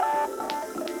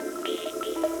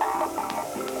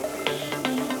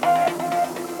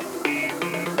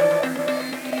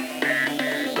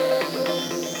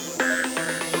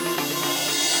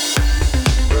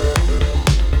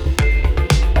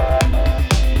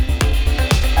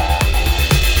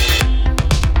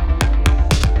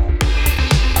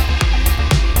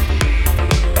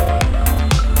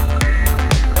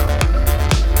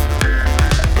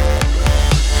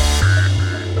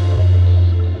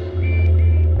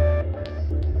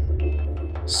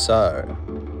So,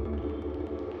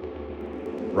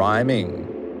 rhyming,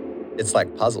 it's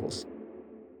like puzzles.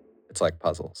 It's like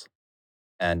puzzles.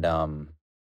 And and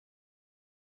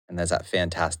there's that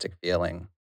fantastic feeling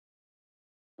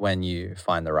when you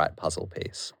find the right puzzle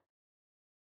piece.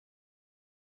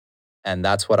 And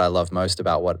that's what I love most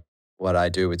about what I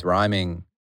do with rhyming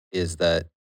is that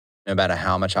no matter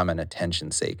how much I'm an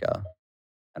attention seeker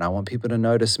and I want people to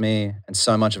notice me and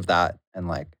so much of that and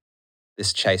like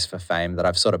this chase for fame that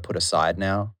I've sort of put aside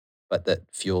now, but that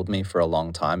fueled me for a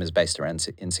long time is based around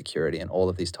insecurity and all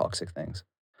of these toxic things.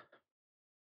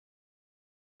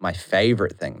 My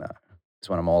favorite thing though is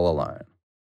when I'm all alone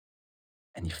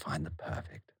and you find the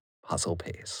perfect puzzle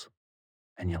piece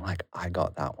and you're like, I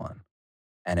got that one.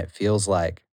 And it feels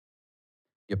like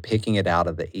you're picking it out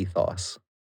of the ethos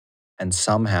and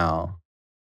somehow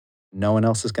no one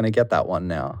else is going to get that one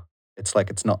now. It's like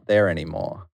it's not there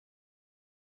anymore.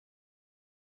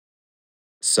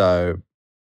 So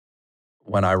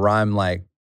when I rhyme, like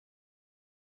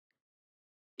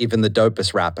even the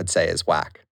dopest rap I'd say is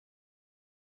whack.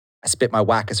 I spit my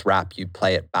wackest rap, you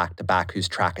play it back to back. Whose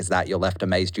track is that? You're left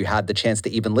amazed. You had the chance to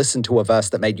even listen to a verse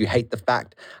that made you hate the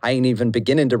fact I ain't even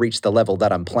beginning to reach the level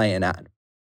that I'm playing at.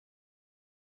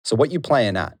 So what you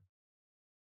playing at?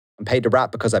 I'm paid to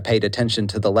rap because I paid attention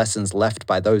to the lessons left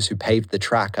by those who paved the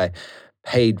track. I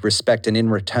paid respect, and in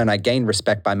return I gained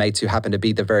respect by mates who happen to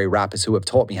be the very rappers who have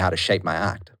taught me how to shape my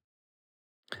act.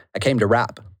 I came to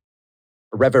rap.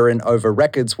 Irreverent over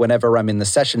records, whenever I'm in the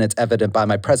session, it's evident by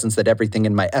my presence that everything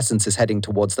in my essence is heading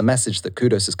towards the message that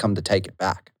kudos has come to take it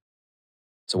back.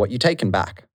 So what you taking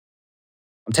back?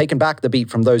 I'm taking back the beat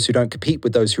from those who don't compete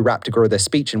with those who rap to grow their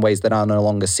speech in ways that are no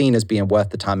longer seen as being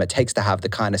worth the time it takes to have the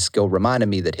kind of skill reminding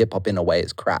me that hip-hop in a way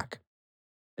is crack.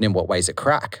 And in what way is it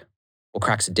crack? Well,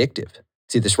 crack's addictive.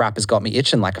 See, this rap has got me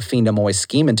itching like a fiend. I'm always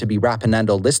scheming to be rapping and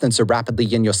or listening so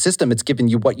rapidly in your system. It's giving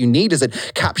you what you need as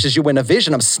it captures you in a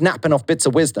vision. I'm snapping off bits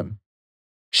of wisdom.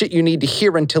 Shit you need to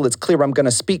hear until it's clear I'm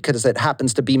gonna speak because it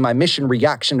happens to be my mission.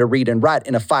 Reaction to read and write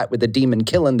in a fight with a demon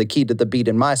killing. The key to the beat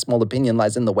in my small opinion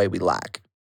lies in the way we lack.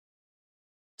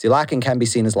 See, lacking can be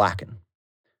seen as lacking.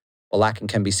 Well, lacking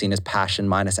can be seen as passion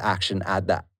minus action. Add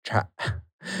that.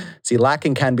 See,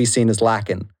 lacking can be seen as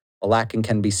lacking. Well, lacking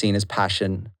can be seen as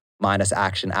passion minus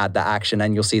action. Add the action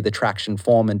and you'll see the traction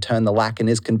form and turn the lacking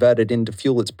is converted into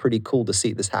fuel. It's pretty cool to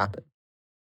see this happen.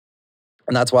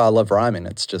 And that's why I love rhyming.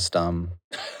 It's just,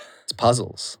 it's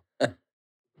puzzles.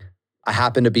 I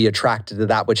happen to be attracted to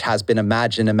that which has been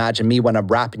imagined. Imagine me when I'm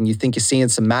rapping. You think you're seeing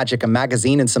some magic, a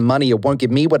magazine and some money. It won't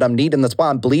give me what I'm needing. That's why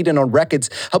I'm bleeding on records.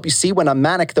 Help you see when I'm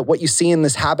manic that what you see in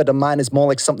this habit of mine is more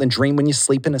like something dream when you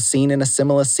sleep in a scene in a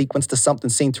similar sequence to something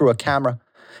seen through a camera.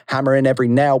 Hammering every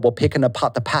nail while picking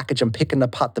apart the package. I'm picking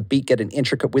apart the beat, getting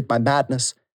intricate with my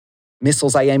madness.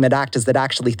 Missiles I aim at actors that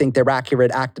actually think they're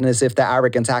accurate, acting as if their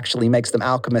arrogance actually makes them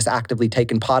alchemists, actively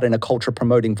taking part in a culture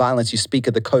promoting violence. You speak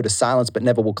of the code of silence, but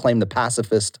never will claim the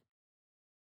pacifist.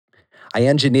 I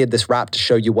engineered this rap to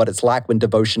show you what it's like when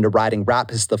devotion to writing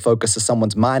rap is the focus of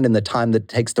someone's mind and the time that it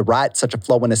takes to write. Such a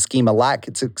flow and a scheme alike.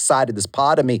 It's excited as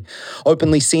part of me.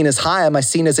 Openly seen as high, am I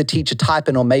seen as a teacher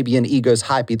typing or maybe an ego's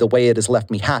hype? Either way, it has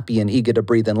left me happy and eager to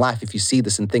breathe in life. If you see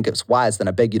this and think it's wise, then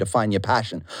I beg you to find your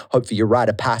passion. Hope for your rite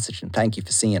of passage and thank you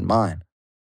for seeing mine.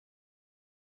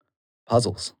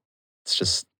 Puzzles. It's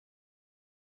just,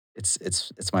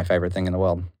 it's my favorite thing in the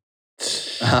world.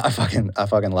 I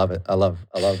fucking love it. I love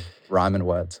rhyming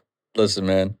words. Listen,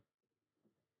 man,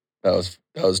 that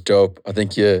was dope. I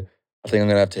think I'm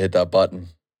gonna have to hit that button.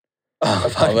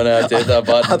 Oh, I'm gonna have to hit that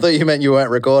button. I thought you meant you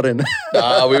weren't recording.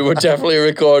 Nah, we were definitely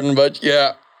recording, but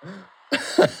yeah.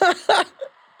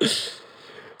 It's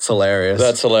hilarious.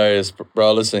 That's hilarious,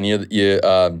 bro. Listen, you.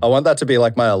 I want that to be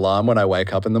like my alarm when I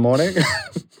wake up in the morning.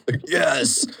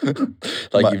 Yes.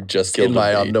 Like you've just killed in my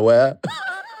a beat. underwear.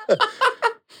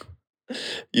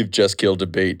 You've just killed a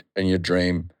beat in your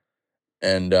dream,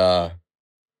 and there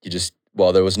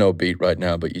was no beat right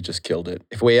now, but you just killed it.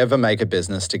 If we ever make a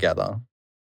business together,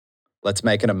 let's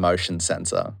make an emotion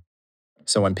sensor.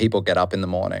 So when people get up in the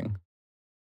morning,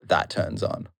 that turns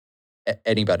on.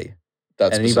 Anybody.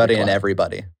 Anybody and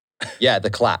everybody. Yeah, the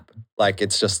clap. Like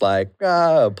it's just like,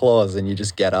 applause. And you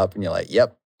just get up and you're like,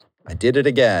 yep, I did it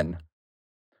again.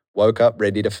 Woke up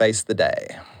ready to face the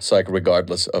day. It's like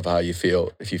regardless of how you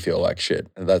feel, if you feel like shit,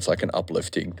 that's like an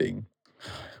uplifting thing.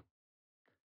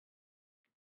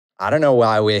 I don't know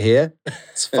why we're here.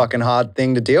 It's a fucking hard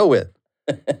thing to deal with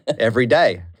every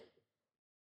day.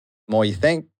 The more you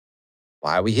think,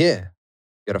 why are we here?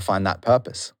 You got to find that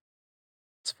purpose.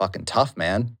 It's fucking tough,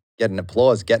 man. Getting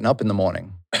applause, getting up in the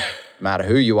morning. No matter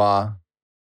who you are.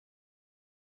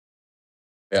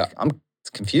 Yeah. I'm It's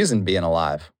confusing being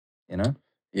alive, you know,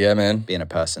 Yeah, man. being a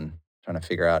person, trying to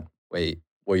figure out Where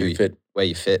who you fit. where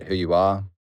you fit, who you are,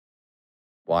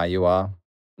 why you are,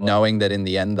 knowing that in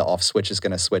the end the off switch is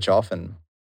going to switch off and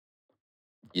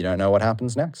you don't know what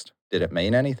happens next. Did it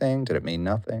mean anything? Did it mean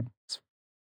nothing? It's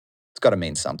got to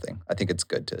mean something. I think it's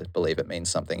good to believe it means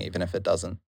something, even if it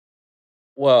doesn't.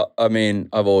 Well, I mean,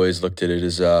 I've always looked at it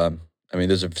as, I mean,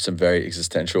 those are some very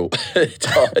existential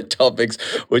topics,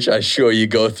 which I'm sure you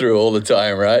go through all the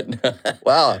time, right?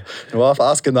 Wow, you're off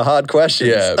asking the hard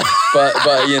questions. Yeah,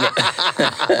 but you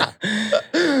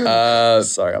know,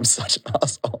 sorry, I'm such an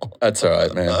asshole. That's all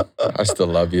right, man. I still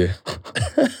love you,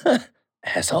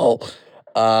 asshole.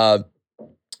 But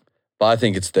I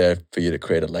think it's there for you to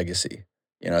create a legacy.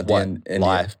 You know, at the end,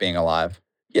 being alive.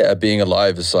 Yeah, being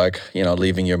alive is like, you know,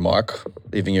 leaving your mark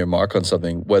on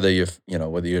something, whether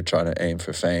you're trying to aim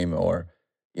for fame or,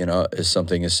 you know, is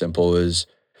something as simple as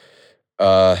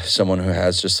someone who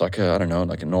has just like I don't know,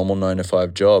 like a normal 9 to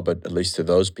 5 job, but at least to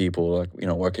those people, like, you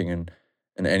know, working in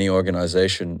any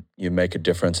organization, you make a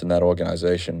difference in that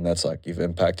organization. That's like you've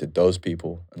impacted those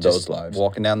people and those lives.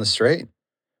 Walking down the street.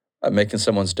 Making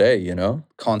someone's day, you know?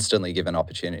 Constantly given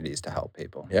opportunities to help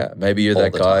people. Yeah, maybe you're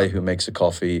that guy who makes a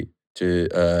coffee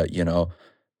to, you know,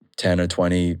 10 or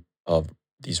 20 of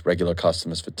these regular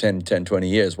customers for 10, 20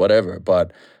 years, whatever.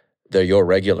 But they're your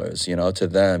regulars, you know? To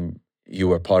them, you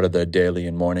were part of their daily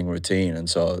and morning routine. And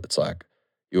so it's like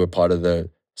you were part of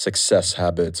the success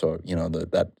habits or, you know,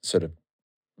 that sort of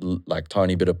like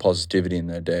tiny bit of positivity in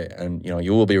their day. And, you know,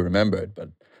 you will be remembered. But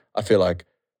I feel like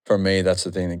for me, that's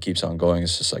the thing that keeps on going.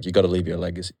 It's just like you got to leave your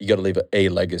legacy. You got to leave a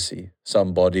legacy,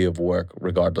 some body of work,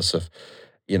 regardless of,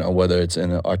 you know, whether it's in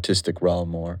an artistic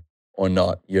realm or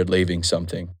not. You're leaving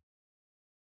something.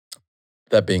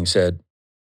 That being said,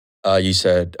 you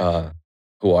said,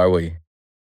 "Who are we?"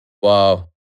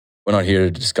 Well, we're not here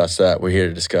to discuss that. We're here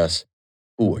to discuss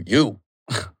who are you.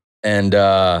 And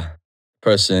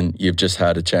person you've just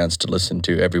had a chance to listen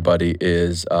to, everybody,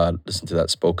 is listen to that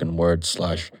spoken word /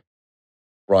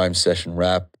 rhyme session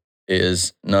rap,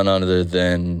 is none other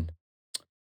than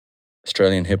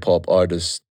Australian hip hop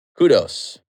artist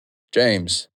Kudos.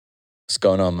 James, what's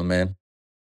going on, my man?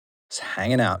 Just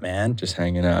hanging out, man. Just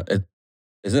hanging out.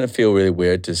 Doesn't it feel really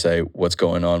weird to say what's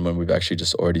going on when we've actually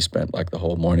just already spent like the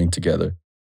whole morning together?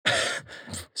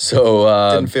 So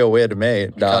didn't feel weird to me.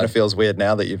 It kind of feels weird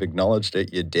now that you've acknowledged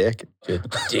it, you dick. You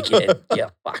dickhead. You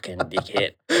fucking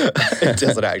dickhead. It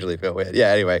doesn't actually feel weird. Yeah,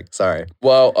 anyway, sorry.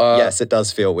 Well, yes, it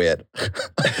does feel weird.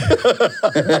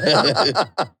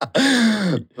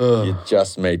 You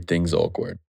just made things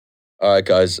awkward. All right,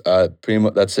 guys. Pretty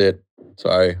much that's it.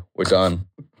 Sorry, we're done.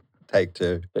 Take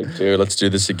two. Let's do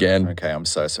this again. Okay, I'm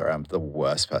so sorry. I'm the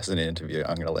worst person to interview.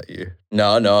 I'm going to let you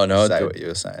No. say what you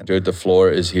were saying. Dude, the floor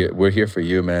is here. We're here for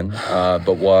you, man.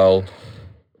 But while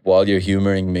you're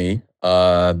humoring me,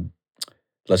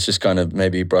 let's just kind of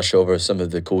maybe brush over some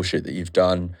of the cool shit that you've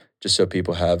done, just so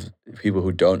people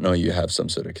who don't know you have some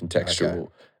sort of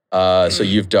contextual. Okay. So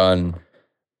you've done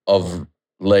of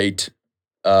late,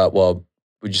 would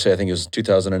you say, I think it was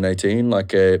 2018,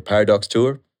 like a Paradox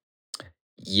tour?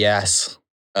 Yes.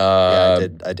 Yeah,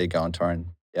 I did go on touring.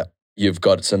 Yep. You've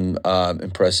got some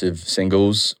impressive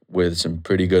singles with some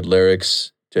pretty good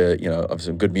lyrics of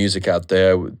some good music out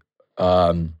there.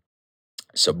 Some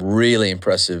really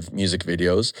impressive music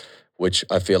videos, which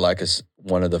I feel like is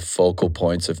one of the focal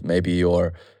points of maybe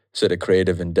your sort of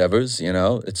creative endeavors. You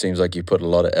know, it seems like you put a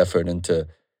lot of effort into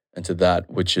that,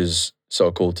 which is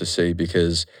so cool to see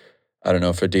because, I don't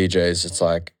know, for DJs, it's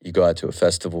like you go out to a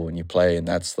festival and you play and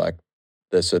that's like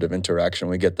the sort of interaction.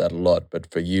 We get that a lot.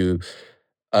 But for you,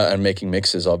 and making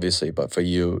mixes, obviously, but for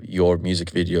you, your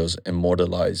music videos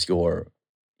immortalize your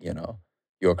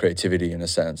creativity in a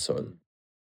sense.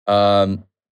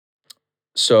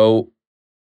 So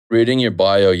reading your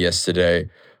bio yesterday,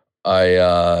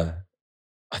 I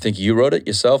think you wrote it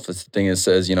yourself. It's the thing that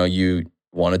says, you know, you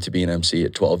wanted to be an MC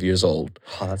at 12 years old.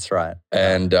 Oh, that's right.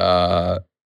 And,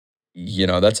 you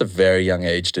know, that's a very young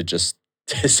age to just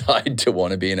decide to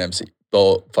want to be an MC.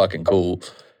 Oh, fucking cool.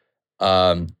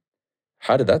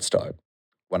 How did that start?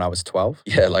 When I was 12?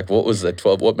 Yeah, like what was that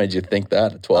 12? What made you think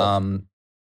that at 12?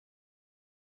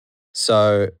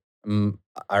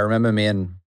 I remember me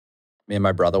and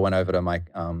my brother went over to my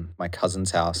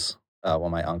cousin's house,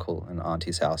 my uncle and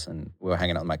auntie's house, and we were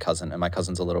hanging out with my cousin. And my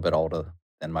cousin's a little bit older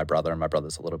than my brother, and my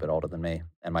brother's a little bit older than me.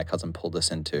 And my cousin pulled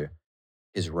us into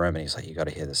his room, and he's like, "You got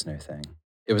to hear this new thing."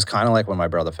 It was kind of like when my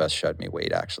brother first showed me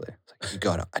weed. Actually, it's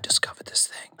like, I discovered this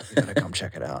thing. You got to come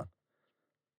check it out.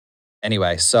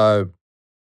 Anyway, so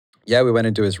yeah, we went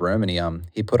into his room, and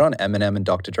he put on Eminem and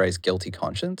Dr. Dre's "Guilty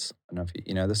Conscience." I don't know if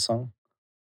you know this song.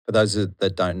 For those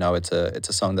that don't know, it's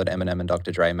a song that Eminem and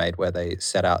Dr. Dre made where they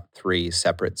set out 3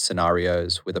 separate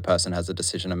scenarios where the person has a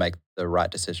decision to make the right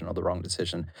decision or the wrong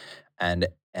decision, and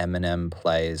Eminem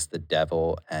plays the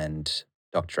devil and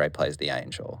Dr. Dre plays the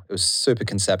angel. It was super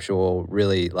conceptual,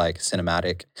 really, like,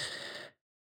 cinematic.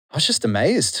 I was just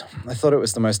amazed. I thought it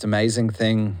was the most amazing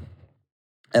thing,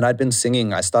 and I'd been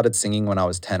singing. I started singing when I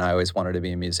was 10. I always wanted to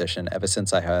be a musician ever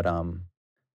since I heard,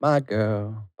 My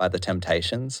Girl by The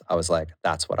Temptations. I was like,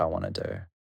 that's what I wanna do.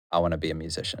 I wanna be a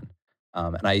musician.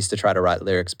 And I used to try to write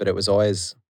lyrics, but it was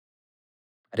always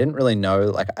I didn't really know,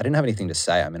 like, I didn't have anything to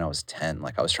say. I mean, I was 10.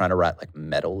 Like, I was trying to write, like,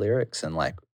 metal lyrics and,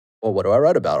 like, well, what do I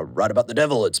write about? I write about the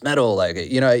devil, it's metal. Like,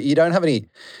 you don't have any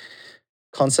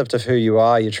concept of who you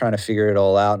are. You're trying to figure it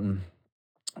all out. And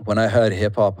when I heard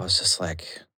hip hop, I was just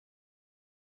like,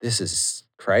 this is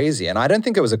crazy. And I don't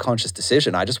think it was a conscious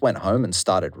decision. I just went home and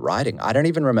started writing. I don't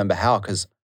even remember how, because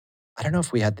I don't know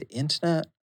if we had the internet.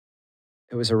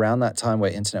 It was around that time where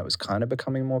internet was kind of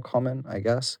becoming more common, I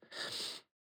guess.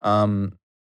 Um,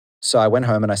 so I went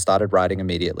home and I started writing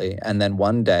immediately. And then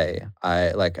one day,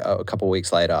 like a couple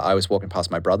weeks later, I was walking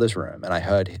past my brother's room and I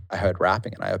heard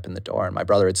rapping, and I opened the door and my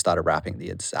brother had started rapping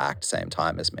the exact same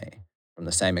time as me, from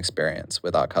the same experience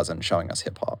with our cousin showing us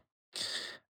hip hop.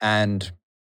 And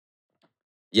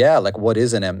yeah, like, what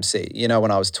is an MC? When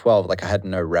I was 12, like, I had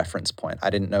no reference point. I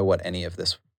didn't know what any of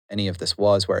this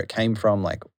was, where it came from.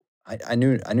 Like, I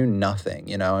knew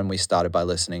nothing, and we started by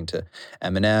listening to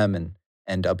Eminem and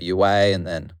NWA, and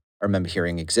then I remember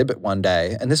hearing Exhibit one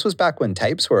day, and this was back when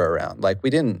tapes were around. Like,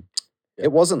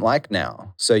 it wasn't like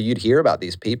now. So you'd hear about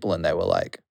these people and they were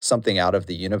like something out of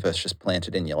the universe just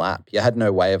planted in your lap. You had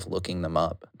no way of looking them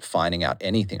up, finding out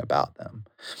anything about them.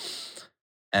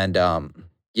 And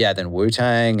yeah, then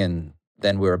Wu-Tang, and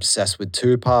then we were obsessed with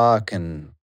Tupac,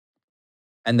 and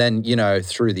then,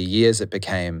 through the years it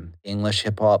became English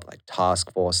hip hop, like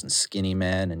Task Force and Skinny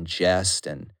Man and Jest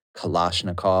and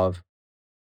Kalashnikov.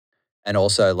 And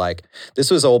also, like, this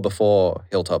was all before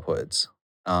Hilltop Hoods.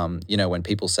 When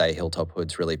people say Hilltop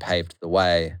Hoods really paved the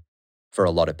way for a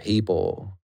lot of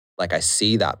people, like, I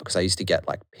see that because I used to get,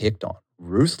 like, picked on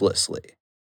ruthlessly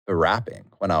for rapping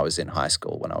when I was in high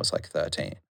school, when I was like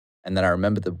 13. And then I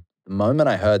remember the moment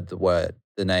I heard the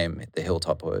name, the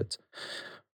Hilltop Hoods,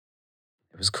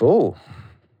 it was cool.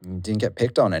 Didn't get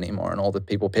picked on anymore, and all the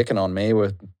people picking on me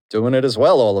were doing it as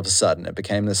well. All of a sudden, it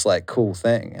became this, like, cool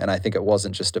thing. And I think it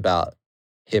wasn't just about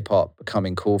hip hop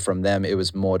becoming cool from them. It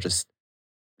was more just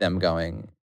them going,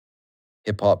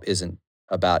 hip hop isn't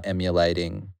about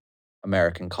emulating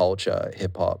American culture.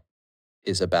 Hip hop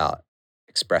is about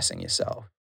expressing yourself.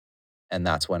 And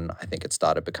that's when I think it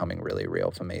started becoming really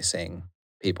real for me, seeing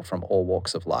people from all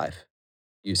walks of life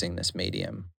using this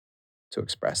medium to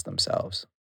express themselves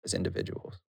as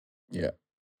individuals. Yeah.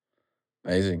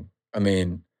 Amazing. I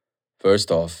mean,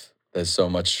 first off, there's so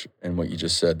much in what you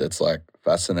just said that's like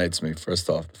fascinates me. First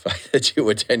off, the fact that you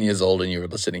were 10 years old and you were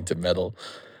listening to metal.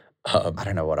 I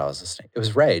don't know what I was listening. It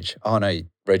was Rage. Oh no,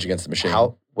 Rage Against the Machine.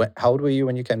 how old were you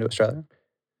when you came to Australia?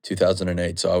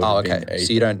 2008. So I would Oh, have okay. been 8.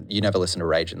 So you never listen to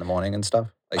Rage in the morning and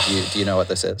stuff? Like, do you know what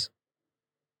this is?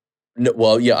 No,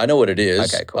 well, yeah, I know what it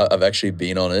is. Okay, cool. I've actually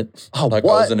been on it. Oh, like,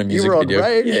 what? I was in a You music were on video.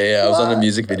 Rage? Yeah, I was on a What?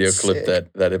 music video That's clip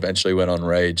sick. that eventually went on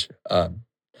Rage.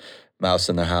 Mouse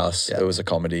in the House. Yeah. It was a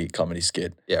comedy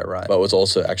skit, Yeah, right. but it was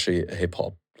also actually a hip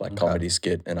hop Okay. comedy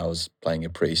skit, and I was playing a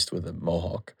priest with a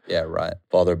mohawk, Yeah, right.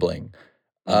 Father Bling.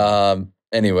 Mm.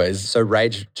 Anyways, So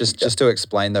Rage, just to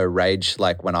explain though, Rage,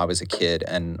 like, when I was a kid,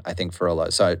 and I think for a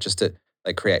lot, so just to,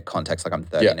 like, create context, like, I'm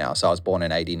 30 Yeah. now. So I was born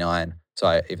in 89.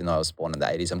 So even though I was born in the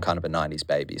 80s, I'm kind of a 90s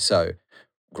baby. So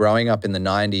growing up in the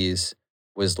 90s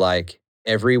was like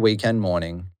every weekend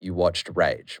morning you watched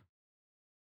Rage.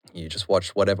 You just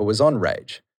watched whatever was on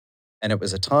Rage. And it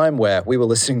was a time where we were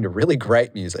listening to really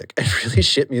great music and really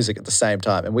shit music at the same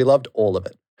time. And we loved all of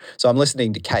it. So I'm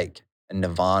listening to Cake and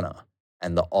Nirvana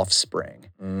and The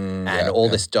Offspring and all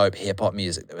this dope hip hop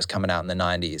music that was coming out in the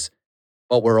 90s.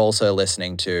 But we're also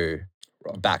listening to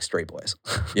Backstreet Boys.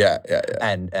 Yeah.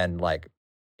 And like,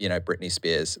 Britney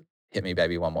Spears, Hit Me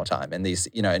Baby One More Time. And these,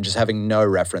 and just having no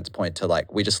reference point to,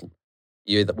 like, we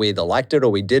either liked it or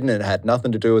we didn't. It had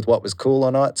nothing to do with what was cool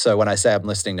or not. So when I say I'm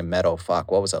listening to metal,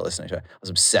 fuck, what was I listening to? I was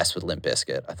obsessed with Limp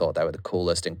Bizkit. I thought they were the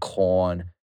coolest, and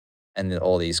Korn, and then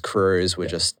all these crews were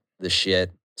just the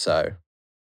shit. So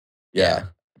Yeah.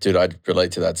 Dude, I'd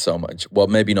relate to that so much. Well,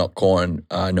 maybe not Korn.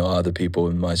 I know other people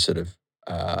in my sort of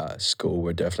school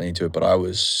were definitely into it, but I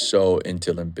was so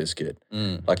into Limp Bizkit.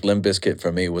 Like, Limp Bizkit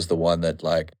for me was the one that,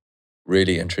 like,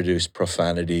 really introduced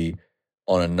profanity,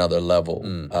 on another level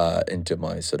Mm. into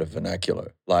my sort of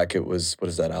vernacular. Like it was, what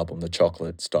is that album? The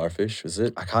Chocolate Starfish, is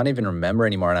it? I can't even remember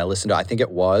anymore. And I listened to, I think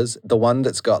it was the one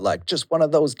that's got like, just one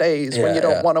of those days when Yeah, you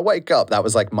don't yeah. want to wake up. That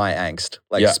was like my angst,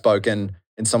 like Yeah. spoken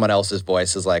in someone else's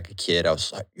voice as like a kid. I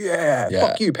was like, yeah, Yeah.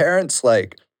 fuck you, parents.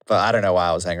 Like, but I don't know why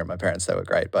I was angry at my parents. They were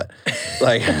great. But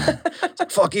like, it's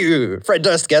like, fuck you. Fred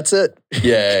Durst gets it.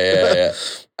 Yeah.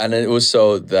 And it was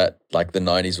so that like the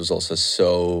 90s was also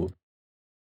so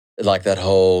like that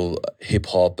whole hip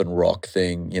hop and rock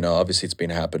thing, you know, obviously it's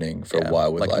been happening for a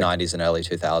while with like like 90s and early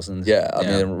 2000s. yeah, I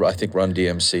mean, I think Run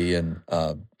DMC and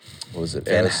what was it?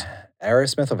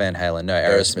 Aerosmith or Van Halen? No,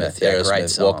 Aerosmith. Aerosmith, Yeah, Aerosmith, great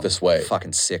song. Walk This Way.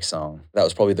 Fucking sick song. That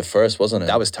was probably the first, wasn't it?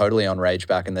 That was totally on Rage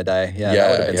back in the day. Yeah, that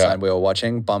would have been something we were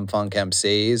watching. Bumfunk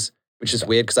MCs, which is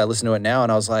weird because I listened to it now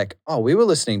and I was like, oh, we were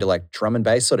listening to like drum and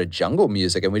bass sort of jungle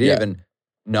music and we didn't even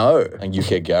know. And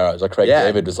UK Garage. Like Craig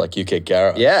David was like UK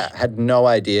Garage. Yeah, had no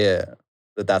idea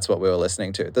that that's what we were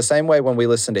listening to. The same way when we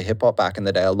listened to hip hop back in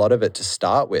the day, a lot of it to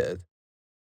start with,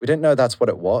 we didn't know that's what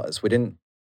it was. We didn't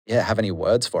have any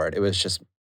words for it. It was just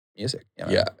music. You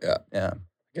know? Yeah. Yeah. I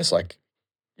guess like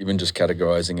even just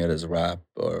categorizing it as rap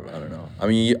or I don't know. I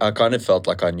mean, I kind of felt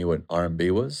like I knew what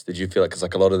R&B was. Did you feel like, because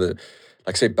like a lot of the,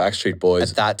 like say Backstreet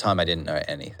Boys. At that time, I didn't know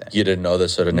anything. You didn't know the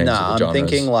sort of names of the genres. I'm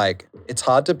thinking like, it's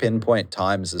hard to pinpoint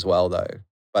times as well though.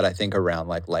 But I think around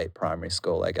like late primary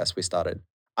school, I guess we started.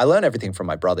 I learned everything from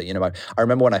my brother. You know, I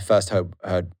remember when I first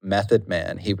heard Method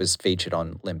Man, he was featured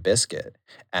on Limp Bizkit.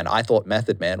 And I thought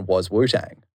Method Man was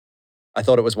Wu-Tang. I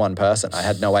thought it was one person. I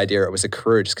had no idea it was a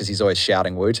crew just because he's always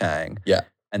shouting Wu-Tang. Yeah.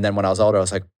 And then when I was older, I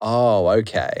was like, oh,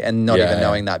 okay. And not even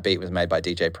knowing that beat was made by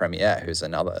DJ Premier, who's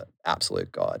another absolute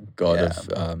god. Dude,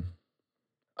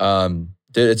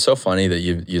 it's so funny that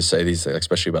you say these things,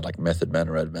 especially about like Method Man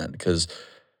and Redman, because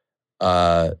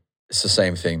it's the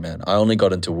same thing, man. I only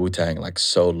got into Wu-Tang like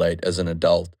so late as an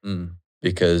adult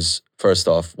because first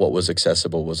off, what was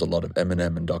accessible was a lot of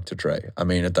Eminem and Dr. Dre. I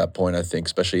mean, at that point, I think,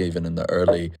 especially even in the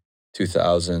early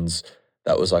 2000s,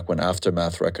 that was like when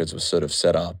Aftermath Records was sort of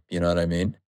set up. You know what I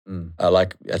mean?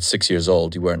 Like at 6 years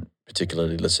old, you weren't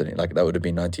particularly listening. Like that would have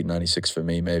been 1996 for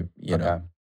me, maybe, you know,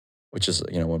 which is,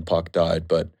 you know, when Pac died.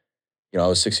 But, you know, I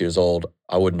was 6 years old.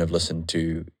 I wouldn't have listened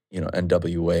to, you know,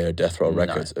 NWA or Death Row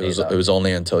Records. It was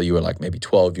only until you were like maybe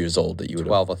 12 years old that you would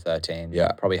 12 or 13.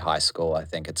 Yeah. Probably high school, I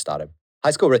think it started.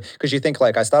 High school, because you think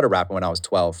like I started rapping when I was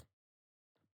 12.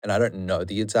 And I don't know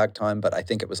the exact time, but I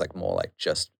think it was like more like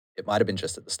just, it might have been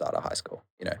just at the start of high school,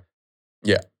 you know?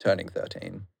 Yeah. Turning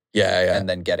 13. Yeah. And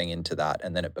then getting into that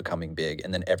and then it becoming big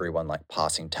and then everyone like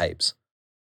passing tapes,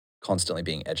 constantly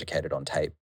being educated on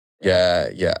tape. Yeah.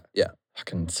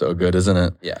 Fucking so good, isn't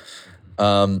it? Yeah.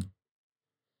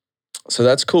 So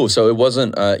that's cool. So it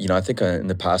wasn't, you know, I think in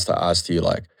the past I asked you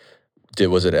like, did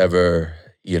it ever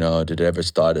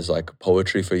start as like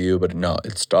poetry for you? But no,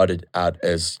 it started out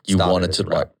as you wanted to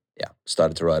write. Yeah.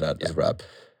 Started to write out as rap.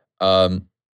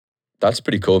 That's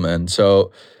pretty cool, man.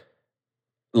 So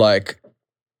like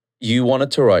you wanted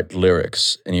to write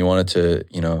lyrics and you wanted to,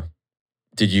 you know,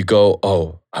 did you go,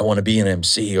 oh, I want to be an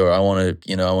MC or I want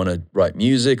to write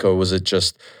music, or was it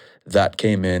just that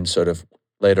came in sort of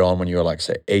later on when you were like,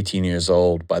 say, 18 years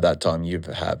old? By that time you've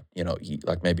had, you know,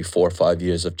 like maybe 4 or 5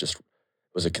 years of just,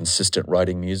 was it consistent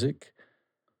writing music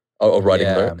or writing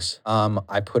lyrics?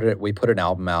 We put an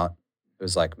album out. It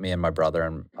was like me and my brother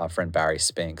and our friend Barry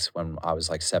Spinks when I was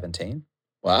like 17.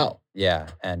 Wow. Yeah.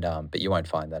 And, but you won't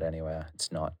find that anywhere.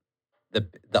 It's not,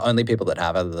 the only people that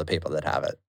have it are the people that have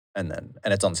it. And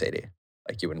it's on CD.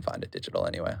 Like you wouldn't find it digital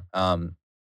anywhere.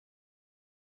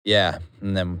 Yeah,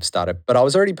 and then started. But I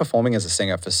was already performing as a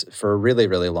singer for a really,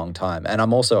 really long time. And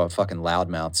I'm also a fucking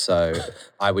loudmouth, so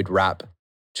I would rap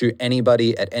to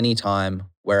anybody at any time,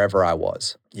 wherever I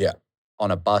was. Yeah.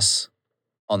 On a bus,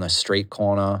 on the street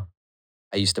corner.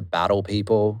 I used to battle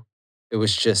people. It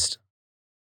was just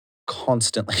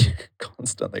constantly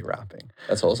rapping.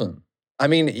 That's awesome. I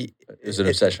mean, it was an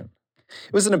obsession.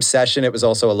 It was an obsession. It was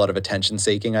also a lot of attention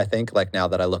seeking, I think, like now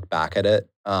that I look back at it.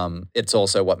 It's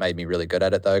also what made me really good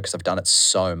at it though, because I've done it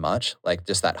so much, like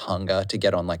just that hunger to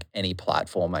get on like any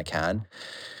platform I can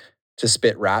to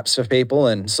spit raps for people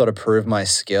and sort of prove my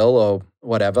skill or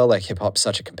whatever. Like hip hop's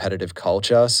such a competitive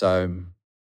culture. So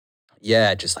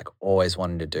yeah, just like always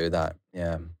wanting to do that.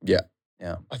 Yeah.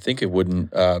 I think it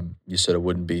wouldn't, you sort of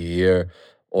wouldn't be here,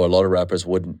 or a lot of rappers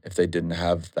wouldn't if they didn't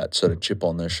have that sort of chip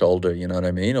on their shoulder, you know what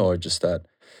I mean? Or just that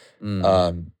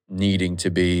needing to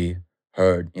be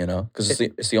heard, you know? Because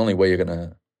it's the only way you're going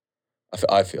to,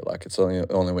 I feel like it's the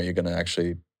only way you're going to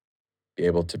actually be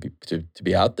able to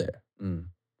be out there.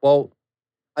 Well,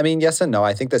 I mean, yes and no.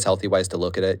 I think there's healthy ways to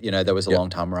look at it. You know, there was a Yeah. long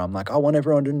time where I'm like, I want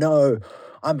everyone to know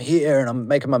I'm here and I'm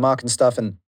making my mark and stuff.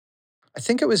 And I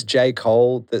think it was J.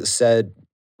 Cole that said,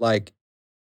 like,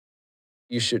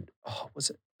 you should, was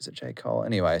it J. Cole?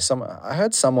 Anyway, I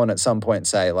heard someone at some point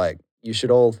say, like, you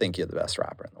should all think you're the best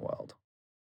rapper in the world.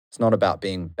 It's not about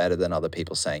being better than other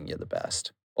people saying you're the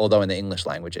best. Although in the English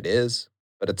language it is,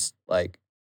 but it's like,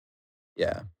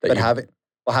 yeah. That But you-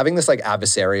 having this like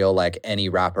adversarial, like any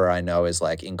rapper I know is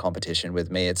like in competition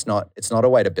with me, it's not a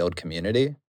way to build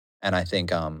community. And I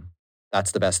think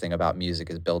that's the best thing about music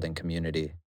is building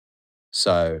community.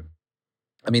 So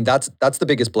I mean, that's the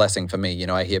biggest blessing for me. You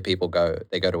know, I hear people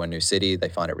they go to a new city, they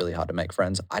find it really hard to make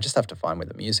friends. I just have to find where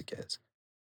the music is.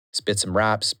 Spit some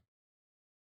raps.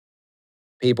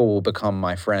 People will become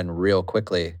my friend real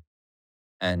quickly.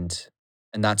 And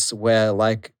that's where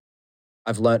like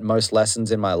I've learned most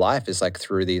lessons in my life is like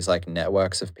through these like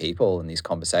networks of people and these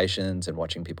conversations and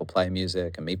watching people play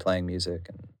music and me playing music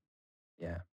and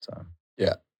yeah. So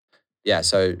Yeah. yeah,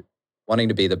 so wanting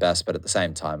to be the best, but at the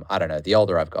same time, I don't know. The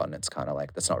older I've gotten, it's kind of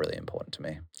like that's not really important to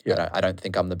me. Yeah. I don't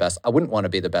think I'm the best. I wouldn't want to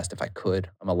be the best if I could.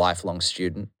 I'm a lifelong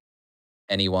student.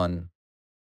 Anyone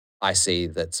I see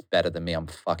that's better than me, I'm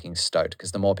fucking stoked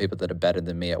because the more people that are better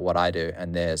than me at what I do,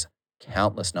 and there's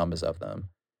countless numbers of them,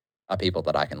 are people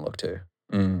that I can look to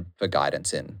Mm. for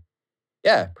guidance in.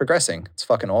 Yeah, progressing. It's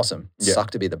fucking awesome. Yeah.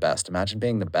 Suck to be the best. Imagine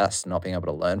being the best and not being able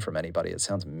to learn from anybody. It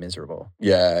sounds miserable.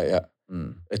 Yeah.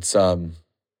 Mm. It's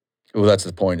well, that's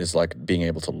the point, is like being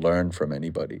able to learn from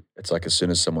anybody. It's like as soon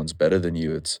as someone's better than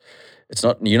you, it's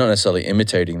not, you're not necessarily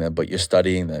imitating them, but you're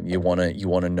studying them. You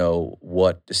wanna know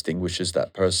what distinguishes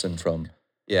that person from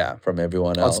Yeah.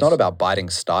 everyone Well, else. it's not about biting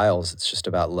styles. It's just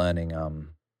about learning.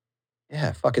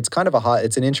 Yeah, fuck. It's kind of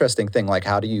it's an interesting thing. Like,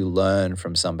 how do you learn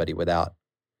from somebody without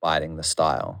biting the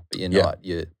style? But you're Yeah. not.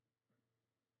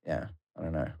 Yeah. I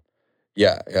don't know.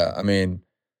 Yeah. I mean,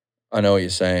 I know what you're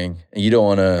saying. And you don't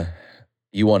want to.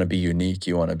 You want to be unique.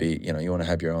 You want to be. You want to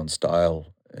have your own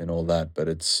style and all that. But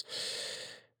it's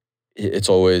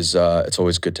always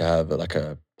good to have like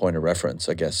a point of reference,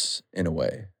 I guess, in a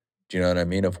way. Do you know what I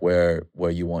mean? Of where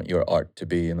you want your art to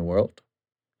be in the world.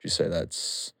 Do you say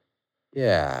that's?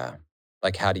 Yeah.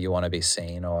 Like, how do you want to be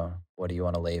seen, or what do you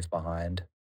want to leave behind?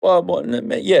 Well,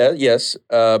 yes,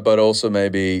 but also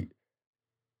maybe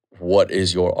what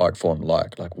is your art form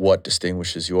like? Like, what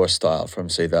distinguishes your style from,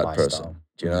 say, that My person? style.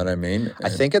 Do you know what I mean? I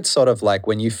think it's sort of like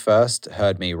when you first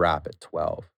heard me rap at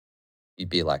 12, you'd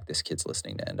be like, this kid's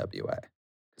listening to NWA.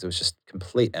 Because it was just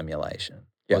complete emulation. I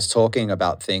Yeah. was talking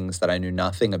about things that I knew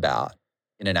nothing about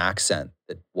in an accent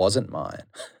that wasn't mine.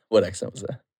 What accent was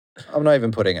that? I'm not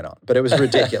even putting it on, but it was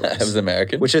ridiculous. It was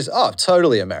American. Which is,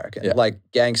 totally American. Yeah. Like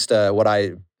gangster, what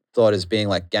I thought as being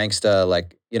like gangster,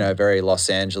 like, very Los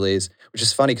Angeles, which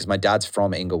is funny because my dad's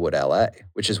from Inglewood, LA,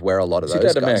 which is where a lot of Is your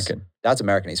those dad guys. American? Dad's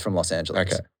American. He's from Los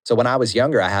Angeles. Okay. So when I was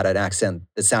younger, I had an accent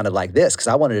that sounded like this because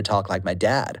I wanted to talk like my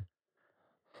dad.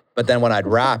 But then when I'd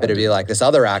rap, it'd be like this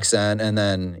other accent. And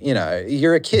then,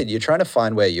 you're a kid. You're trying to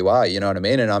find where you are. You know what I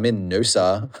mean? And I'm in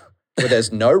Noosa where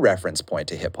there's no reference point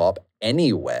to hip hop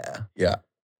anywhere. Yeah.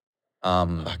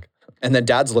 Fuck. And then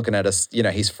dad's looking at us,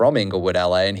 he's from Inglewood,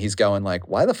 LA, and he's going like,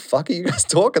 why the fuck are you guys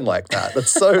talking like that?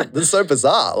 That's so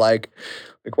bizarre. Like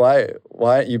why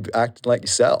aren't you acting like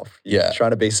yourself? You're Yeah.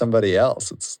 trying to be somebody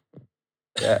else.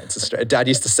 Dad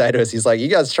used to say to us, he's like, you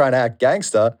guys trying to act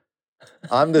gangster.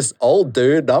 I'm this old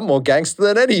dude. I'm more gangster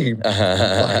than any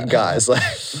fucking guys. Like,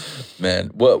 Man,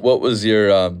 what was your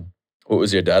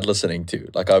dad listening to?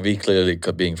 Like, RV clearly,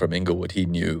 being from Inglewood, he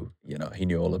knew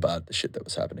all about the shit that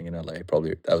was happening in LA.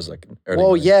 Probably that was like an early.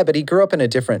 well, 90s. yeah, but he grew up in a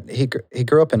different. He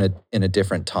grew up in a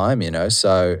different time,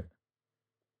 So,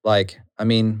 like, I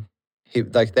mean,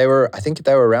 I think they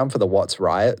were around for the Watts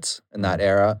riots in that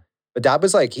era. But Dad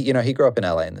was like, he grew up in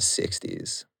LA in the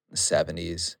 '60s, the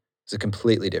 '70s. It's a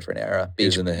completely different era. He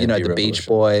was in the hippie The Beach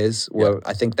revolution. Boys were.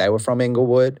 I think they were from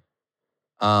Inglewood.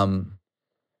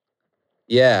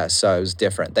 Yeah, so it was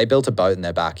different. They built a boat in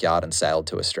their backyard and sailed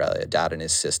to Australia, Dad and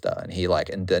his sister. And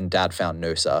and then Dad found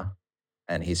Noosa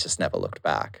and he's just never looked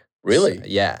back. Really? So,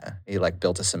 yeah. He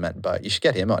built a cement boat. You should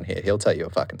get him on here. He'll tell you a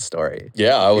fucking story.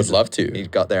 Yeah, I would love to. He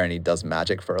got there and he does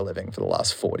magic for a living for the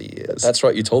last 40 years. That's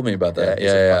right. You told me about that.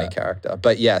 He's a funny character.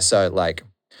 But yeah, so like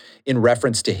in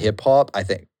reference to hip hop, I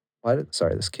think,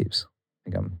 this keeps,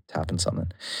 I think I'm tapping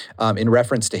something. In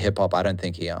reference to hip hop, I don't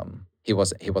think he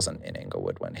wasn't in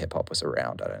Inglewood when hip hop was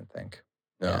around, I don't think.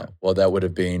 No. Yeah. Well, that would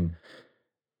have been,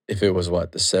 if it was the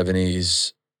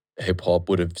 70s, hip hop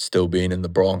would have still been in the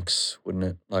Bronx, wouldn't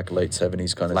it? Like late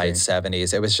 70s kind of Late thing.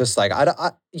 70s. It was just like,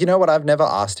 you know what? I've never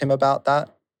asked him about that.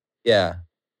 Yeah.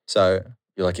 So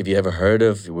You're like, have you ever heard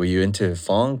of? Were you into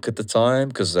funk at the time?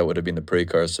 Because that would have been the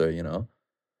precursor, you know.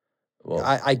 Well,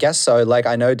 I guess so. Like,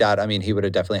 I know Dad. I mean, he would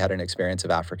have definitely had an experience of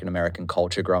African American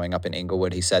culture growing up in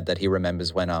Inglewood. He said that he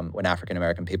remembers when African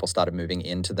American people started moving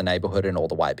into the neighborhood and all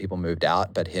the white people moved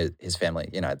out. But his family,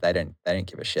 you know, they didn't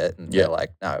give a shit, and Yeah. they're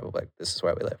like, no, like this is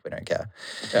where we live. We don't care.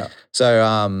 Yeah.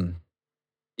 So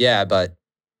yeah, but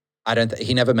I don't.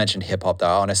 He never mentioned hip hop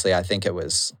though. Honestly, I think he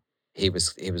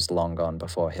was long gone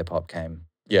before hip hop came.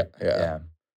 yeah. Yeah,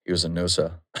 He was a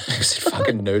Noosa. he was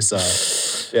fucking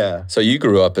Noosa. Yeah. So you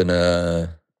grew up in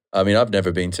a. I mean, I've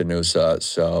never been to Noosa,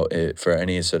 so for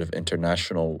any sort of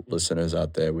international listeners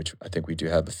out there, which I think we do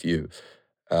have a few,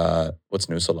 what's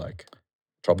Noosa like?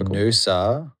 Tropical.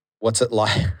 Noosa. What's it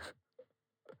like?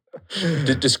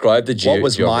 Describe the What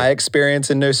was my experience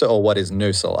in Noosa, or what is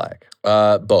Noosa like?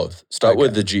 Both. Start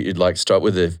with Okay. start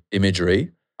with the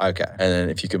imagery, Okay. and then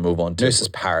if you can move on to Noosa's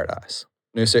paradise.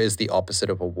 Noosa is the opposite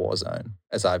of a war zone,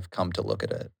 as I've come to look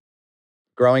at it.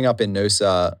 Growing up in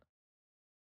Noosa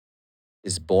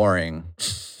is boring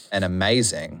and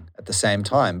amazing at the same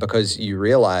time because you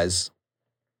realize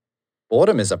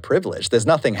boredom is a privilege. There's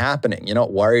nothing happening. You're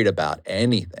not worried about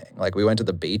anything. Like, we went to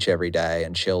the beach every day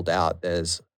and chilled out.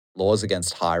 There's laws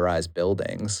against high-rise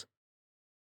buildings.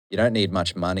 You don't need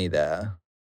much money there,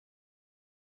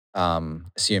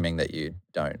 assuming that you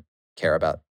don't care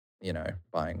about, you know,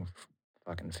 buying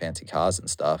fucking fancy cars and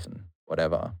stuff and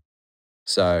whatever.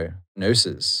 So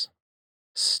Noosa's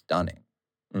stunning.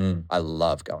 Mm. I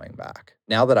love going back.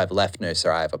 Now that I've left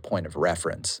Noosa, I have a point of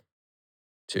reference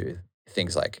to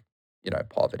things like, you know,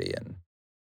 poverty and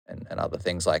other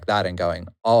things like that, and going,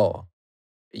 oh,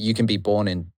 you can be born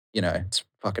in, you know, it's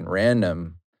fucking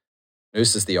random.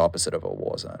 Noosa's the opposite of a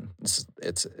war zone.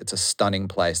 It's a stunning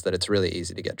place that it's really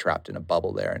easy to get trapped in a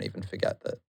bubble there and even forget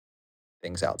that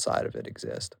things outside of it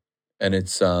exist. And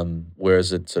it's where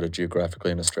is it sort of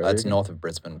geographically in Australia? It's again? north of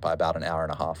Brisbane by about an hour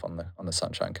and a half on the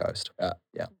Sunshine Coast.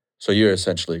 So you're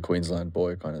essentially a Queensland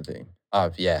boy kind of thing.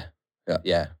 Oh yeah, Yeah.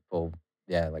 yeah. Well,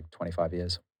 yeah, like 25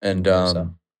 years. And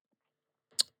Noosa.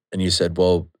 and you said,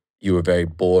 well, you were very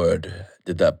bored.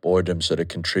 Did that boredom sort of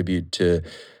contribute to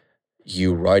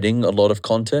you writing a lot of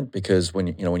content? Because when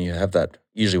when you have that,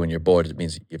 usually when you're bored, it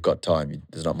means you've got time.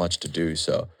 There's not much to do.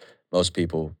 So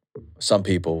some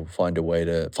people find a way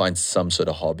to find some sort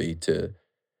of hobby to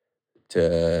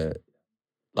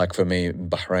like for me in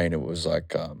Bahrain, it was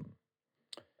like,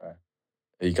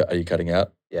 Right. are you cutting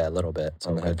out Yeah, a little bit. It's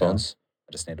on all the good now. headphones?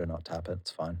 I just need to not tap it.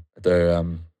 It's fine.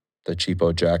 The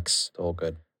cheapo jacks. It's all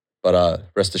good. But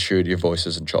rest assured, your voice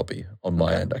isn't choppy on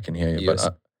my Okay. end. I can hear you. You But was-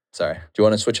 Sorry. do you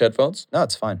want to switch headphones? No,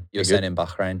 it's fine. You were You saying good? in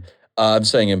Bahrain. I'm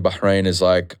saying in Bahrain is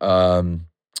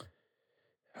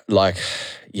like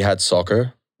you had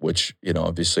soccer, which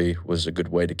obviously was a good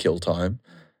way to kill time.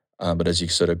 But as you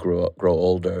sort of grow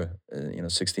older,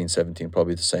 16, 17,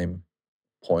 probably the same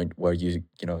point where you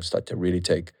start to really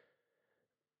take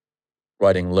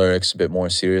writing lyrics a bit more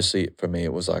seriously. For me,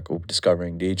 it was like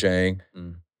discovering DJing.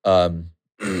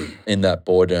 In that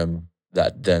boredom,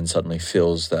 that then suddenly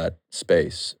fills that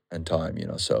space and time.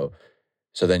 So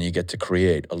then you get to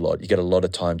create a lot. You get a lot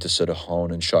of time to sort of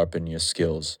hone and sharpen your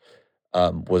skills.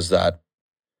 Was that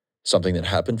something that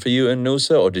happened for you in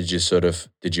Noosa, or did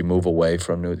you move away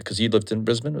from Noosa? Because you lived in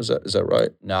Brisbane, is that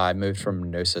right? No, I moved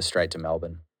from Noosa straight to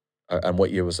Melbourne. And what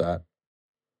year was that?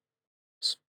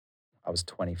 I was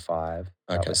 25.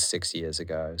 That Okay. was 6 years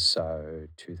ago. So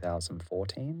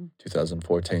 2014,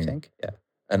 2014. I think. Yeah.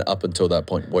 And up until that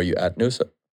point, were you at Noosa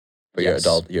for Yes.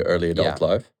 your early adult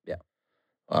life? Yeah.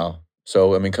 Wow.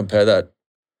 So I mean, compare that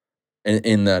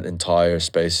in that entire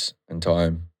space and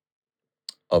time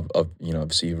of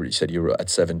obviously you said you were at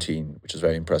 17, which is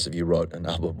very impressive. You wrote an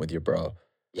album with your bro.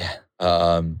 Yeah.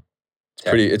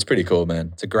 It's pretty cool, man.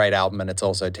 It's a great album and it's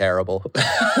also terrible.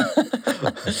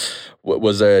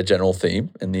 Was there a general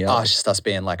theme in the album? It's just us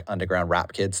being like underground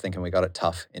rap kids thinking we got it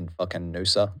tough in fucking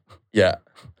Noosa. Yeah.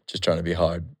 Just trying to be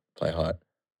hard, play hard.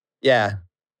 Yeah.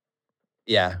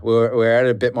 Yeah. We're at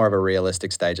a bit more of a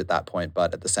realistic stage at that point,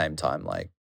 but at the same time, like,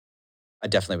 I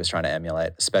definitely was trying to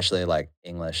emulate, especially like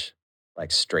English,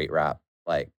 like street rap,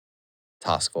 like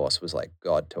Task Force was like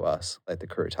God to us. Like the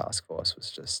Crew Task Force was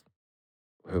just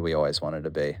who we always wanted to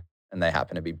be. And they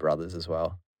happen to be brothers as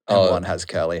well. And one has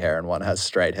curly hair and one has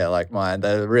straight hair like mine.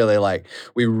 They're really like,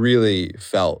 we really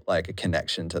felt like a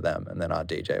connection to them. And then our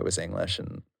DJ was English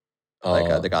and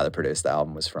the guy that produced the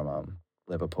album was from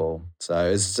Liverpool.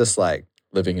 So it's just like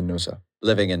living in Noosa.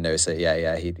 Living in Noosa,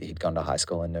 yeah. He'd gone to high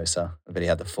school in Noosa, but he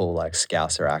had the full like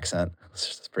Scouser accent.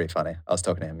 It's pretty funny. I was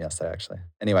talking to him yesterday, actually.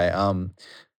 Anyway,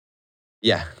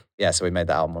 yeah. So we made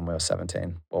the album when we were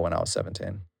 17, or when I was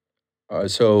 17.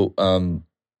 So,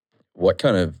 what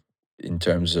kind of in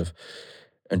terms of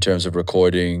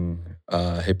recording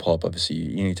hip hop? Obviously,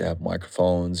 you need to have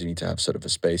microphones. You need to have sort of a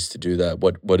space to do that.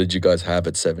 What did you guys have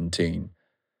at 17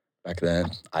 back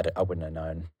then? I wouldn't have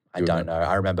known. I You don't wouldn't know.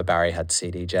 I remember Barry had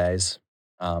CDJs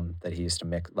that he used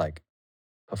to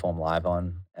perform live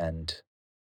on, and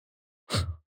I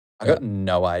Yeah. got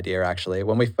no idea actually.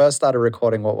 When we first started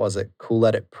recording, what was it? Cool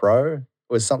Edit Pro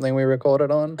was something we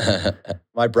recorded on.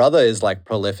 My brother is like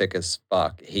prolific as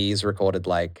fuck. He's recorded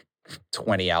like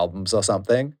 20 albums or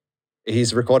something.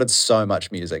 He's recorded so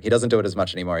much music. He doesn't do it as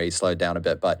much anymore. He slowed down a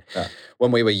bit. But Yeah.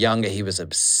 when we were younger, he was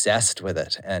obsessed with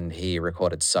it and he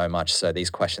recorded so much. So these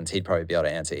questions he'd probably be able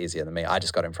to answer easier than me. I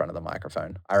just got in front of the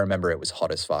microphone. I remember it was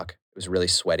hot as fuck. It was really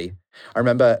sweaty. I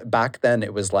remember back then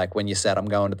it was like when you said, I'm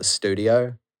going to the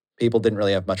studio, people didn't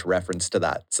really have much reference to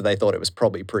that. So they thought it was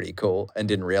probably pretty cool and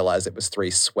didn't realize it was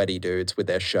three sweaty dudes with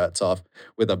their shirts off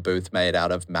with a booth made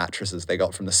out of mattresses they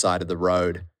got from the side of the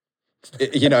road.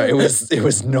 It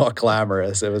was not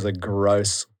glamorous. It was a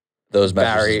gross Those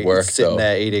mattresses Barry work sitting though.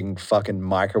 there eating fucking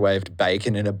microwaved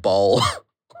bacon in a bowl.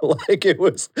 Like it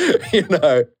was,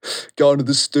 going to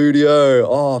the studio.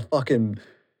 Oh, fucking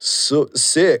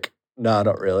sick. No,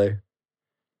 not really.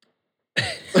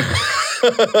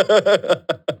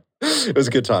 It was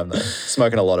a good time though.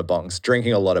 Smoking a lot of bongs,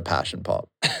 drinking a lot of passion pop.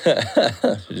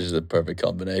 Which is a perfect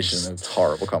combination of It's a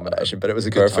horrible combination, but it was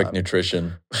a good perfect time.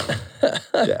 nutrition.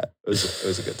 Yeah, it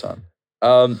was a good time.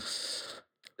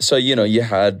 So you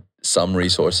had some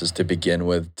resources to begin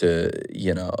with to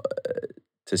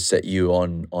to set you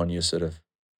on your sort of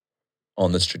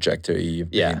on this trajectory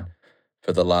you've been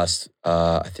for the last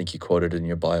I think you quoted in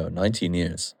your bio 19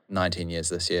 years. 19 years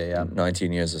this year, yeah.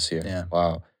 19 years this year. Yeah.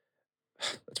 Wow.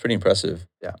 That's pretty impressive.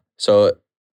 Yeah. So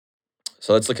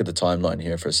let's look at the timeline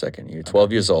here for a second. You're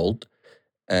 12 years old,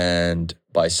 and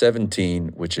by 17,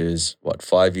 which is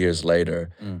 5 years later,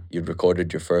 you'd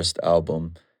recorded your first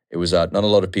album. It was out. Not a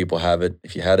lot of people have it.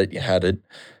 If you had it, you had it.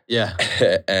 Yeah.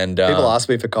 And People ask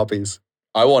me for copies.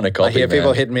 I want a copy. I hear man.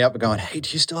 people hitting me up and going, "Hey, do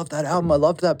you still have that album? I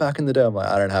loved that back in the day." I'm like,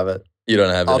 I don't have it. You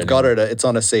don't have it. I've got it. It's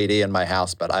on a CD in my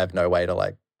house, but I have no way to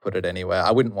like put it anywhere.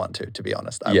 I wouldn't want to be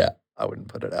honest. I wouldn't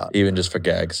put it out. Even just for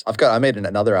gags. I made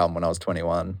another album when I was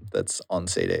 21 that's on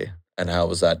CD. And how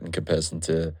was that in comparison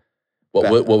to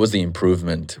what was the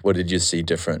improvement? What did you see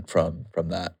different from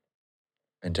that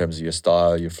in terms of your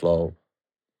style, your flow?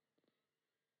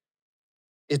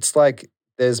 It's like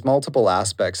there's multiple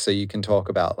aspects. So you can talk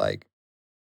about like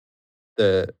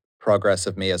the progress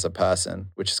of me as a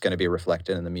person, which is going to be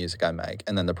reflected in the music I make,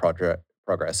 and then the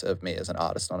progress of me as an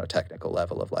artist on a technical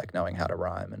level of like knowing how to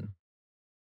rhyme. And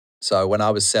so when I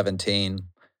was 17,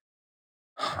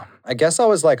 I guess I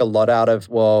was like a lot out of,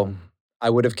 I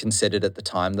would have considered at the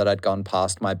time that I'd gone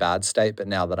past my bad state, but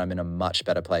now that I'm in a much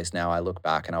better place now, I look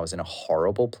back and I was in a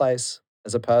horrible place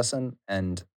as a person.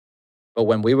 But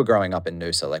when we were growing up in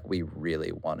Noosa, like we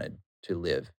really wanted to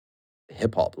live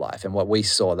hip hop life. And what we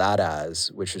saw that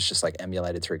as, which was just like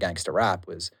emulated through gangster rap,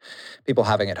 was people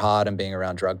having it hard and being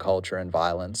around drug culture and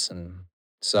violence. And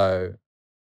so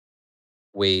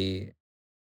we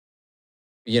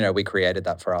created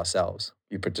that for ourselves.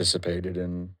 You participated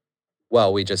in?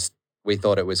 Well, we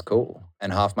thought it was cool.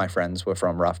 And half my friends were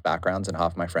from rough backgrounds and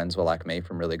half my friends were like me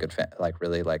from really good,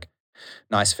 really like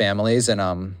nice families. And,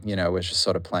 was just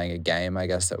sort of playing a game, I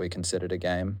guess, that we considered a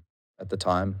game at the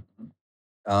time.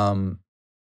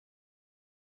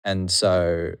 And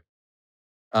so,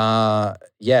 by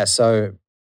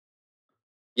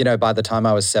the time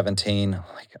I was 17,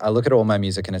 like I look at all my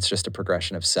music and it's just a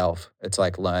progression of self. It's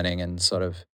like learning and sort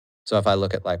of, so if I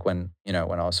look at like when I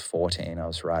was 14, I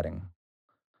was writing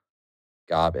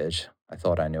garbage. I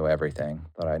thought I knew everything,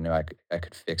 thought I knew I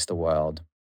could fix the world,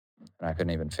 and I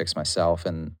couldn't even fix myself,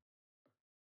 and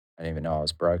I didn't even know I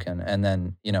was broken. And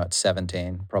then, at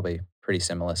 17, probably pretty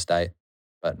similar state,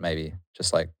 but maybe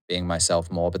just like being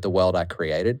myself more. But the world I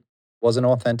created wasn't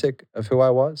authentic of who I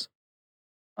was.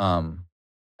 And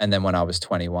then when I was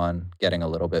 21, getting a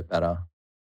little bit better.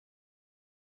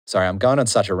 Sorry, I'm going on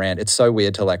such a rant. It's so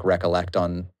weird to like recollect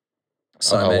on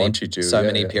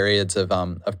many periods of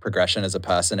progression as a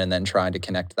person, and then trying to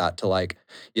connect that to like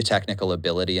your technical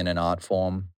ability in an art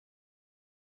form.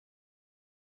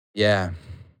 Yeah.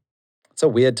 It's a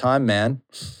weird time, man.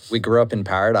 We grew up in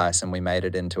paradise and we made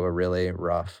it into a really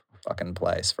rough fucking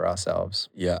place for ourselves.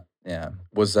 Yeah. Yeah.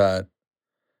 Was that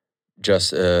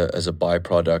just as a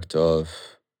byproduct of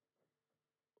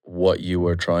what you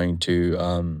were trying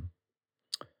to,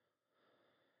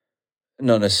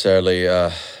 not necessarily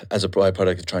as a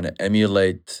byproduct of trying to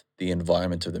emulate the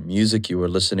environment of the music you were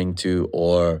listening to,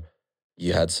 or,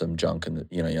 you had some junk in the,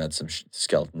 you know, you had some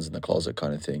skeletons in the closet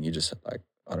kind of thing. You just like,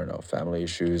 I don't know, family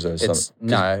issues or something. It's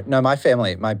no, my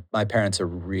family, my parents are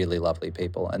really lovely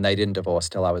people, and they didn't divorce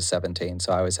till I was 17.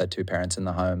 So I always had two parents in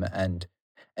the home, and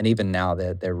even now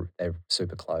they're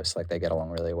super close. Like they get along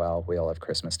really well. We all have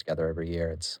Christmas together every year.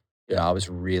 It's you know, Yeah. I was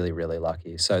really, really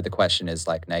lucky. So the question is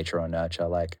like nature or nurture.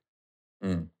 Like,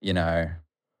 Mm. you know,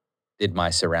 did my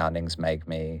surroundings make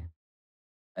me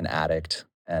an addict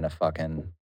and a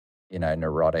fucking, you know,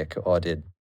 neurotic, or did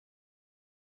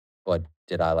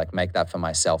I like make that for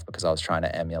myself because I was trying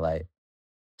to emulate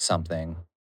something,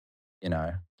 you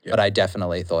know? Yeah. But I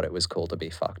definitely thought it was cool to be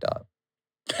fucked up.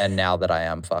 And now that I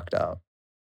am fucked up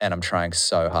and I'm trying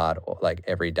so hard, like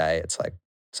every day, it's like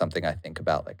something I think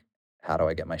about, like, how do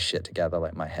I get my shit together,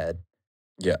 like my head?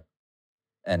 Yeah.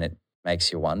 And it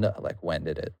makes you wonder, like, when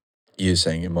did it? You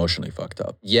saying emotionally fucked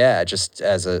up. Yeah, just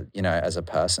as a, you know, as a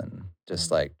person, just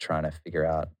like trying to figure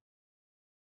out,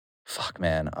 fuck,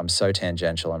 man, I'm so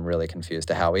tangential. I'm really confused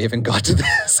to how we even got to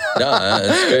this. No,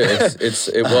 it's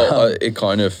good. Um, It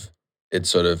kind of, it's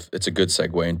sort of, it's a good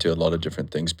segue into a lot of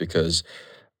different things because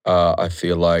I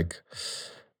feel like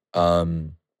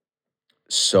um,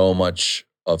 so much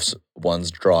of one's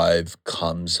drive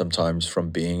comes sometimes from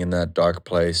being in that dark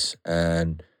place.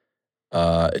 And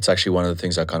it's actually one of the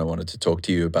things I kind of wanted to talk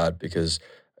to you about because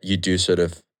you do sort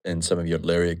of, in some of your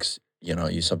lyrics, you know,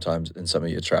 you sometimes, in some of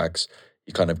your tracks,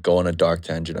 you kind of go on a dark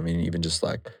tangent. I mean, even just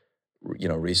like, you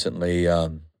know, recently,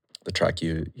 the track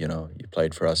you know, you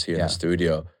played for us here in the yeah.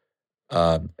 studio,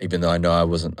 even though I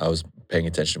was paying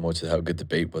attention more to how good the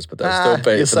beat was, but I still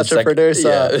paid You're for the such a producer.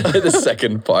 yeah, the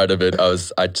second part of it. I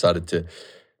started to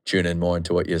tune in more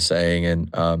into what you're saying, and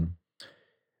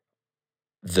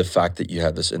the fact that you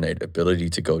have this innate ability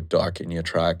to go dark in your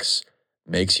tracks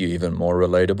makes you even more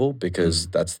relatable because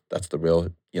that's the real,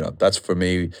 you know, that's for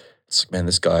me. It's like, man,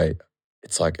 this guy.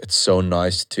 It's like it's so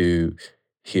nice to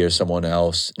hear someone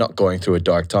else not going through a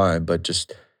dark time, but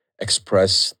just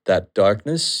express that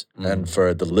darkness, and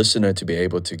for the listener to be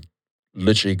able to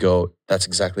literally go, "That's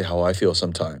exactly how I feel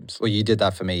sometimes." Well, you did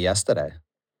that for me yesterday.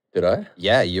 Did I?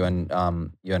 Yeah, you and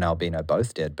Albino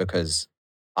both did because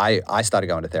I started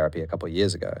going to therapy a couple of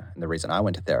years ago, and the reason I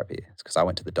went to therapy is because I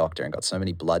went to the doctor and got so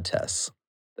many blood tests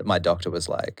that my doctor was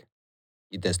like,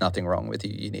 "There's nothing wrong with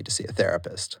you. You need to see a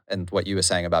therapist." And what you were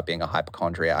saying about being a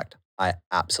hypochondriac, I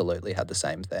absolutely had the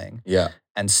same thing, Yeah.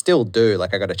 and still do.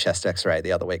 Like I got a chest X-ray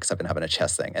the other week because I've been having a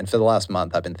chest thing, and for the last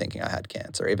month I've been thinking I had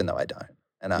cancer, even though I don't.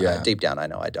 And Yeah. deep down I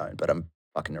know I don't, but I'm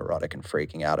fucking neurotic and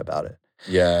freaking out about it.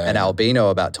 And Yeah. Albino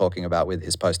about talking about with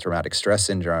his post-traumatic stress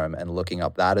syndrome and looking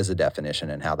up that as a definition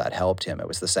and how that helped him. It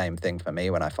was the same thing for me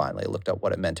when I finally looked up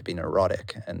what it meant to be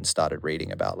neurotic and started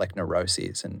reading about like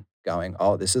neuroses and going,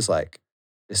 oh, this is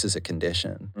a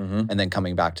condition. Mm-hmm. And then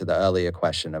coming back to the earlier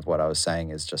question of what I was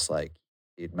saying is just like,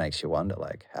 it makes you wonder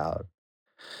like how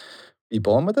you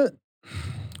born with it?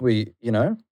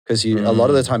 Because a lot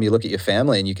of the time you look at your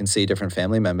family and you can see different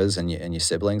family members and your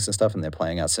siblings and stuff, and they're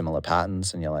playing out similar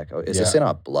patterns, and you're like, oh, is this Yeah. in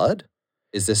our blood?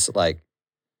 Is this like,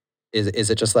 is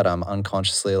it just that I'm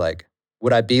unconsciously like,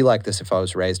 would I be like this if I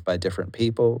was raised by different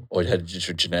people? Or it had just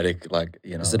a genetic, like,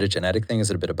 you know. Is it a genetic thing? Is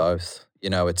it a bit of both? You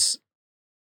know, it's,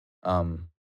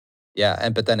 yeah,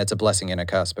 but then it's a blessing and a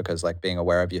curse because like being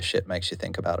aware of your shit makes you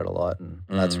think about it a lot, and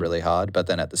that's really hard. But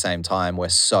then at the same time, we're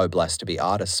so blessed to be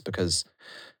artists because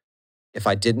if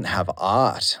I didn't have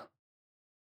art,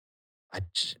 I,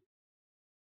 j-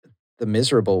 the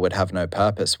miserable would have no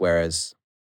purpose. Whereas,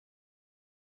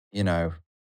 you know,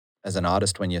 as an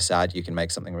artist, when you're sad, you can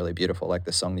make something really beautiful, like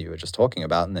the song that you were just talking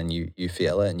about, and then you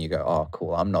feel it and you go, oh,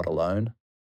 cool, I'm not alone.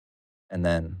 And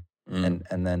then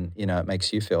and then you know it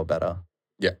makes you feel better.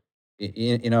 Yeah.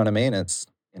 You know what I mean? It's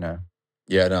you know.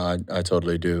 Yeah, no, I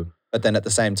totally do. But then at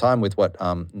the same time, with what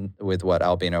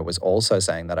Albino was also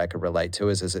saying that I could relate to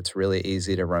is it's really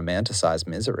easy to romanticize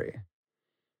misery.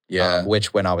 Yeah.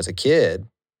 Which when I was a kid,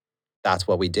 that's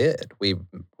what we did. We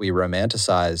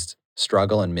romanticized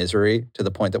struggle and misery to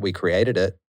the point that we created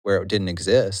it where it didn't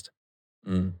exist,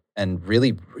 Mm. and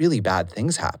really, really bad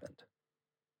things happened.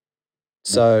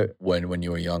 So, When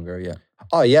you were younger, yeah.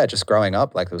 oh yeah, just growing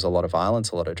up, like there was a lot of violence,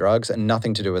 a lot of drugs, and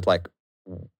nothing to do with like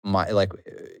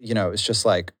you know, it's just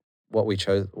like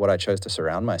what I chose to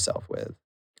surround myself with.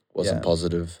 Wasn't Yeah.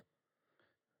 positive.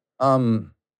 I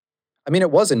mean,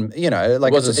 it wasn't, you know,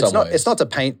 like was in it's some not ways.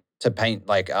 to paint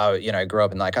like, oh, you know, grew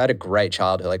up and like I had a great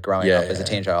childhood, like growing Yeah, up as a yeah,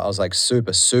 teenager. I was like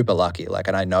super, super lucky. Like,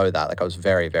 and I know that. Like I was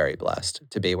very, very blessed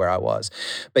to be where I was.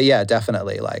 But yeah,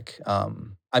 definitely like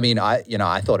I mean, I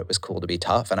thought it was cool to be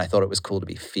tough and I thought it was cool to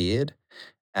be feared.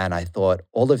 And I thought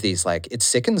all of these, like, it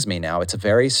sickens me now. It's a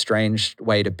very strange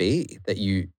way to be that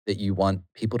you want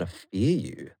people to fear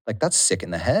you. Like, that's sick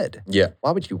in the head. Yeah.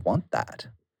 Why would you want that?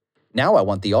 Now I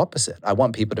want the opposite. I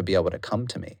want people to be able to come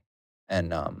to me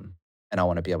and I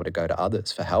want to be able to go to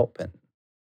others for help. And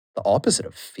the opposite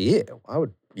of fear. Why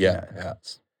would Yeah. Yeah.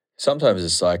 Sometimes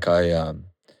it's like I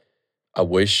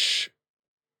wish,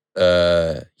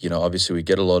 obviously we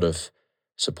get a lot of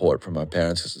support from our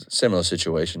parents. It's a similar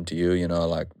situation to you,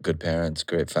 like good parents,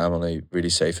 great family, really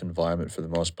safe environment for the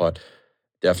most part.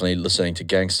 Definitely listening to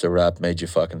gangster rap made you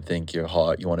fucking think you're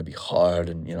hard. You want to be hard,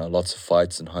 and lots of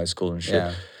fights in high school and shit.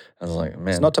 Yeah. I was like, man,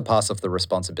 It's not to pass off the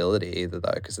responsibility either,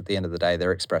 though, because at the end of the day,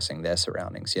 they're expressing their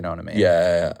surroundings. You know what I mean?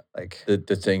 yeah. Like,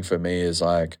 The thing for me is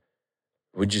like,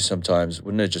 wouldn't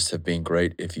it just have been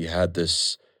great if you had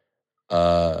this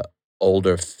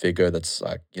older figure that's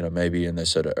like, maybe in their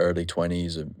sort of early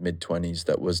 20s or mid 20s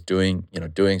that was doing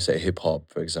say hip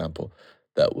hop, for example,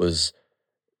 that was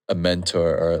a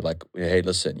mentor, or like, hey,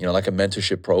 listen, like a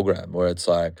mentorship program where it's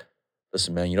like,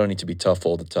 listen, man, you don't need to be tough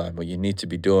all the time. What you need to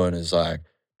be doing is like,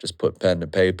 just put pen to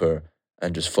paper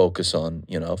and just focus on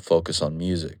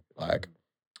music. Like,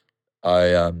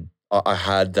 I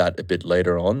had that a bit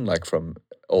later on, like from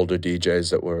older DJs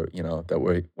that were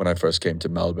when I first came to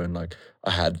Melbourne. Like,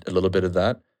 I had a little bit of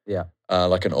that. yeah.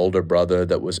 Like an older brother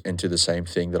that was into the same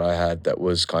thing that I had, that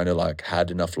was kind of like had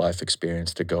enough life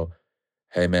experience to go,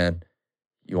 hey man,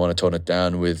 you want to tone it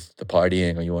down with the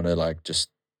partying, or you want to like just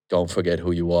don't forget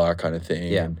who you are, kind of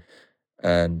thing. Yeah.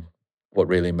 And what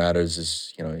really matters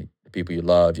is, the people you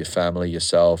love, your family,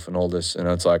 yourself, and all this. And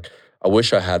it's like, I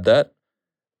wish I had that,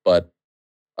 but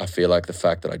I feel like the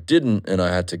fact that I didn't, and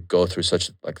I had to go through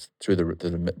through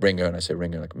the ringer, and I say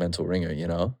ringer, like mental ringer,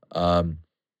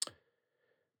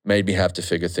 made me have to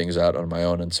figure things out on my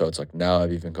own. And so it's like, now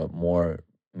I've even got more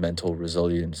mental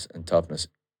resilience and toughness,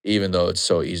 even though it's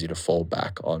so easy to fall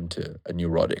back onto a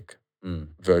neurotic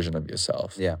version of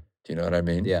yourself. Yeah. Do you know what I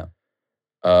mean? Yeah.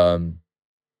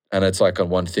 And it's like on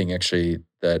one thing actually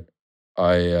that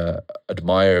I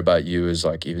admire about you is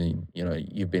like, even,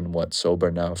 you've been sober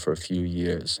now for a few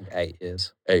years. 8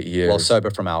 years. 8 years. Well, sober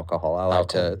from alcohol. I like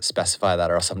to specify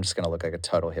that, or else I'm just going to look like a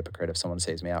total hypocrite if someone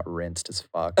sees me out rinsed as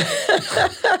fuck.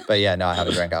 But yeah, no, I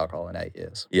haven't drank alcohol in 8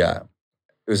 years. Yeah.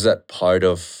 Was that part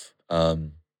of, I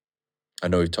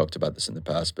know we've talked about this in the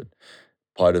past, but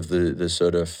part of the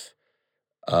sort of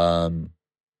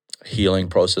healing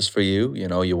process for you?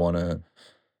 You want to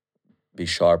be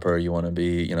sharper, you want to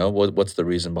be, what's the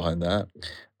reason behind that?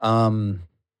 I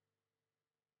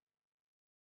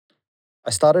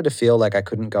started to feel like I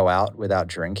couldn't go out without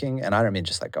drinking. And I don't mean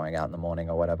just like going out in the morning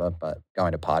or whatever, but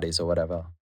going to parties or whatever.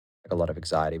 Like, a lot of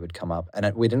anxiety would come up. And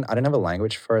I didn't have a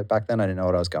language for it back then. I didn't know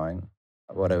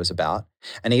what it was about.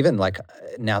 And even like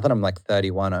now that I'm like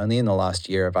 31, only in the last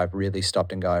year have I really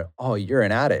stopped and go, oh, you're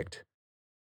an addict.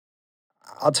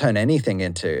 I'll turn anything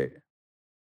into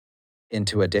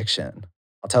addiction.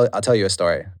 I'll tell you a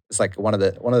story. It's like one of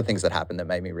the things that happened that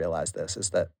made me realize this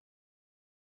is that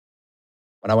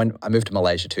when I moved to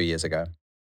Malaysia 2 years ago,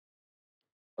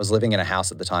 I was living in a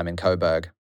house at the time in Coburg.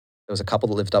 There was a couple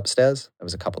that lived upstairs. There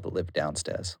was a couple that lived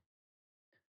downstairs.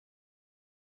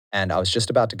 And I was just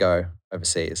about to go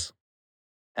overseas.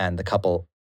 And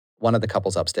one of the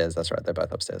couples upstairs, that's right, they're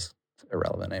both upstairs. It's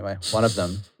irrelevant anyway. One of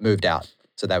them moved out,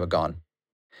 so they were gone.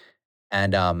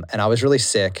 And I was really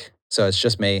sick. So it's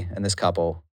just me and this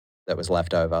couple that was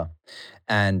left over.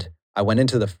 And I went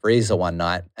into the freezer one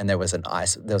night, and there was a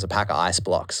pack of ice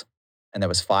blocks, and there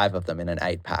was 5 of them in an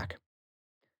 8-pack.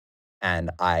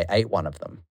 And I ate one of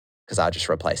them because I just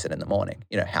replace it in the morning,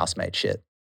 house-made shit.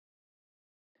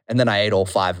 And then I ate all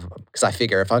 5 of them because I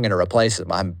figure if I'm going to replace them,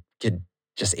 I could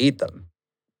just eat them.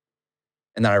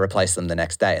 And then I replaced them the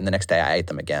next day, and the next day I ate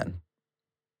them again.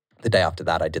 The day after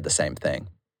that, I did the same thing.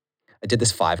 I did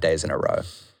this 5 days in a row.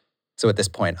 So at this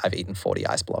point, I've eaten 40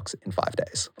 ice blocks in 5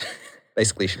 days.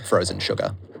 Basically frozen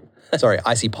sugar. Sorry,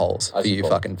 icy poles for you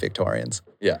fucking Victorians.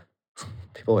 Yeah.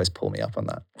 People always pull me up on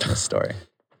this story.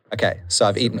 Okay, so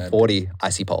I've eaten 40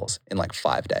 icy poles in like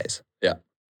 5 days. Yeah.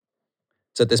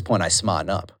 So at this point, I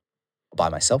smarten up. I'll buy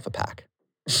myself a pack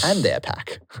and their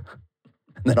pack.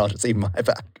 And then I'll just eat my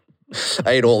pack.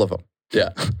 I ate all of them.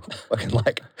 Yeah. Fucking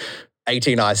like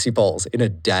 18 icy poles in a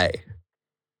day.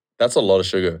 That's a lot of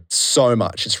sugar. So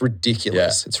much. It's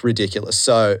ridiculous. Yeah. It's ridiculous.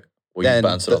 So you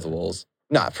bounce it off the walls?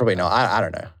 No, probably not. I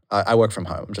don't know. I work from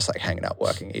home. I'm just like hanging out,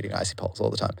 working, eating icy poles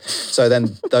all the time. So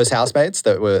then those housemates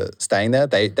that were staying there,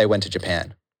 they went to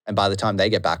Japan. And by the time they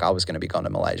get back, I was going to be gone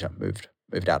to Malaysia, moved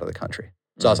out of the country.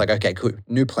 So I was like, okay, cool.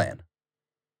 New plan.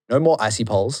 No more icy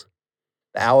poles.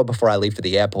 The hour before I leave for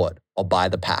the airport, I'll buy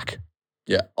the pack.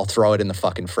 Yeah. I'll throw it in the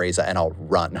fucking freezer and I'll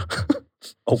run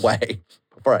away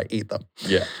before I eat them.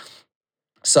 Yeah.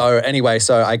 So anyway,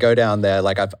 so I go down there,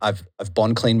 like I've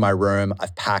bond cleaned my room,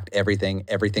 I've packed everything,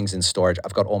 everything's in storage.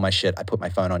 I've got all my shit. I put my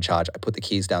phone on charge. I put the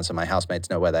keys down so my housemates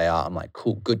know where they are. I'm like,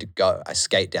 cool, good to go. I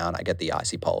skate down, I get the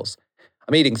icy poles.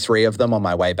 I'm eating 3 of them on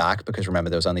my way back because remember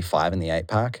there was only 5 in the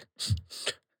 8-pack.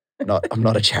 I'm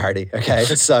not a charity, okay?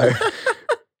 So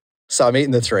I'm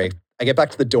eating the 3. I get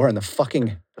back to the door and the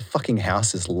fucking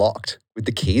house is locked with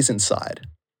the keys inside.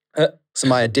 So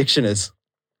my addiction has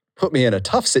put me in a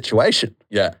tough situation.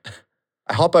 Yeah.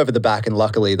 I hop over the back and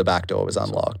luckily the back door was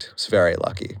unlocked. I was very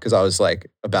lucky because I was like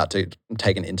about to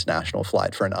take an international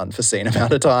flight for an unforeseen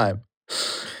amount of time.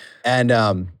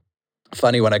 And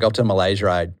funny, when I got to Malaysia,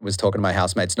 I was talking to my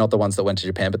housemates, not the ones that went to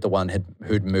Japan, but the one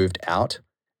who'd moved out.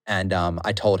 And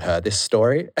I told her this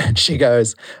story and she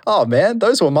goes, oh man,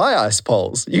 those were my ice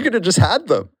poles. You could have just had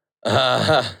them.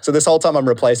 So this whole time I'm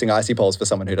replacing icy poles for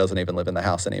someone who doesn't even live in the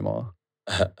house anymore.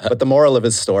 But the moral of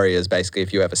his story is basically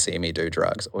if you ever see me do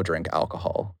drugs or drink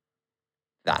alcohol,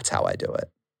 that's how I do it.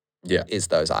 Yeah. Is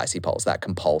those icy poles, that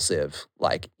compulsive,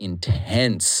 like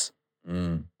intense,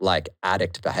 like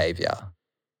addict behavior.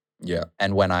 Yeah.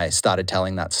 And when I started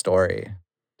telling that story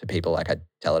to people, like I'd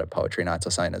tell it at poetry nights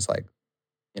or something as like,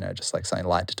 just like something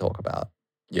light to talk about.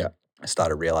 Yeah. I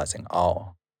started realizing,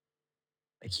 oh,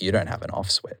 like you don't have an off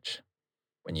switch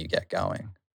when you get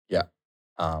going. Yeah.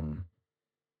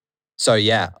 So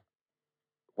yeah,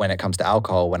 when it comes to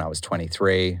alcohol, when I was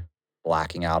 23,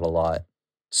 blacking out a lot,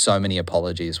 so many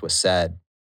apologies were said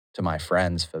to my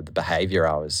friends for the behavior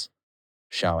I was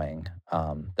showing.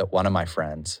 That one of my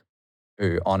friends,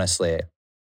 who honestly,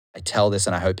 I tell this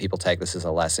and I hope people take this as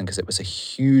a lesson because it was a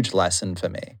huge lesson for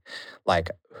me. Like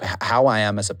how I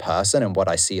am as a person and what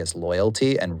I see as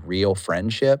loyalty and real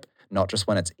friendship, not just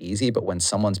when it's easy, but when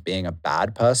someone's being a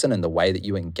bad person and the way that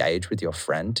you engage with your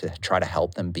friend to try to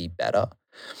help them be better.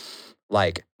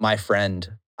 Like my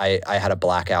friend, I had a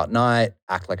blackout night,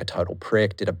 act like a total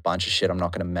prick, did a bunch of shit I'm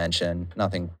not going to mention,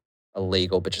 nothing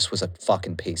illegal, but just was a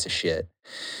fucking piece of shit.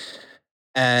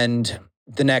 And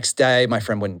the next day, my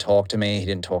friend wouldn't talk to me. He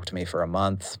didn't talk to me for a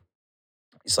month.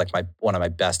 He's like one of my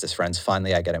bestest friends.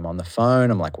 Finally, I get him on the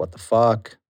phone. I'm like, what the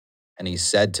fuck? And he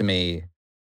said to me,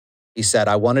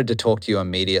 I wanted to talk to you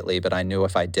immediately, but I knew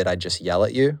if I did, I'd just yell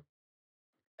at you.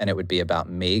 And it would be about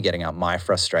me getting out my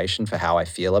frustration for how I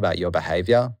feel about your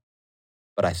behavior.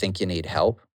 But I think you need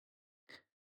help.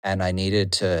 And I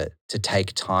needed to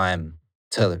take time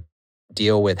to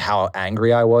deal with how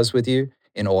angry I was with you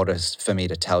in order for me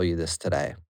to tell you this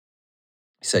today.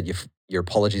 He said, your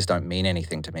apologies don't mean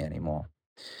anything to me anymore.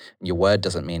 Your word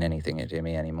doesn't mean anything to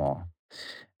me anymore.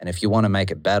 And if you want to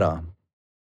make it better,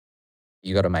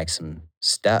 you got to make some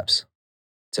steps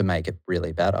to make it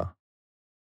really better.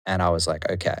 And I was like,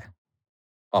 okay,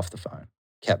 off the phone,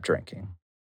 kept drinking.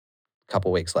 A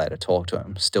couple weeks later, talked to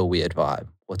him, still weird vibe.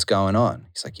 What's going on?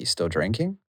 He's like, you still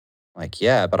drinking? I'm like,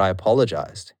 yeah, but I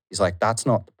apologized. He's like, that's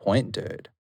not the point, dude.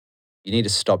 You need to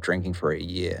stop drinking for a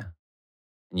year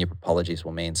and your apologies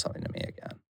will mean something to me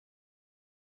again.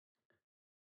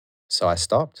 So I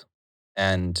stopped.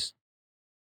 And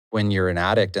when you're an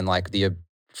addict and like the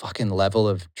fucking level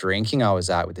of drinking I was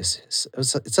at with this,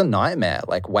 it's a nightmare.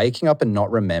 Like waking up and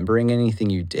not remembering anything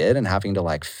you did and having to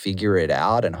like figure it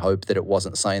out and hope that it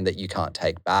wasn't something that you can't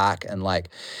take back. And like,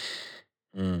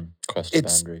 cross the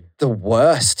it's boundary. the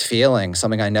worst feeling,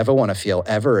 something I never want to feel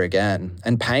ever again.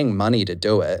 And paying money to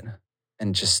do it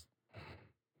and it's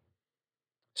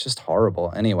just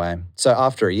horrible. Anyway, so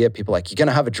after a year, people are like, you're going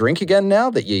to have a drink again now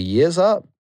that your year's up?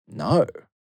 No,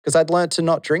 because I'd learned to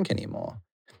not drink anymore.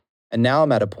 And now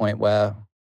I'm at a point where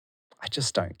I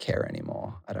just don't care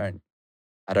anymore. I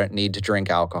don't need to drink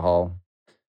alcohol.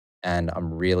 And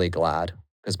I'm really glad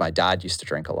because my dad used to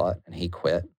drink a lot and he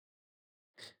quit.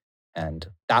 And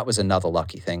that was another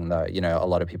lucky thing though. A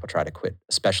lot of people try to quit,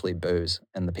 especially booze,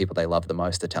 and the people they love the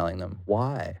most are telling them,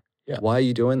 why? Yeah. Why are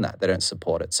you doing that? They don't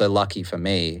support it. So lucky for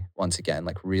me, once again,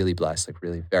 like really blessed, like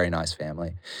really very nice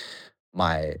family.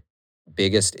 My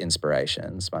biggest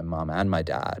inspirations, my mom and my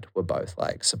dad, were both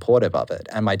like supportive of it.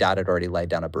 And my dad had already laid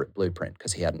down a blueprint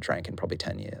because he hadn't drank in probably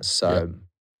 10 years. So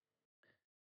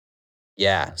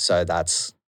so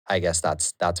I guess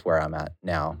that's where I'm at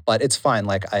now. But it's fine.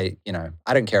 Like I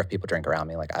don't care if people drink around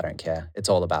me. Like I don't care. It's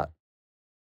all about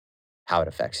how it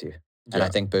affects you. And I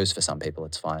think booze for some people,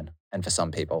 it's fine. And for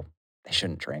some people, they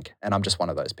shouldn't drink. And I'm just one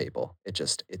of those people.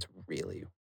 It's really,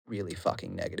 really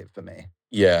fucking negative for me.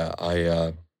 Yeah,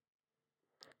 I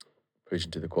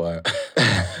preaching to the choir.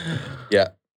 Yeah,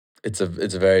 it's a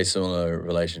very similar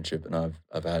relationship, and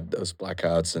I've had those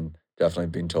blackouts, and definitely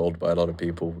been told by a lot of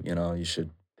people,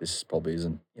 this probably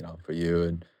isn't, for you.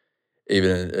 And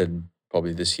even in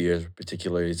probably this year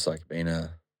particularly, it's like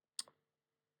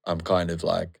I'm kind of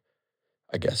like,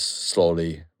 I guess,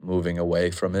 slowly moving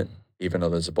away from it, even though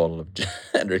there's a bottle of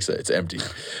Hendrix, it's empty.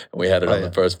 And we had it Oh, on yeah.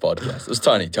 the first podcast. It was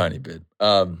tiny, tiny bit.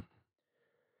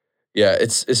 Yeah,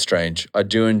 it's strange. I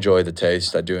do enjoy the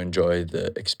taste. I do enjoy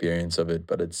the experience of it,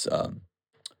 but it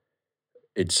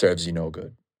serves you no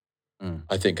good. Mm.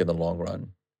 I think in the long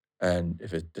run. And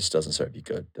if it just doesn't serve you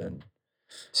good, then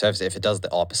So if it does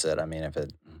the opposite, I mean, if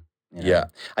it, yeah,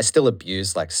 I still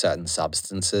abuse like certain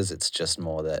substances. It's just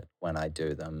more that when I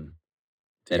do them,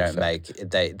 they the don't make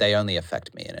effect. they only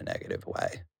affect me in a negative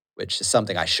way, which is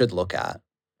something I should look at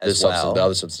as The well.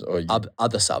 other substance, or you,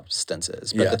 Other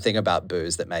substances. But yeah, the thing about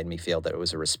booze that made me feel that it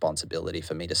was a responsibility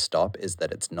for me to stop is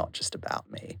that it's not just about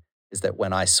me. Is that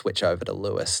when I switch over to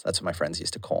Lewis, that's what my friends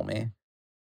used to call me.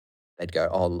 They'd go,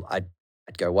 "Oh, I'd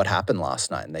go, what happened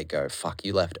last night?" And they'd go, "Fuck,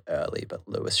 you left early, but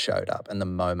Lewis showed up." And the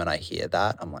moment I hear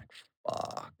that, I'm like,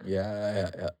 fuck.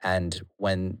 yeah. And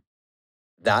when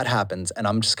that happens, and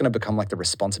I'm just going to become like the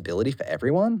responsibility for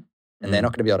everyone, and they're Mm.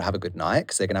 not going to be able to have a good night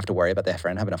because they're going to have to worry about their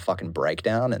friend having a fucking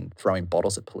breakdown and throwing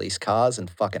bottles at police cars and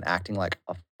fucking acting like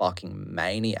a fucking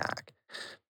maniac.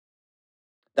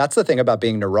 That's the thing about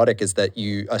being neurotic, is that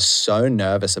you are so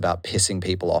nervous about pissing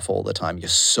people off all the time. You're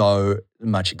so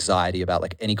much anxiety about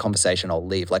like any conversation I'll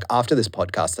leave. Like after this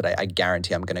podcast today, I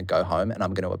guarantee I'm going to go home and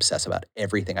I'm going to obsess about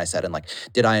everything I said and like,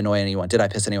 did I annoy anyone? Did I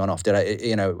piss anyone off? Did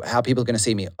I, how people are going to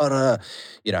see me? And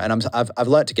I've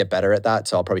learned to get better at that.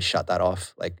 So I'll probably shut that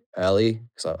off like early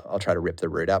because I'll try to rip the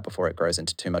root out before it grows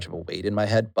into too much of a weed in my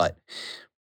head. But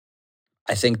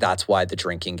I think that's why the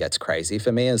drinking gets crazy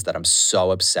for me, is that I'm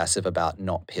so obsessive about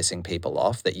not pissing people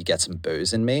off that you get some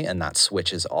booze in me and that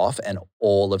switches off, and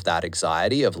all of that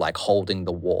anxiety of like holding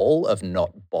the wall of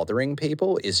not bothering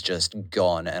people is just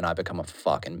gone, and I become a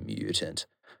fucking mutant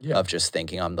Yeah. of just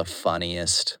thinking I'm the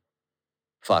funniest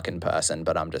fucking person,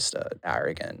 but I'm just an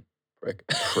arrogant Prick.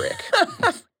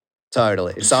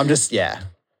 Totally. So I'm just, yeah.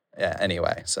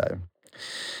 Anyway, so.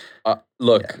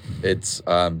 Look, Yeah. it's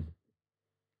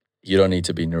you don't need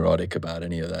to be neurotic about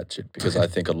any of that shit, because I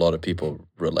think a lot of people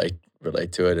relate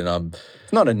to it, and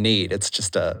It's not a need. It's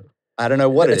just I don't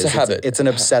know what it It's is. a habit. It's an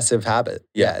obsessive habit.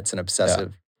 Yeah. It's an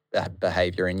obsessive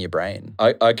behavior in your brain.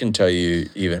 I can tell you,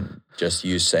 even just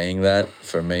you saying that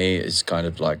for me is kind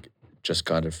of like just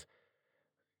kind of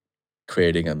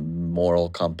creating a moral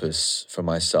compass for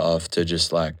myself, to just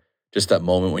that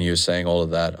moment when you were saying all of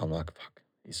that, I'm like, fuck,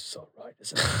 he's so right,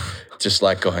 isn't it? Just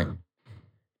like going,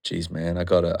 geez, man, I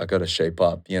gotta shape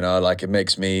up, like it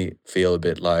makes me feel a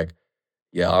bit like,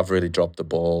 yeah, I've really dropped the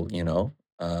ball,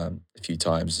 a few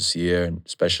times this year, and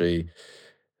especially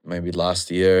maybe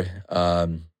last year.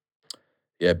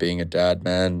 Yeah, being a dad,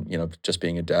 man, just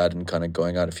being a dad and kind of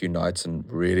going out a few nights and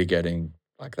really getting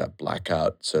like that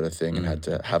blackout sort of thing, and had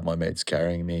to have my mates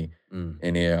carrying me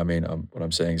in here. I mean, what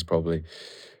I'm saying is probably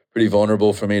pretty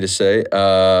vulnerable for me to say,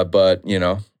 but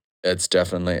it's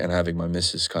definitely, and having my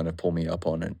missus kind of pull me up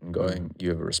on it and going, you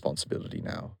have a responsibility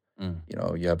now.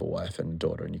 You have a wife and a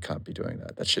daughter, and you can't be doing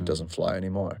that. That shit doesn't fly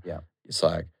anymore. Yeah. It's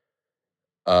like,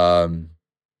 and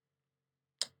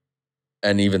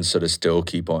even sort of still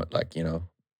keep on, like,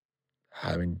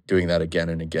 doing that again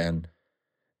and again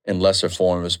in lesser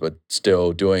forms, but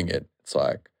still doing it. It's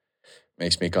like,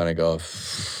 makes me kind of go,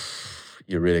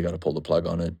 you really got to pull the plug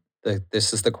on it.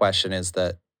 This is the question, is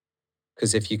that,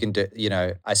 because if you can do,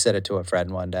 I said it to a friend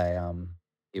one day.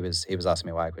 He was asking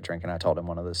me why I quit drinking. I told him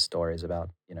one of the stories about,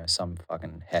 some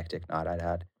fucking hectic night I'd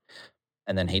had.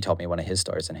 And then he told me one of his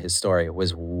stories, and his story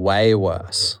was way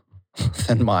worse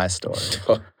than my story.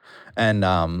 And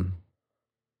then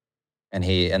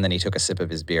he took a sip of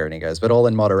his beer and he goes, "But all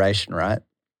in moderation, right?"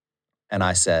 And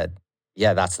I said,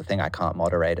 "Yeah, that's the thing. I can't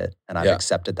moderate it. And I've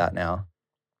accepted that now."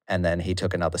 And then he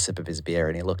took another sip of his beer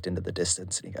and he looked into the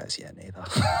distance and he goes, "Yeah, neither."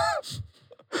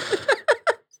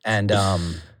 And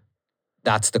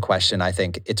that's the question. I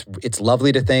think it's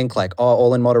lovely to think like, oh,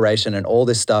 all in moderation and all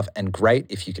this stuff, and great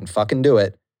if you can fucking do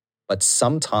it. But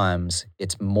sometimes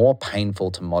it's more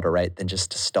painful to moderate than just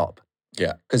to stop.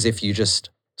 Yeah. Because if you just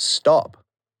stop,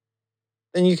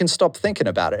 then you can stop thinking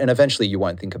about it, and eventually you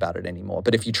won't think about it anymore.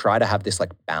 But if you try to have this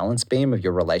like balance beam of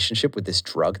your relationship with this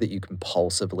drug that you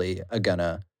compulsively are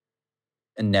gonna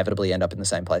inevitably end up in the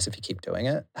same place if you keep doing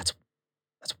it, that's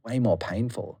way more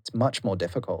painful. It's much more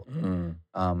difficult.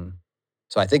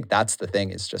 So I think that's the thing,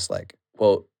 is just like,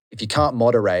 well, if you can't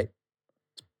moderate,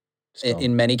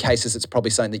 in many cases, it's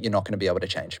probably something that you're not going to be able to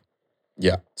change.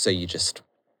 Yeah. So you just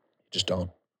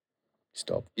don't.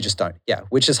 Stop. You just don't. Yeah,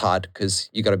 which is hard because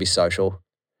you got to be social.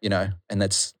 you know, and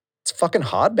it's fucking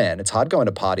hard, man. It's hard going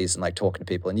to parties and like talking to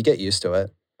people, and you get used to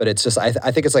it. But it's just, I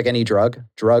think it's like any drug.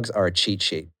 Drugs are a cheat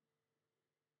sheet.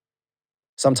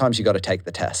 Sometimes you got to take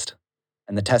the test,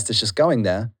 and the test is just going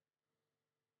there.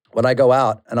 When I go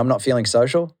out and I'm not feeling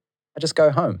social, I just go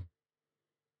home.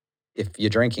 If you're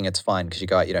drinking, it's fine because you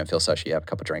go out, you don't feel social, you have a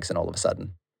couple of drinks, and all of a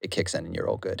sudden it kicks in and you're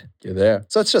all good. You're there.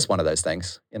 So it's just one of those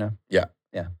things, you know? Yeah.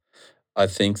 Yeah. I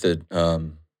think that,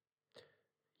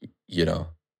 you know,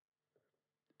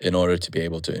 in order to be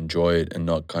able to enjoy it and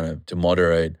not kind of to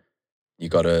moderate, you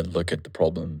got to look at the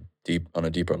problem deep on a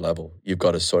deeper level. You've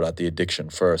got to sort out the addiction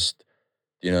first.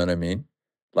 You know what I mean?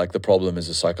 Like the problem is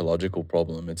a psychological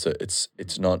problem.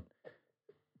 It's not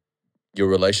your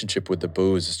relationship with the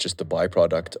booze is just the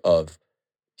byproduct of,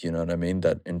 you know what I mean?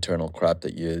 That internal crap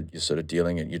that you're sort of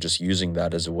dealing in. You're just using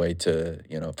that as a way to,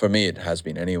 you know, for me, it has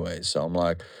been anyway. So I'm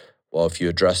like, well, if you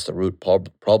address the root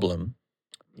problem,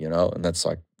 you know, and that's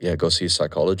like, yeah, go see a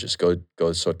psychologist,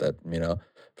 go sort that, you know.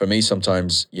 For me,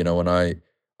 sometimes, you know, when I've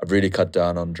really cut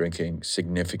down on drinking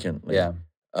significantly, Yeah.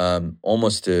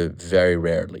 almost to very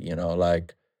rarely, you know,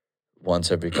 like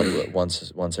once every couple of, once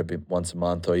a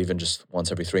month, or even just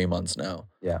once every 3 months now.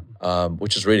 Yeah.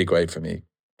 Which is really great for me,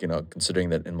 you know, considering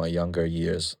that in my younger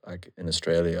years, like in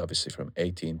Australia, obviously from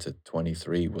 18 to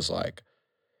 23 was like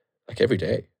every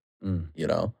day, Mm. you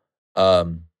know.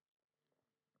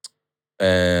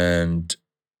 And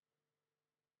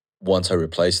once I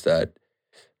replaced that,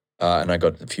 and I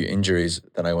got a few injuries,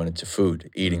 then I went into food,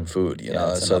 eating food, you Yeah,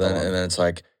 know. it's So another then, one. and then it's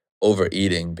like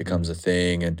overeating becomes a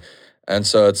thing, and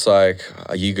so it's like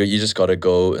you just got to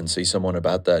go and see someone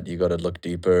about that. You got to look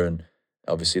deeper, and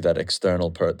obviously that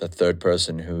external that third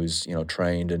person who's, you know,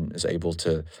 trained and is able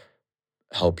to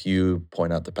help you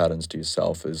point out the patterns to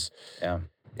yourself is, Yeah.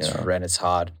 you know, And it's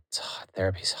hard.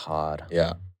 Therapy's hard.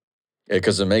 yeah,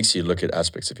 because it makes you look at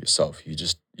aspects of yourself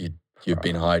you've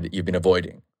been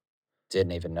avoiding.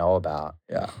 Didn't even know about.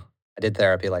 Yeah. I did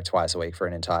therapy like twice a week for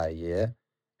an entire year,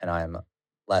 and I'm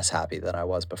less happy than I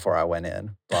was before I went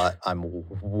in, but I'm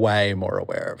way more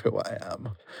aware of who I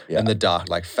am Yeah. and the dark,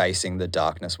 like facing the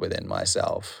darkness within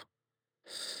myself.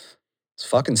 It's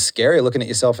fucking scary looking at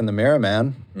yourself in the mirror,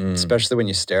 man, especially when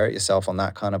you stare at yourself on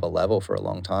that kind of a level for a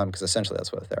long time, because essentially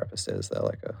that's what a therapist is. They're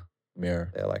like a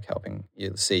Mirror. They're like helping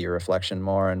you see your reflection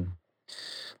more and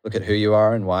look at who you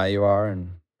are and why you are.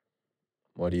 And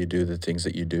Why do you do the things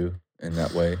that you do in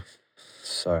that way?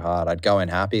 so hard. I'd go in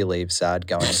happy, leave sad,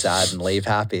 go in sad and leave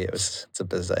happy. It's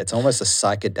almost a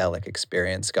psychedelic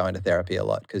experience going to therapy a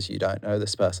lot because you don't know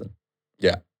this person.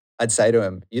 Yeah. I'd say to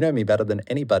him, you know me better than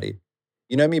anybody.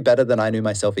 You know me better than I knew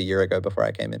myself a year ago before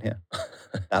I came in here.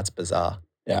 That's bizarre.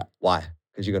 Yeah. Why?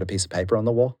 Because you got a piece of paper on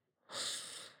the wall?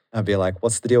 I'd be like,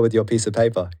 what's the deal with your piece of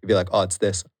paper? You'd be like, oh, it's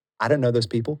this. I don't know those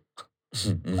people.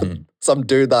 Mm-hmm. Some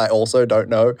dude that I also don't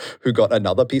know who got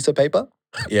another piece of paper.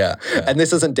 Yeah. And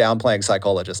this isn't downplaying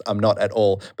psychologists. I'm not at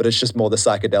all. But it's just more the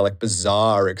psychedelic,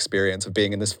 bizarre experience of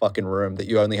being in this fucking room that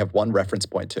you only have one reference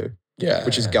point to, Yeah.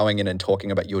 which is going in and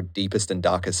talking about your deepest and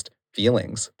darkest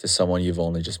feelings to someone you've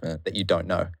only just met. that you don't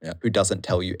know, Yeah. who doesn't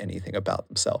tell you anything about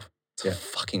themselves. It's a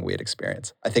fucking weird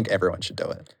experience. I think everyone should do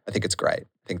it. I think it's great.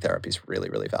 I think therapy is really,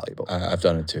 really valuable. I've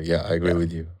done it too. Yeah, I agree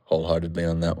with you wholeheartedly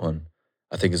on that one.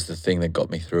 I think it's the thing that got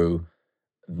me through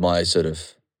my sort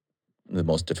of the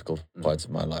most difficult parts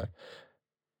of my life.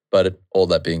 But all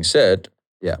that being said,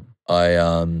 Yeah. I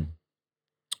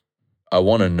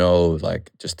want to know,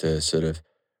 like, just to sort of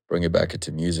bring it back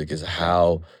into music, is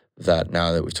how that,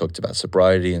 now that we've talked about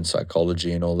sobriety and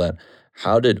psychology and all that,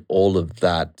 how did all of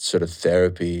that sort of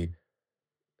therapy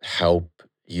help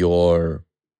your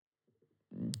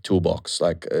toolbox,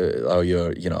 like, or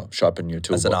your, you know, sharpen your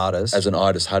toolbox? As an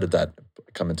artist, how did that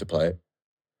come into play?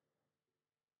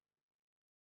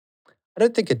 I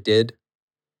don't think it did.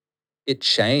 It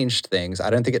changed things. I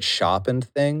don't think it sharpened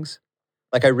things.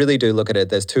 Like, I really do look at it,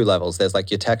 there's two levels. There's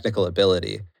like your technical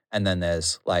ability, and then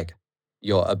there's like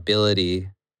your ability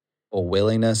or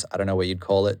willingness, I don't know what you'd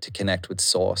call it, to connect with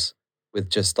source, with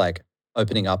just like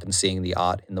opening up and seeing the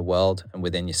art in the world and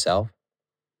within yourself.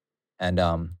 And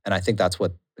I think that's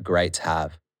what the greats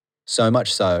have. So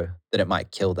much so that it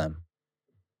might kill them.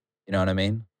 You know what I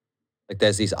mean? Like,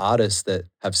 there's these artists that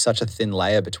have such a thin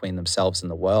layer between themselves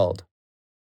and the world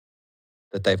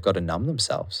that they've got to numb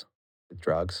themselves with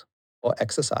drugs or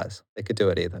exercise. They could do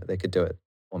it either. They could do it,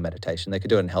 or meditation. They could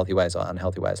do it in healthy ways or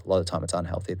unhealthy ways. A lot of the time it's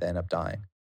unhealthy. They end up dying,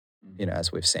 you know,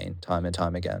 as we've seen time and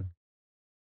time again.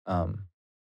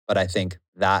 But I think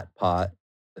that part,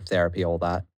 the therapy, all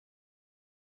that,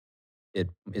 it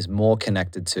is more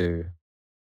connected to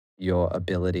your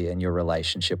ability and your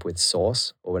relationship with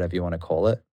source, or whatever you want to call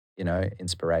it, you know,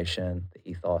 inspiration, the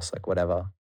ethos, like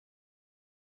whatever.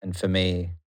 And for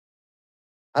me,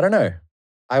 I don't know.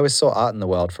 I always saw art in the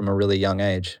world from a really young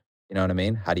age. You know what I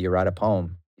mean? How do you write a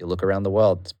poem? You look around the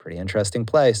world. It's a pretty interesting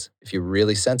place if you're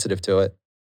really sensitive to it.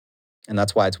 And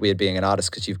that's why it's weird being an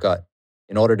artist because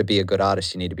in order to be a good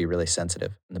artist, you need to be really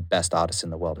sensitive. And the best artists in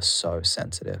the world are so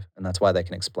sensitive. And that's why they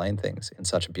can explain things in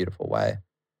such a beautiful way.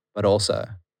 But also,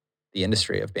 the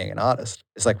industry of being an artist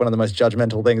is like one of the most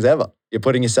judgmental things ever. You're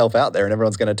putting yourself out there and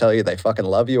everyone's going to tell you they fucking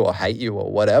love you or hate you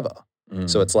or whatever.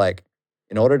 So it's like,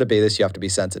 in order to be this, you have to be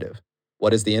sensitive.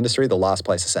 What is the industry? The last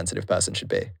place a sensitive person should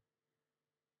be.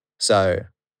 So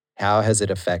how has it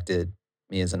affected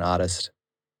me as an artist?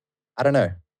 I don't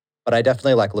know. But I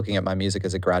definitely like looking at my music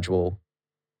as a gradual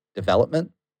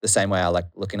development, the same way I like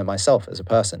looking at myself as a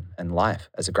person and life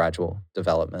as a gradual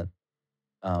development.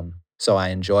 So I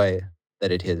enjoy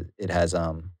that it has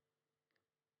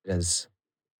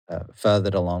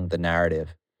furthered along the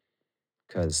narrative,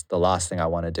 because the last thing I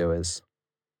want to do is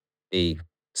be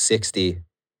 60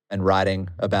 and writing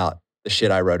about the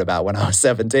shit I wrote about when I was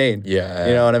 17. Yeah.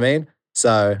 You know what I mean?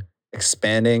 So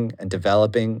expanding and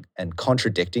developing and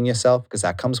contradicting yourself, because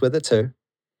that comes with it too.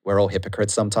 We're all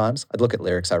hypocrites sometimes. I'd look at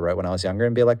lyrics I wrote when I was younger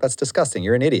and be like, that's disgusting.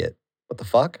 You're an idiot. What the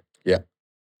fuck? Yeah.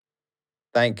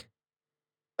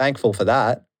 Thankful for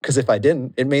that, because if I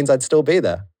didn't, it means I'd still be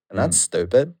there. And that's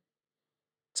stupid.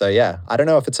 So yeah, I don't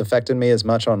know if it's affected me as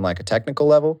much on like a technical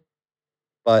level,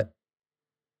 but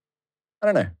I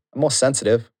don't know. I'm more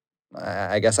sensitive.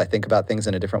 I guess I think about things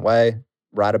in a different way,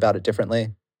 write about it differently.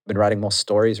 I've been writing more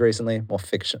stories recently, more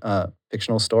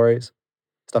fictional stories,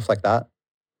 stuff like that.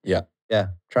 Yeah. Yeah.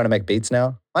 Trying to make beats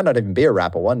now. Might not even be a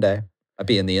rapper one day. I'd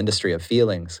be in the industry of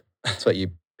feelings. That's what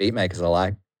you beat makers are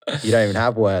like. You don't even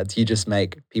have words. You just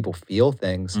make people feel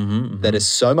things that is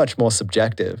so much more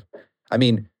subjective. I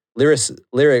mean,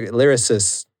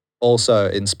 lyricists also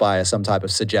inspire some type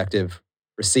of subjective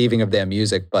receiving of their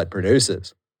music, but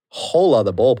producers, whole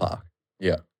other ballpark.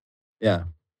 Yeah. Yeah.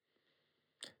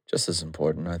 Just as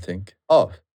important, I think.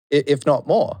 Oh, if not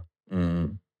more.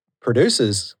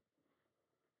 Producers,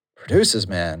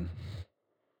 man.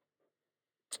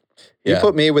 Yeah.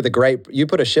 You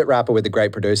put a shit rapper with a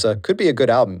great producer, could be a good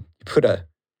album. You put a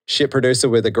shit producer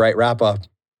with a great rapper,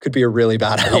 could be a really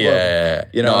bad album. Yeah.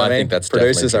 You know what I mean? think that's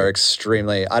producers definitely are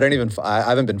extremely, I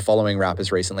haven't been following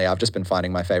rappers recently. I've just been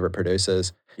finding my favorite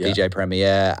producers. Yeah. DJ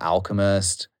Premier,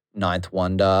 Alchemist, Ninth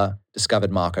Wonder,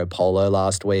 discovered Marco Polo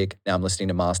last week. Now I'm listening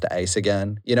to Master Ace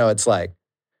again. You know, it's like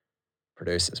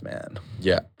producers, man.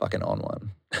 Yeah. Fucking on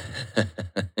one.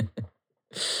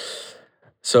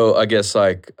 So I guess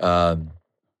like you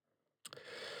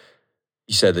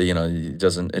said that, you know, it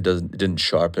didn't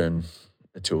sharpen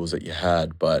the tools that you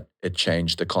had, but it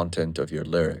changed the content of your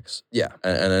lyrics. Yeah.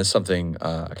 And it's something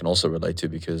I can also relate to,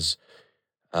 because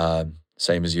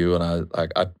same as you, and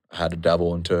I had to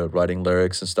dabble into writing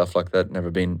lyrics and stuff like that. Never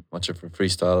been much of a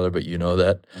freestyler, but you know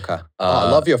that. Okay.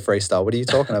 I love your freestyle. What are you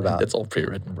talking about? It's all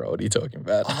pre-written, bro. What are you talking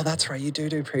about? Oh, that's right. You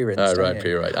do pre-written. Right,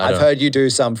 pre-write. I've heard you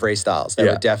do some freestyles. They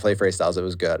were definitely freestyles. It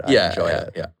was good. I enjoyed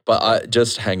it. Yeah. But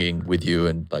just hanging with you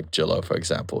and like Jillo, for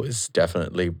example, is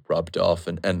definitely rubbed off,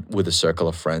 and with a circle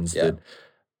of friends that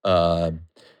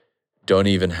don't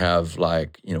even have,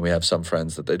 like, you know, we have some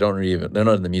friends that they're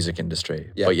not in the music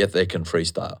industry, but yet they can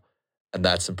freestyle. And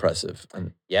that's impressive.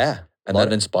 And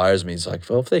that inspires me. It's like,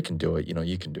 well, if they can do it, you know,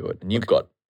 you can do it. And you've got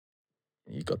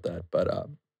that. But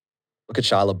look at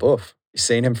Shia LaBeouf. You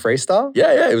seen him freestyle?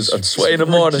 Yeah. It was sway in the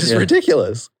morning. It's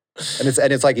ridiculous. And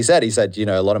it's like he said, you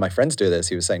know, a lot of my friends do this.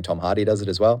 He was saying Tom Hardy does it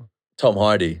as well. Tom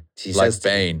Hardy. He says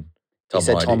Bane.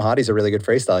 Tom Hardy's a really good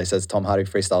freestyle. He says Tom Hardy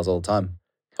freestyles all the time.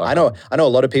 I know a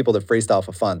lot of people that freestyle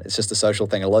for fun. It's just a social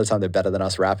thing. A lot of the time they're better than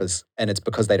us rappers. And it's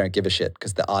because they don't give a shit,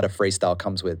 because the art of freestyle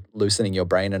comes with loosening your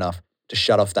brain enough to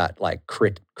shut off that like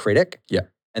critic. Yeah.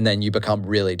 And then you become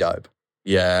really dope.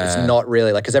 Yeah. It's not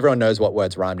really like, because everyone knows what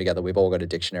words rhyme together. We've all got a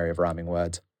dictionary of rhyming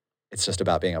words. It's just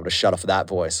about being able to shut off that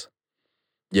voice.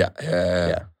 Yeah.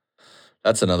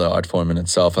 That's another art form in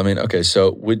itself. I mean, okay,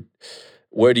 so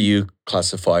where do you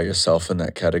classify yourself in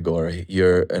that category?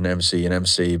 You're an MC. An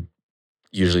MC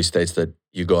usually states that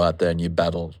you go out there and you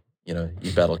battle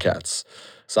cats.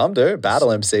 Some do. Battle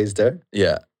MCs do.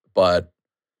 Yeah. But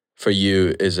for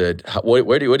you, is it,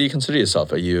 where do you consider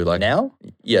yourself? Are you like... Now?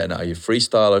 Yeah, no. Are you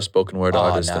freestyler, spoken word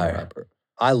artist, and rapper?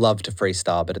 I love to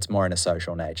freestyle, but it's more in a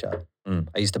social nature.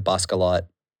 I used to busk a lot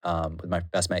with my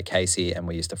best mate Casey, and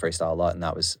we used to freestyle a lot,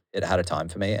 and it had a time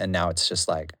for me. And now it's just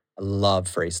like, I love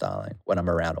freestyling when I'm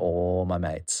around all my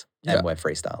mates and we're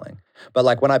freestyling. But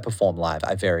like when I perform live,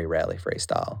 I very rarely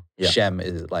freestyle. Yeah. Shem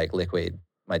is like Liquid,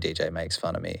 my DJ, makes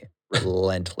fun of me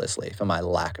relentlessly for my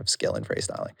lack of skill in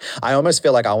freestyling. I almost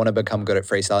feel like I want to become good at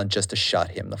freestyling just to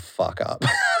shut him the fuck up.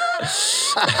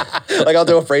 Like I'll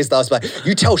do a freestyle, like,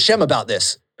 you tell Shem about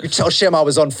this. You tell Shem I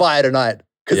was on fire tonight.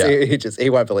 Because he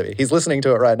won't believe it. He's listening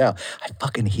to it right now. I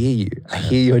fucking hear you. I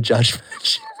hear your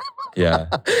judgment. Yeah.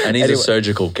 And he's a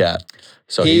surgical cat.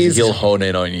 So he'll hone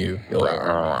in on you.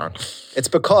 It's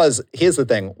because, here's the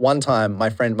thing. One time, my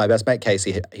best mate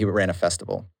Casey, he ran a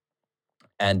festival.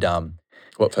 And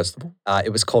what festival?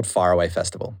 It was called Faraway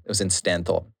Festival. It was in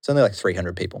Stanthorpe. It's only like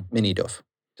 300 people, mini doof.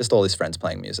 Just all his friends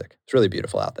playing music. It's really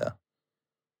beautiful out there.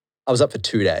 I was up for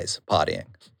 2 days partying.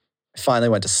 I finally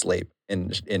went to sleep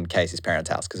in Casey's parents'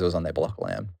 house because it was on their block of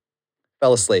land.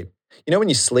 Fell asleep. You know when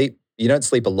you sleep, you don't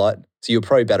sleep a lot, so you're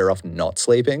probably better off not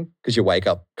sleeping because you wake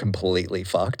up completely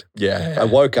fucked. Yeah. I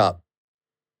woke up.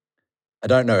 I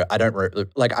don't know.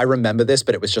 I remember this,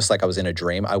 but it was just like I was in a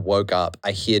dream. I woke up.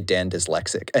 I hear Dan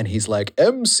Dyslexic, and he's like,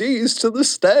 MCs to the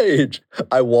stage.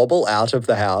 I wobble out of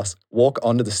the house, walk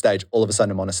onto the stage. All of a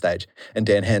sudden, I'm on a stage, and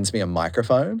Dan hands me a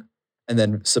microphone. And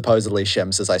then supposedly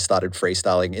Shem says I started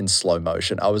freestyling in slow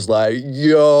motion. I was like,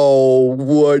 yo,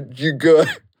 what you got?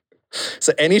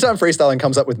 So anytime freestyling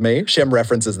comes up with me, Shem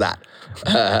references that.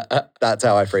 That's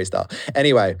how I freestyle.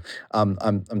 Anyway, I'm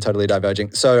totally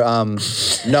diverging. So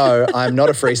no, I'm not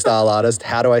a freestyle artist.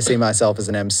 How do I see myself as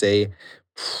an MC?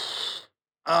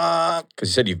 Because you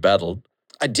said you've battled.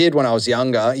 I did when I was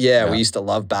younger. Yeah, we used to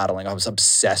love battling. I was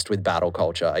obsessed with battle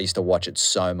culture. I used to watch it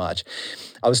so much.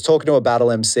 I was talking to a battle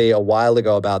MC a while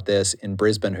ago about this in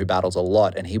Brisbane who battles a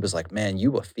lot. And he was like, man, you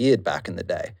were feared back in the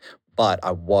day. But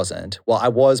I wasn't. Well, I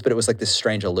was, but it was like this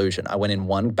strange illusion. I went in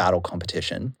one battle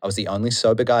competition. I was the only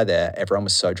sober guy there. Everyone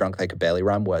was so drunk they could barely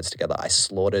rhyme words together. I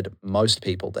slaughtered most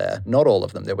people there. Not all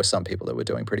of them. There were some people that were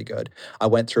doing pretty good. I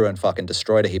went through and fucking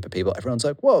destroyed a heap of people. Everyone's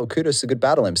like, whoa, kudos to a good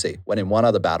battle MC. Went in one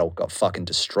other battle, got fucking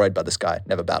destroyed by this guy,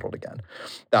 never battled again.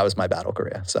 That was my battle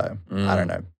career. So I don't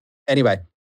know. Anyway,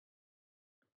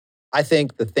 I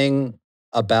think the thing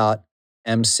about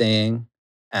MCing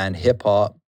and hip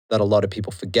hop that a lot of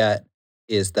people forget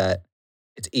is that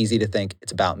it's easy to think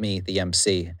it's about me, the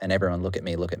MC, and everyone look at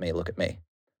me, look at me, look at me.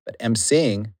 But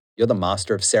MCing, you're the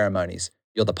master of ceremonies.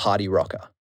 You're the party rocker.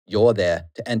 You're there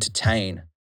to entertain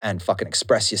and fucking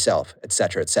express yourself, et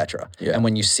cetera, et cetera. Yeah. And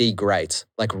when you see greats,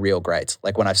 like real greats,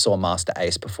 like when I saw Master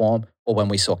Ace perform or when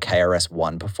we saw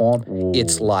KRS-One perform,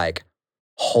 it's like,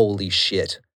 holy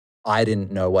shit, I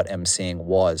didn't know what MCing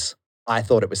was. I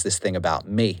thought it was this thing about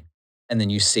me. And then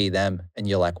you see them and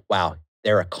you're like, wow,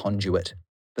 they're a conduit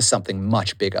for something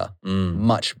much bigger,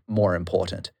 much more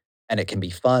important. And it can be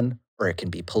fun, or it can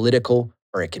be political,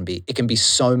 or it can be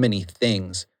so many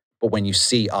things. But when you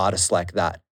see artists like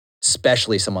that,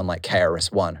 especially someone like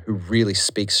KRS-One, who really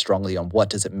speaks strongly on what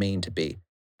does it mean to be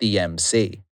the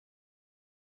MC,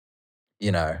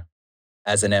 you know,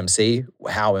 as an MC,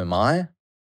 how am I?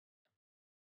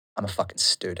 I'm a fucking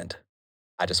student.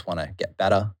 I just want to get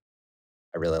better.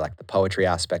 I really like the poetry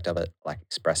aspect of it, like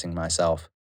expressing myself.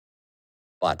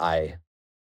 But I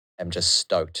am just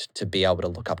stoked to be able to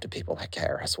look up to people like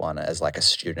KRS-One as like a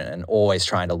student and always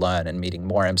trying to learn and meeting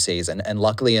more MCs. And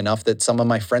luckily enough that some of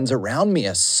my friends around me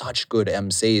are such good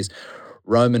MCs.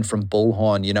 Roman from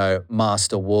Bullhorn, you know,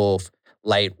 Master Wolf,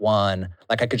 Late One.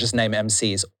 Like I could just name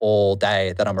MCs all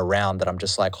day that I'm around that I'm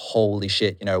just like, holy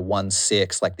shit, you know,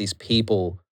 1-6. Like these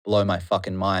people blow my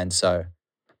fucking mind. So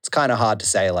it's kind of hard to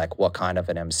say like what kind of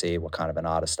an MC, what kind of an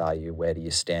artist are you? Where do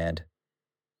you stand?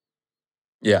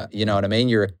 Yeah. You know what I mean?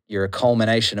 You're a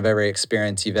culmination of every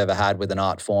experience you've ever had with an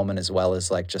art form and as well as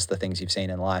like just the things you've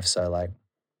seen in life. So like,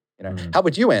 you know, how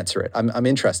would you answer it? I'm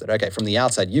interested. Okay, from the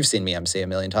outside, you've seen me MC a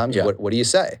million times. Yeah. What do you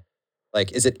say?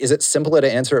 Like, is it simpler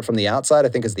to answer it from the outside? I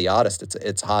think as the artist,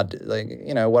 it's hard to, like,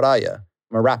 you know, what are you?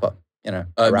 I'm a rapper, you know.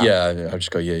 Yeah, I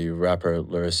just go, you're rapper,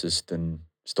 lyricist, and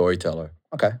storyteller.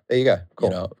 Okay, there you go. Cool.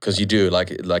 You know, because you do, like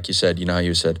you said, you know how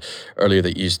you said earlier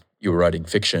that you were writing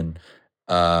fiction.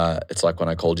 It's like when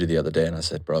I called you the other day and I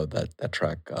said, bro, that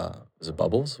track, was it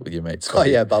Bubbles with your mate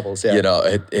Scotty? Oh yeah, Bubbles, yeah. You know,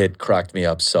 it cracked me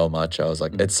up so much. I was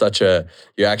like, it's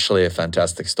you're actually a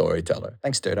fantastic storyteller.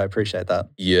 Thanks, dude. I appreciate that.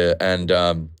 Yeah,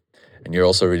 and you're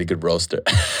also a really good roaster.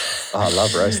 Oh, I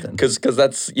love roasting. Because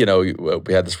that's, you know,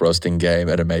 we had this roasting game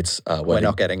at a mate's wedding. We're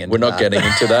not getting into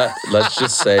that. Let's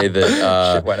just say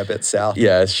that... shit went a bit south.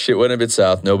 Yeah, shit went a bit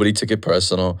south. Nobody took it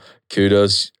personal.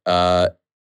 Kudos.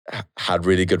 had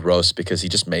really good roasts because he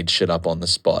just made shit up on the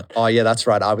spot. Oh yeah, that's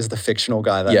right. I was the fictional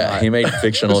guy that night. He made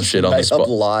fictional shit on the Made spot. up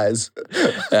lies.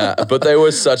 But they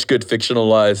were such good fictional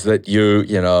lies that you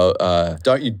know.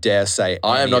 Don't you dare say.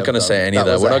 I am not going to say any of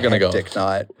that. Was We're a not going to go. hectic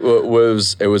night.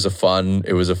 It was a fun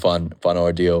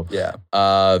ordeal. Yeah.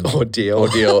 Ordeal.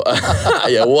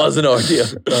 Yeah, it was an ordeal.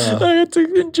 I had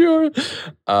to endure it.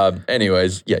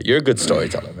 Anyways, yeah, you're a good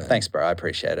storyteller, man. Thanks, bro. I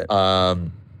appreciate it.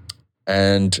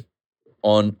 And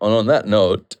on that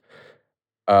note,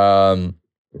 I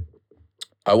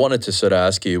wanted to sort of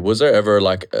ask you, was there ever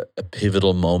like a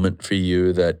pivotal moment for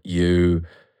you that you're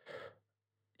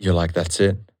like, that's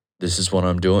it. This is what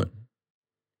I'm doing.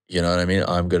 You know what I mean?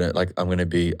 I'm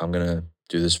gonna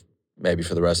do this maybe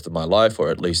for the rest of my life, or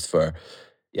at least for,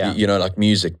 you know, like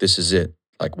music. This is it.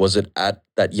 Like, was it at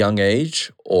that young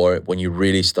age, or when you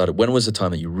really started? When was the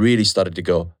time that you really started to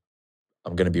go,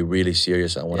 I'm going to be really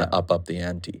serious. I want to up the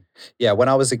ante. Yeah, when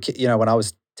I was a kid, you know, when I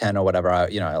was 10 or whatever,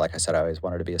 like I said, I always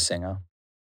wanted to be a singer.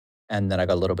 And then I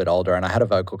got a little bit older and I had a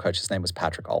vocal coach. His name was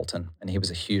Patrick Alton. And he was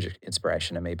a huge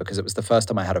inspiration to me because it was the first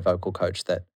time I had a vocal coach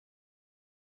that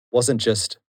wasn't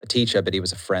just a teacher, but he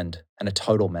was a friend and a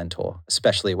total mentor,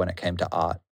 especially when it came to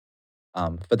art.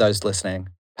 For those listening,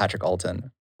 Patrick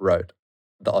Alton wrote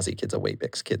the Aussie Kids Are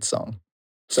Weet-Bix Kids song.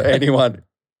 So anyone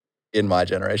in my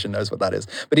generation knows what that is.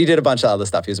 But he did a bunch of other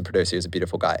stuff. He was a producer. He was a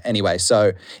beautiful guy. Anyway,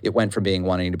 so it went from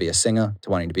wanting to be a singer to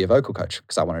wanting to be a vocal coach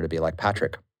because I wanted to be like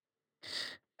Patrick.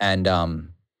 And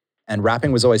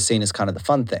rapping was always seen as kind of the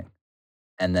fun thing.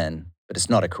 But it's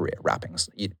not a career.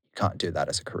 You can't do that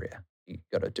as a career. You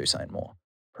got to do something more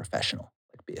professional,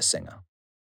 like be a singer.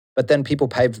 But then people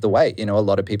paved the way. You know, a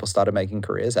lot of people started making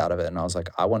careers out of it. And I was like,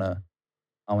 I want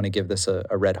to give this a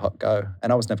red hot go.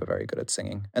 And I was never very good at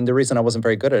singing. And the reason I wasn't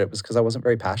very good at it was because I wasn't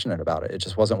very passionate about it. It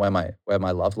just wasn't where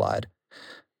my love lied.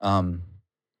 When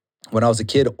I was a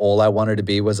kid, all I wanted to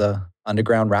be was a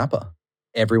underground rapper.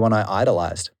 Everyone I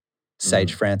idolized,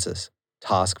 Sage Francis,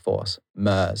 Task Force,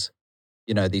 Murs,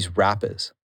 you know, these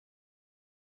rappers.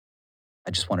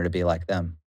 I just wanted to be like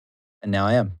them. And now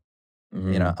I am.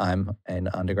 You know, I'm an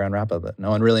underground rapper that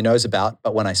no one really knows about,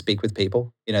 but when I speak with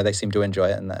people, you know, they seem to enjoy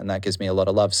it and that gives me a lot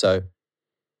of love. So,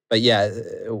 but yeah,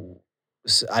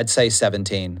 I'd say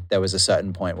 17, there was a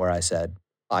certain point where I said,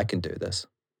 I can do this.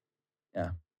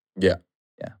 Yeah. Yeah.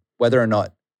 Yeah. Whether or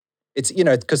not it's, you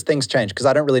know, because things change, because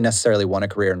I don't really necessarily want a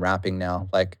career in rapping now.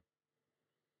 Like,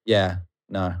 yeah,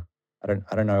 no, I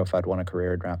don't know if I'd want a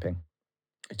career in rapping.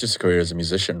 It's just a career as a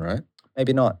musician, right?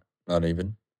 Maybe not. Not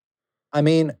even. I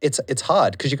mean, it's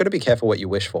hard because you got to be careful what you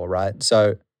wish for, right?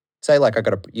 So, say like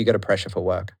you got a pressure for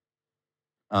work.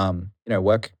 You know, you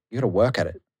got to work at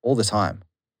it all the time.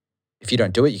 If you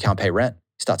don't do it, you can't pay rent.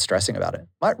 You start stressing about it. It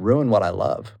might ruin what I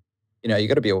love. You know, I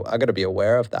got to be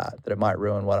aware of that it might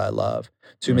ruin what I love.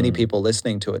 Too many people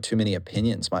listening to it, too many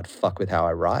opinions might fuck with how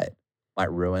I write.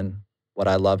 Might ruin what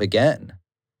I love again.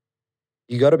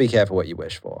 You got to be careful what you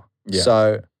wish for. Yeah.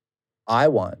 So, I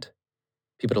want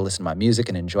people to listen to my music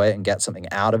and enjoy it and get something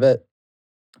out of it.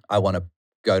 I want to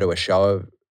go to a show,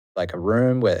 like a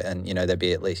room and, you know, there'd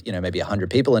be at least, you know, maybe 100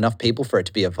 people, enough people for it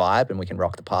to be a vibe and we can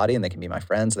rock the party and they can be my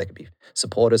friends, they can be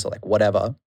supporters or like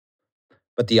whatever.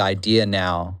 But the idea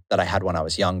now that I had when I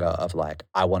was younger of like,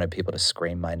 I wanted people to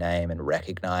scream my name and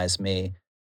recognize me.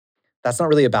 That's not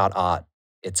really about art.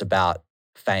 It's about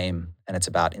fame and it's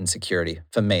about insecurity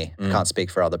for me. I can't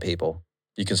speak for other people.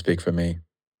 You can speak for me.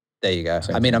 There you go.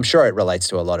 Same I mean, thing. I'm sure it relates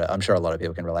to I'm sure a lot of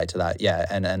people can relate to that. Yeah.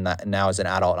 And that, now as an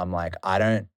adult, I'm like,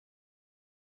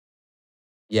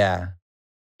 you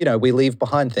know, we leave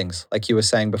behind things like you were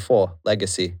saying before,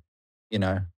 legacy. You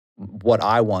know, what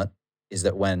I want is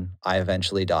that when I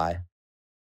eventually die,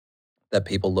 that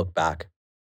people look back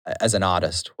as an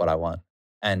artist, what I want.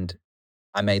 And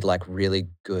I made like really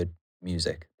good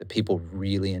music that people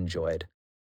really enjoyed.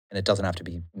 And it doesn't have to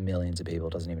be millions of people.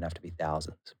 It doesn't even have to be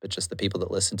thousands. But just the people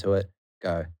that listen to it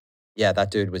go, yeah,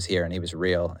 that dude was here and he was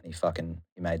real and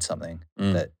he made something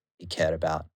that he cared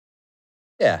about.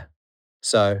 Yeah.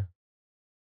 So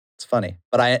it's funny.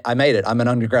 But I made it. I'm an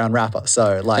underground rapper.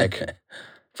 So like,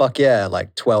 fuck yeah,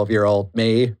 like 12-year-old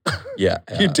me. Yeah.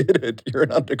 You did it. You're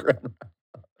an underground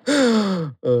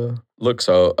rapper. Look,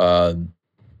 so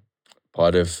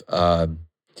part of,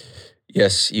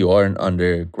 yes, you are an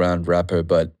underground rapper,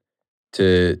 but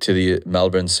to the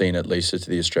Melbourne scene, at least to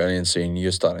the Australian scene,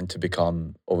 you're starting to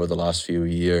become, over the last few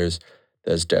years,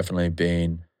 there's definitely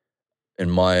been, in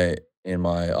my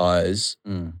eyes,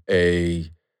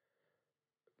 a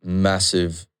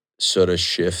massive sort of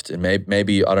shift. And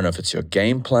maybe, I don't know if it's your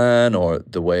game plan or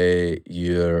the way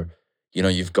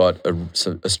you've got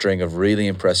a string of really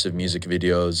impressive music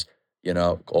videos, you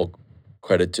know, all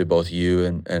credit to both you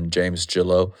and James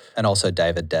Gillo. And also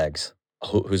David Deggs.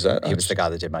 Who's that? He was the guy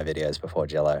that did my videos before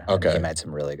Gillo. Okay. And he made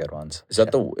some really good ones. Is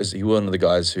that is he one of the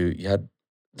guys who you had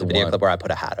the video clip where I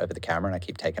put a hat over the camera and I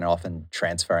keep taking it off and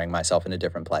transferring myself into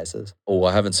different places? Oh,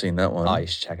 I haven't seen that one. Oh, you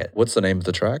should check it. What's the name of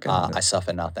the track? I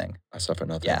Suffer Nothing. I Suffer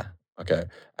Nothing. Yeah. Okay.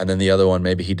 And then the other one,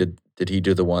 maybe he did he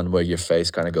do the one where your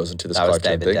face kind of goes into this cartoon thing?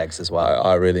 That was David Deggs as well.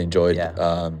 I really enjoyed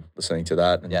listening to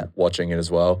that and watching it as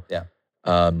well. Yeah.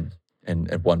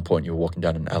 And at one point you were walking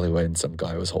down an alleyway and some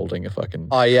guy was holding a fucking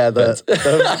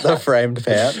the framed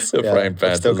pants. The framed pants.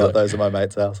 I've still got those in my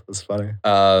mate's house. It's funny.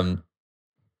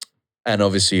 And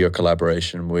obviously your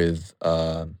collaboration with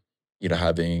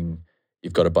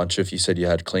you've got a bunch of, you said you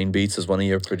had Clean Beats as one of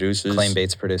your producers. Clean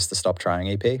Beats produced the Stop Trying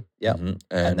EP. Yeah. Mm-hmm.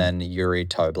 And then Yuri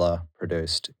Tobler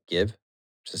produced Give,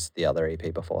 which is the other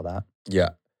EP before that. Yeah.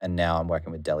 And now I'm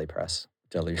working with Deli Press.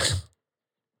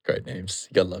 Great names.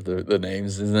 You gotta love the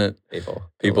names, isn't it?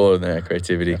 People and their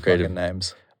creativity, creative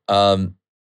names. And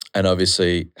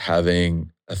obviously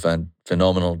having a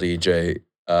phenomenal DJ.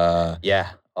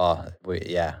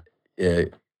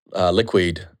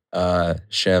 Liquid.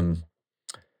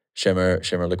 Shimmer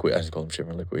Liquid. I just call him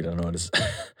Shimmer Liquid. I don't know what it is.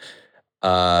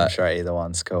 I'm sure either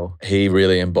one's cool. He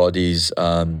really embodies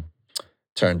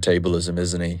turntablism,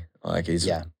 isn't he? Like it's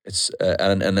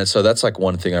and so that's like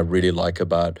one thing I really like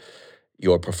about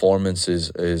your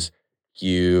performances is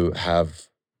you have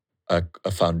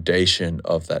a foundation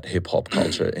of that hip hop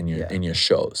culture in your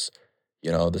shows.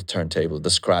 You know, the turntable,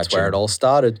 the scratching. That's where it all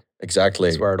started. Exactly.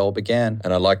 That's where it all began.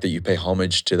 And I like that you pay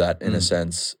homage to that in a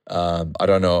sense. I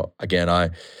don't know. Again, I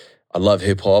love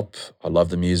hip hop. I love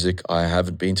the music. I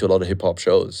haven't been to a lot of hip hop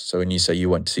shows. So when you say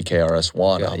you went to see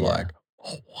KRS-One, I'm like,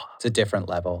 oh, wow. It's a different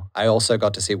level. I also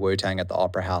got to see Wu-Tang at the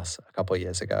Opera House a couple of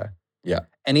years ago. Yeah.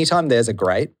 Anytime there's a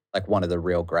great, like one of the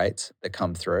real greats that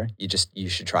come through, you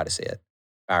should try to see it.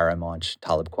 Pharoah Monch,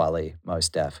 Talib Kweli, Mos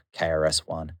Def,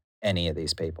 KRS-One, any of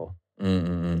these people.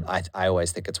 I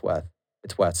always think it's worth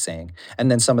seeing. And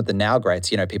then some of the now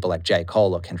greats, you know, people like J.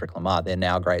 Cole or Kendrick Lamar, they're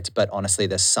now greats. But honestly,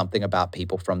 there's something about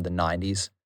people from the 90s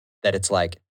that it's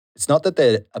like, it's not that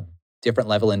they're a different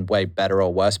level and way better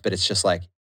or worse, but it's just like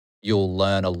you'll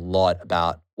learn a lot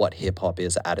about what hip hop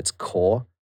is at its core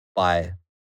by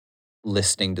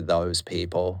listening to those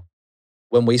people.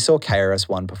 When we saw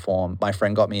KRS-One perform, my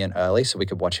friend got me in early so we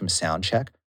could watch him sound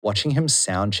check. Watching him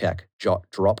sound check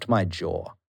dropped my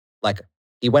jaw. Like,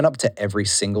 he went up to every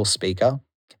single speaker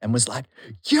and was like,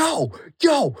 yo,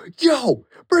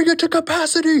 bring it to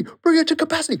capacity,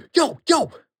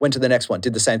 yo. Went to the next one,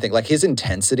 did the same thing. Like, his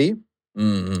intensity,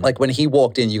 like when he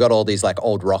walked in, you got all these like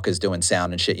old rockers doing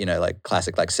sound and shit, you know, like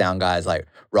classic like sound guys, like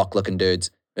rock looking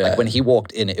dudes. Yeah. Like when he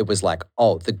walked in, it was like,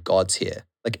 oh, the God's here.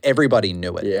 Like everybody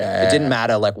knew it. Yeah. It didn't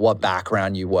matter like what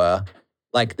background you were.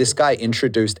 Like this guy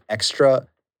introduced extra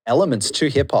elements to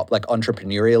hip hop, like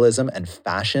entrepreneurialism and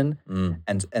fashion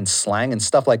and slang and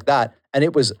stuff like that. And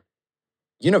it was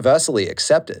universally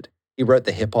accepted. He wrote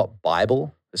the hip hop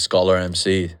Bible. The scholar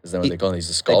MC, is that what they call him? He's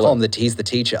the scholar. They call him he's the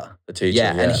teacher. The teacher,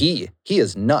 yeah. And he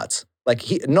is nuts. Like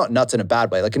not nuts in a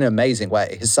bad way, like in an amazing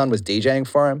way. His son was DJing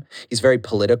for him. He's very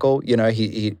political. You know,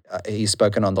 he's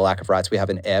spoken on the lack of rights we have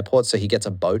in airports. So he gets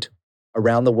a boat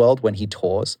around the world when he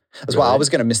tours. That's why I was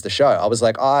going to miss the show. I was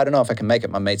like, oh, I don't know if I can make it.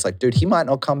 My mate's like, dude, he might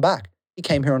not come back. He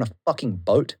came here on a fucking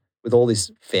boat with all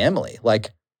his family.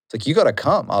 Like, it's like, you got to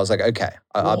come. I was like, okay,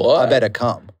 I better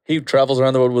come. He travels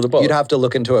around the world with a boat. You'd have to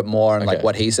look into it more and like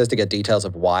what he says to get details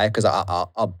of why, because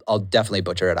I'll definitely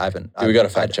butcher it. We got to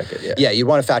fact check it, Yeah, you'd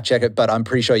want to fact check it, but I'm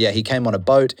pretty sure, he came on a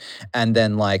boat and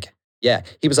then like,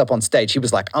 he was up on stage. He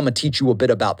was like, I'm going to teach you a bit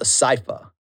about the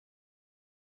cypher.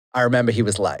 I remember he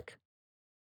was like,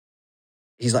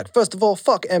 first of all,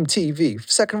 fuck MTV.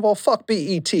 Second of all, fuck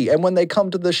BET. And when they come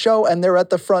to the show and they're at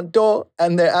the front door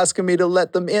and they're asking me to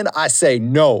let them in, I say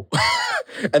no.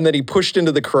 And then he pushed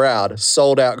into the crowd,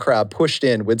 sold out crowd, pushed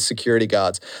in with security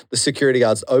guards. The security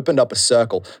guards opened up a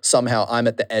circle. Somehow I'm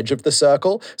at the edge of the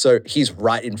circle. So he's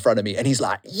right in front of me and he's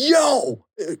like, yo,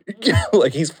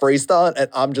 like he's freestyling. And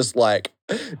I'm just like,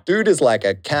 dude is like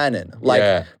a cannon.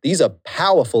 Like these are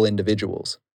powerful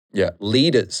individuals. Yeah.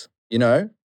 Leaders, you know?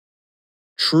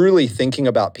 Truly thinking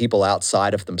about people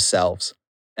outside of themselves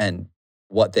and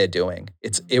what they're doing.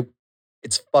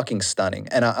 It's fucking stunning.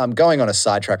 And I'm going on a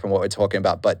sidetrack from what we're talking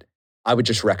about, but I would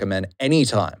just recommend any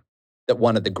time that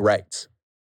one of the greats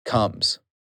comes.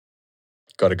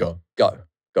 Gotta go.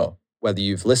 Go. Whether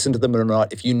you've listened to them or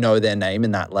not, if you know their name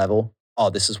in that level, oh,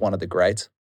 this is one of the greats,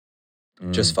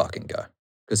 just fucking go.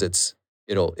 Because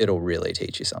it'll really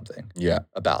teach you something. Yeah.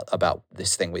 About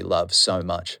this thing we love so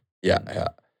much. Yeah.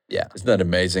 Yeah. Isn't that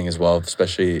amazing as well?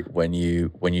 Especially when you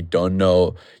don't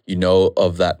know,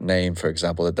 of that name, for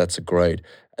example, that's a great.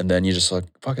 And then you're just like,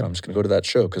 fuck it, I'm just gonna go to that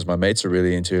show because my mates are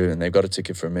really into it and they've got a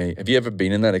ticket for me. Have you ever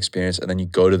been in that experience and then you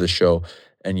go to the show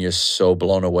and you're so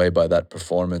blown away by that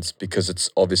performance because it's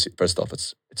obviously, first off,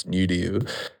 it's new to you,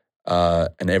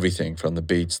 and everything from the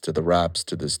beats to the raps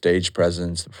to the stage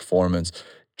presence, the performance,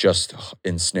 just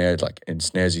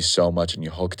ensnares you so much and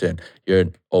you're hooked in.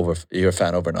 You're a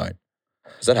fan overnight.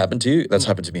 Has that happened to you? That's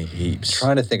happened to me heaps.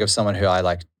 Trying to think of someone who I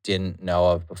like didn't know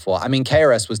of before. I mean,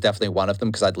 KRS was definitely one of them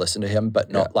because I'd listened to him, but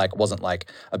not wasn't like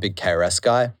a big KRS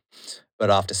guy.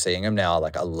 But after seeing him now,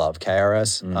 like I love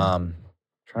KRS.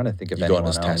 Trying to think of You anyone go on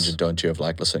this else. tangent, don't you, of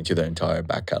like listening to their entire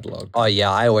back catalog? Oh yeah,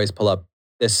 I always pull up.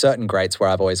 There's certain greats where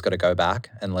I've always got to go back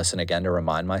and listen again to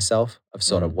remind myself of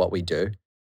sort of what we do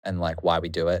and like why we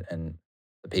do it and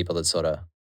the people that sort of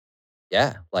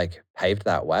like paved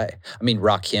that way. I mean,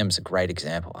 Rakim's a great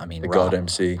example. I mean, The God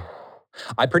MC.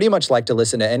 I pretty much like to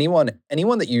listen to anyone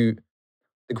that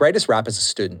the greatest rappers are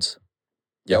students.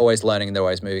 They're always learning and they're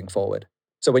always moving forward.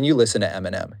 So when you listen to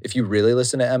Eminem, if you really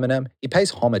listen to Eminem, he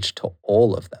pays homage to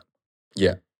all of them.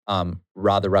 Yeah.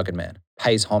 Rather Rugged Man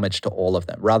pays homage to all of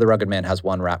them. Rather Rugged Man has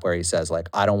one rap where he says like,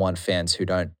 I don't want fans who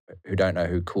don't know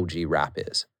who Kool G Rap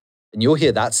is. And you'll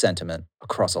hear that sentiment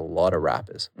across a lot of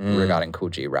rappers regarding Kool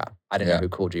G Rap. I didn't know who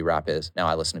Kool G Rap is. Now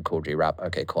I listen to Kool G Rap.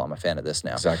 Okay, cool. I'm a fan of this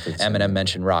now. Exactly. Eminem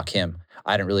mentioned Rakim.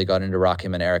 I hadn't really got into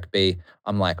Rakim and Eric B.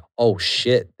 I'm like, oh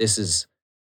shit, he's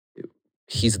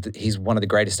one of the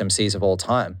greatest MCs of all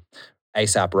time.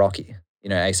 A$AP Rocky. You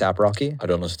know A$AP Rocky? I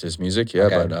don't listen to his music,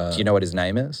 Okay. but... Do you know what his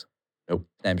name is? Nope.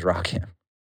 His name's Rakim.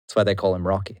 That's why they call him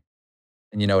Rocky.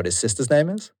 And you know what his sister's name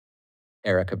is?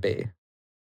 Erica B.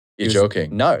 You're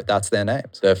joking? No, that's their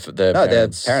names. Their Their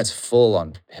parents full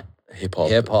on hip-hop.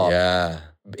 Hip-hop. Yeah.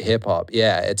 Hip-hop.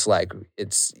 Yeah, it's like,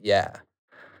 it's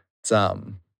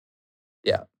for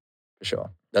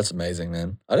sure. That's amazing,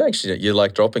 man. You're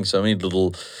like dropping so many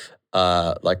little,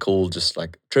 like cool, just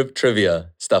like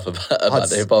trivia stuff about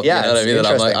the hip hop. Yeah, you know what I mean? That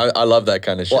I'm like, I love that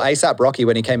kind of shit. Well, A$AP Rocky,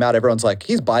 when he came out, everyone's like,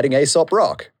 he's biting Aesop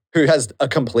Rock, who has a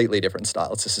completely different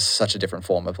style. It's just such a different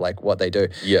form of like what they do.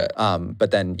 Yeah.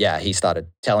 But then, he started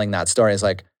telling that story. It's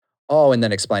like, and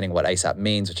then explaining what ASAP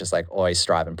means, which is like always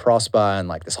strive and prosper. And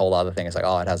like this whole other thing is like,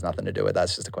 it has nothing to do with that.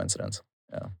 It's just a coincidence.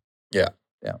 Yeah.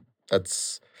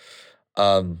 That's,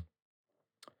 I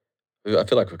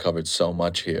feel like we've covered so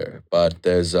much here, but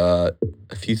there's a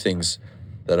few things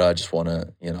that I just want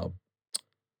to,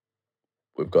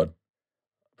 we've got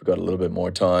a little bit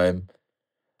more time.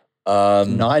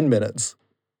 9 minutes.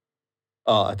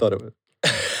 Oh, I thought it was.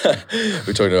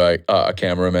 We're talking to our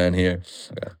cameraman here.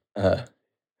 Okay.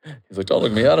 He's like, don't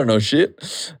look at me, I don't know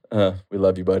shit. We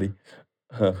love you, buddy.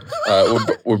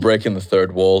 We're breaking the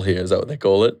third wall here. Is that what they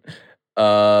call it?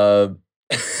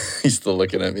 He's still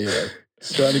looking at me. Like,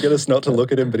 he's trying to get us not to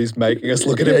look at him, but he's making us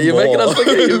look at him you're more. making us look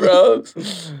at you, bro.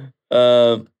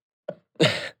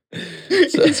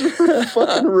 He's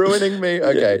fucking ruining me.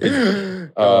 Okay.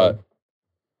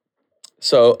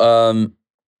 So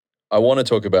I want to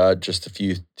talk about just a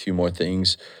few more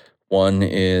things. One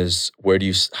is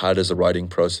how does the writing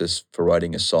process for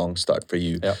writing a song start for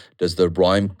you? Yeah. Does the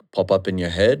rhyme pop up in your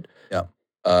head? Yeah.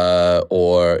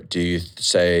 Or do you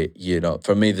say,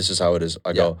 for me, this is how it is.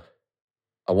 I go,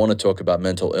 I want to talk about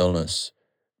mental illness,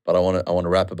 but I want to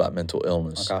rap about mental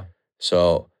illness. Okay.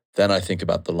 So then I think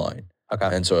about the line. Okay.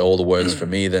 And so all the words for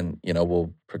me then,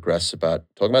 will progress about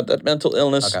talking about that mental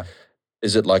illness. Okay.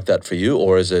 Is it like that for you,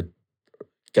 or is it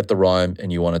get the rhyme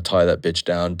and you want to tie that bitch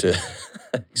down to,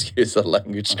 excuse the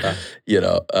language, tie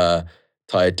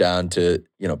it down to,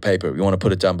 paper. You want to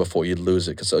put it down before you lose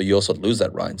it. Because you also lose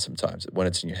that rhyme sometimes. When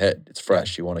it's in your head, it's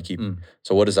fresh. You want to keep.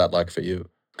 So what is that like for you?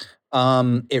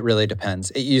 It really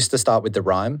depends. It used to start with the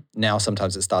rhyme. Now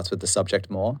sometimes it starts with the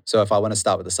subject more. So if I want to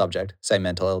start with the subject, say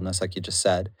mental illness, like you just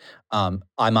said,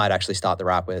 I might actually start the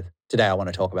rap with, today I want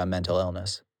to talk about mental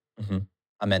illness. Mm-hmm.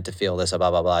 I meant to feel this, blah,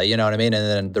 blah, blah. You know what I mean? And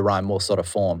then the rhyme will sort of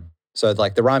form. So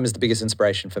like the rhyme is the biggest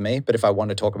inspiration for me. But if I want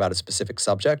to talk about a specific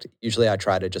subject, usually I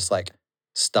try to just like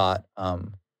start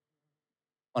on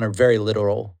a very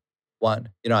literal one.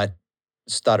 I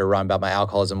started a rhyme about my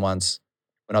alcoholism once.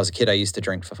 When I was a kid, I used to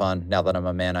drink for fun. Now that I'm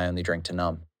a man, I only drink to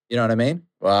numb. You know what I mean?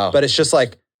 Wow. But it's just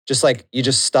like you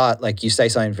just start, like you say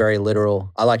something very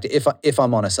literal. I like to, if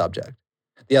I'm on a subject.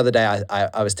 The other day,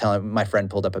 I was telling, my friend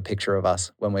pulled up a picture of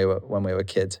us when we were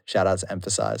kids. Shout out to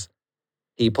Emphasize.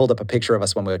 He pulled up a picture of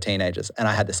us when we were teenagers, and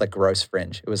I had this like gross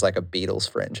fringe. It was like a Beatles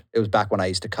fringe. It was back when I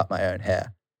used to cut my own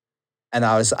hair. And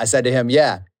I said to him,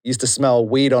 used to smell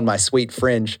weed on my sweet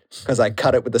fringe because I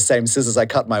cut it with the same scissors I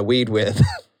cut my weed with.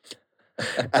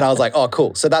 And I was like, oh,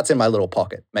 cool. So that's in my little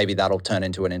pocket. Maybe that'll turn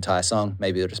into an entire song.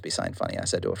 Maybe it'll just be something funny I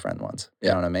said to a friend once. You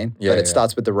know what I mean? Yeah, But it yeah.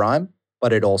 starts with the rhyme,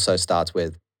 but it also starts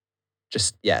with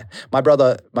just, yeah. My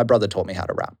brother taught me how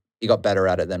to rap. He got better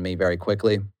at it than me very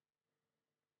quickly.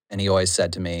 And he always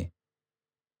said to me,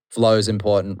 flow's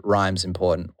important, rhyme's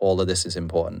important, all of this is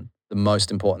important. The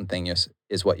most important thing is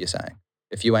what you're saying.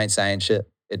 If you ain't saying shit,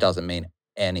 it doesn't mean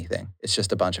anything. It's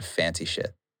just a bunch of fancy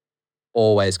shit.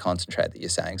 Always concentrate that you're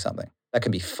saying something. That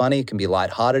can be funny, can be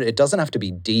lighthearted. It doesn't have to be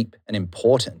deep and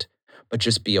important, but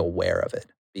just be aware of it.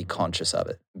 Be conscious of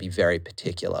it. Be very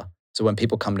particular. So when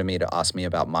people come to me to ask me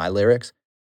about my lyrics,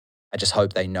 I just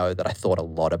hope they know that I thought a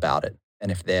lot about it.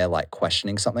 And if they're like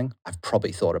questioning something, I've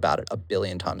probably thought about it 1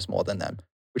 billion times more than them,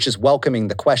 which is welcoming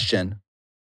the question,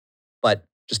 but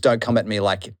just don't come at me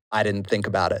like I didn't think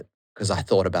about it, because I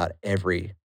thought about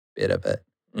every bit of it.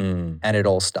 Mm. And it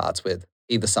all starts with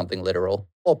either something literal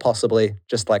or possibly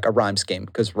just like a rhyme scheme,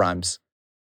 because rhymes,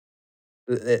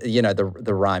 you know,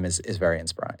 the rhyme is very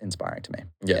inspiring to me.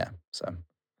 Yeah. So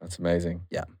That's amazing.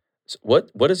 Yeah. So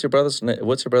what is your brother's name?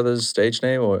 What's your brother's stage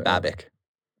name? Or Babik.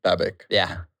 Babik.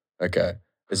 Yeah. Okay.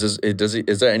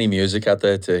 Is there any music out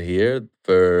there to hear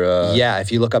for? Yeah.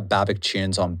 If you look up Babik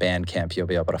tunes on Bandcamp, you'll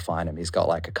be able to find him. He's got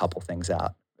like a couple things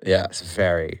out. Yeah. It's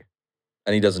very.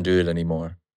 And he doesn't do it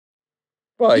anymore.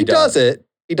 Well, He does it.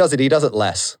 He does it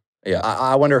less. Yeah.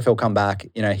 I wonder if he'll come back.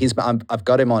 You know, I've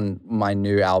got him on my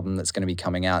new album that's going to be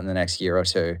coming out in the next year or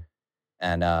two.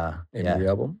 And Name of the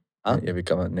album? Huh? Have you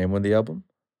come out name of the album?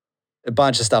 A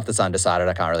bunch of stuff that's undecided.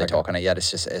 I can't really talk on it yet.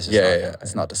 It's just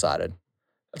it's not decided.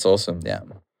 That's awesome. Yeah.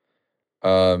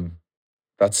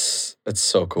 It's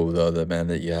so cool though,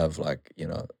 that you have like, you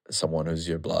know, someone who's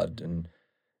your blood and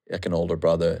like an older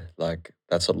brother. Like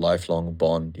that's a lifelong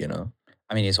bond, you know?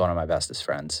 I mean, he's one of my bestest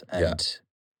friends. And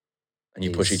And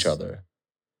you push each other.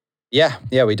 Yeah,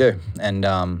 we do. And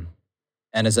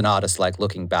as an artist, like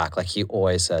looking back, like he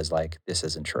always says like, this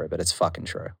isn't true, but it's fucking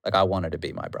true. Like I wanted to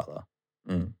be my brother.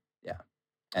 Mm. Yeah.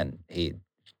 And he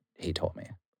taught me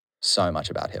so much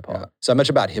about hip hop, Yeah. so much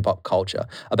about hip hop culture,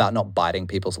 about not biting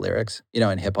people's lyrics. You know,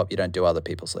 in hip hop, you don't do other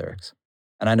people's lyrics.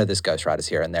 And I know there's ghostwriters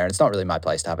here and there, and it's not really my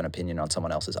place to have an opinion on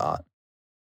someone else's art.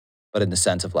 But in the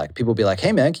sense of like, people be like,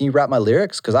 hey man, can you rap my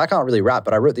lyrics? Because I can't really rap,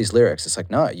 but I wrote these lyrics. It's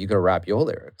like, no, you got to rap your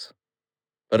lyrics.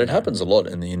 But it happens a lot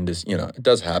in the industry, you know, it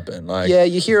does happen. Like, Yeah,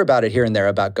 you hear about it here and there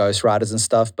about ghostwriters and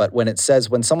stuff. But when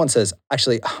someone says,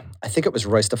 actually, I think it was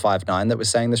Royster59 that was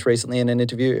saying this recently in an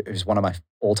interview, who's one of my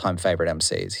all-time favorite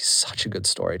MCs. He's such a good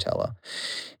storyteller.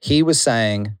 He was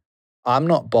saying, I'm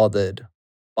not bothered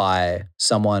by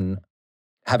someone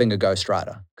having a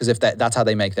ghostwriter, because if that's how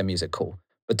they make their music, cool.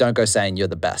 But don't go saying you're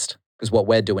the best, because what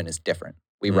we're doing is different.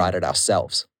 We write it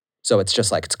ourselves. So it's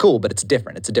just like, it's cool, but it's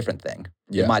different. It's a different thing.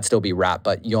 Yeah. It might still be rap,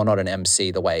 but you're not an MC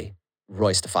the way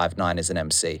Royster59 is an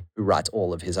MC who writes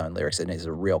all of his own lyrics and is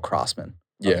a real craftsman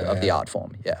of the art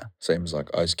form. Yeah. Same as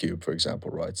like Ice Cube, for example,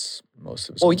 writes most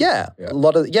of his Well, songs. yeah. A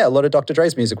lot of Dr.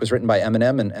 Dre's music was written by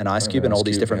Eminem and Ice Cube and all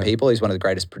these different people. He's one of the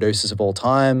greatest producers of all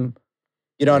time.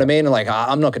 You know what I mean? And like,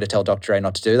 I'm not going to tell Dr. Dre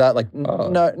not to do that. Like,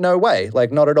 no way.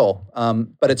 Like, not at all.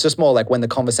 But it's just more like when the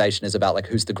conversation is about like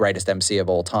who's the greatest MC of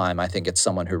all time, I think it's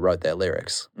someone who wrote their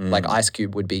lyrics. Like Ice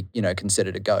Cube would be, you know,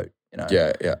 considered a GOAT. You know?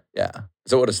 Yeah. Yeah.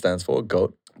 Is that what it stands for?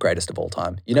 GOAT? Greatest of all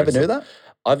time. You never knew that?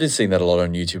 I've been seeing that a lot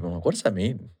on YouTube. I'm like, what does that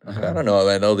mean? I don't know.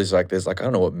 I know there's like, I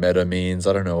don't know what meta means.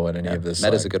 I don't know what any of this.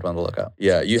 Meta's a good one to look up.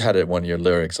 Yeah, you had it one of your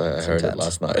lyrics. I heard it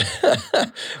last night.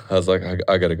 I was like,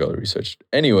 I got to go research.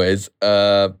 Anyways,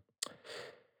 so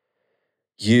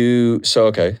that's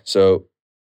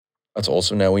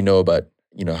awesome. Now we know about,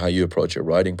 you know, how you approach your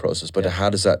writing process, but how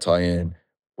does that tie in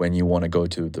when you want to go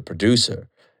to the producer?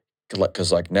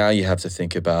 Because like now you have to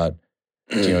think about,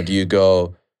 you know, do you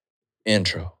go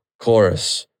intro,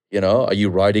 chorus, you know, are you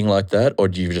writing like that? Or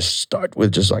do you just start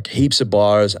with just like heaps of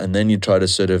bars and then you try to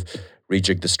sort of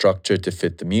rejig the structure to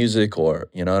fit the music, or,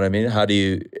 you know what I mean? How do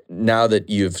you, now that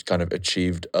you've kind of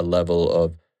achieved a level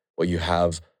of, well, you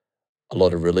have a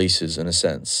lot of releases in a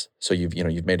sense. So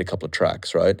you've made a couple of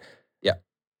tracks, right? Yeah.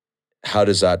 How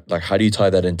does that, like, how do you tie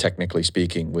that in technically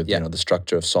speaking with, you know, the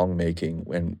structure of song making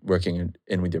when working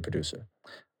in with your producer?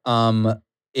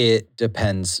 It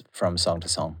depends from song to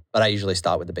song, but I usually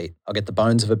start with the beat. I'll get the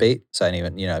bones of a beat. So I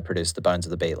even, you know, produce the bones of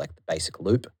the beat, like the basic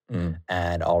loop,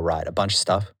 and I'll write a bunch of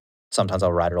stuff. Sometimes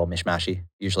I'll write it all mishmashy.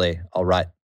 Usually I'll write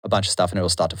a bunch of stuff and it will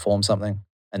start to form something.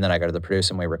 And then I go to the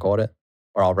producer and we record it.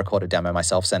 Or I'll record a demo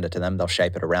myself, send it to them. They'll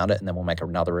shape it around it, and then we'll make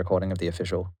another recording of the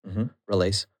official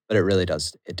release. But it really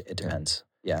does. It depends.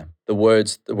 Yeah. The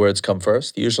words come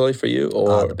first usually for you,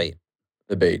 or the beat.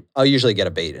 The beat. I'll usually get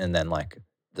a beat and then like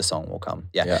the song will come.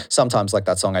 Yeah. Yeah. Sometimes like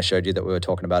that song I showed you that we were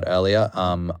talking about earlier,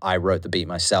 I wrote the beat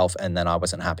myself and then I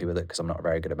wasn't happy with it because I'm not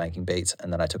very good at making beats.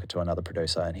 And then I took it to another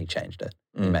producer and he changed it.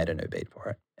 He made a new beat for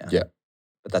it. Yeah.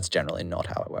 But that's generally not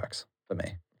how it works for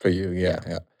me. For you,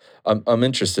 yeah. I'm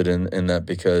interested in that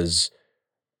because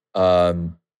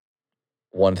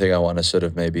one thing I want to sort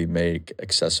of maybe make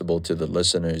accessible to the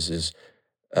listeners is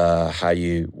how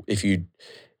if you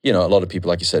a lot of people,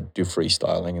 like you said, do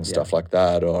freestyling and stuff like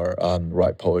that, or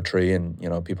write poetry, and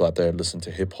people out there listen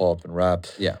to hip hop and rap,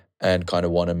 and kind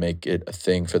of want to make it a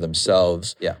thing for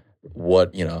themselves. Yeah.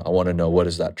 What I want to know, what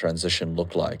does that transition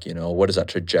look like? What does that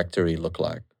trajectory look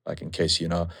like? Like in case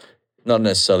not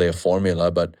necessarily a formula,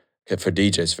 but for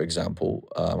DJs, for example,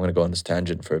 I'm going to go on this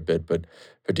tangent for a bit, but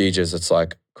for DJs, it's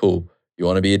like, cool, you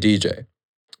want to be a DJ.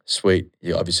 Sweet.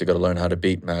 You obviously got to learn how to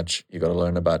beat match. You got to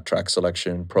learn about track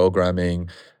selection, programming.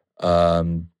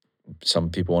 Some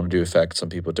people want to do effects, some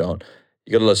people don't.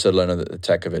 You got to also learn the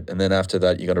tech of it. And then after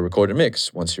that, you got to record a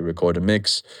mix. Once you record a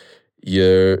mix,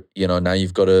 now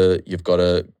you've got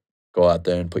to go out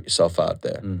there and put yourself out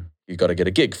there. You got to get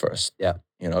a gig first. Yeah.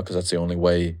 Because that's the only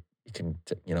way you can,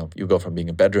 you go from being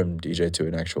a bedroom DJ to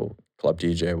an actual club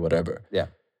DJ or whatever. Yeah.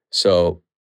 So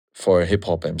for a hip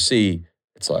hop MC,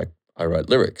 it's like, I write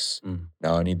lyrics.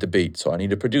 Now I need the beat. So I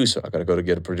need a producer. I got to go to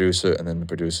get a producer, and then the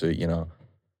producer, you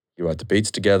write the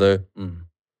beats together, and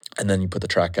then you put the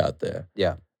track out there.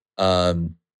 Yeah.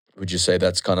 Would you say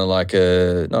that's kind of like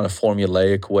not a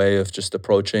formulaic way of just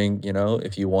approaching,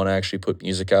 if you want to actually put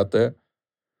music out there,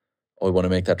 or want to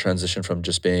make that transition from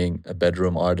just being a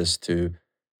bedroom artist to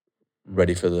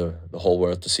ready for the whole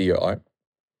world to see your art?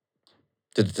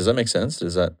 Does that make sense?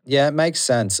 Yeah, it makes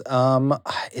sense.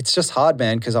 It's just hard,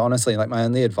 man, because honestly, like my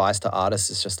only advice to artists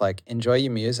is just like enjoy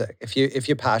your music. If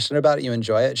you're passionate about it, you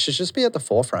enjoy it. It should just be at the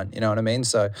forefront. You know what I mean?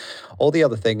 So all the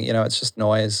other thing, it's just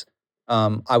noise.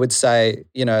 I would say,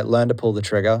 learn to pull the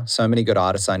trigger. So many good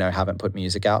artists I know haven't put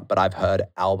music out, but I've heard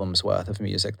albums worth of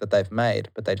music that they've made,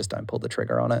 but they just don't pull the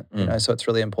trigger on it. So it's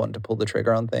really important to pull the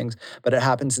trigger on things. But it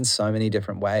happens in so many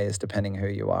different ways depending who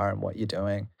you are and what you're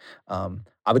doing.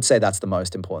 I would say that's the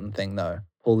most important thing though.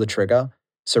 Pull the trigger,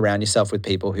 surround yourself with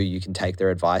people who you can take their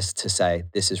advice to say,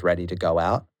 this is ready to go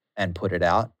out and put it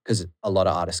out. Because a lot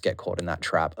of artists get caught in that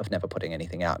trap of never putting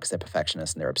anything out because they're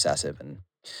perfectionists and they're obsessive. And,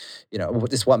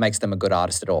 it's what makes them a good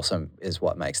artist. It also is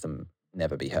what makes them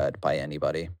never be heard by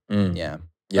anybody. Yeah.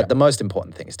 But the most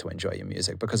important thing is to enjoy your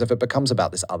music, because if it becomes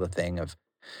about this other thing of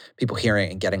people hearing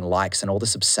it and getting likes and all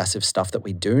this obsessive stuff that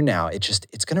we do now, it's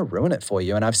going to ruin it for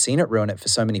you. And I've seen it ruin it for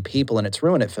so many people, and it's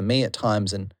ruined it for me at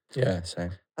times. And yeah,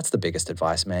 same. That's the biggest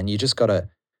advice, man. You just got to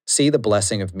see the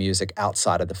blessing of music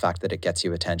outside of the fact that it gets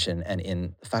you attention, and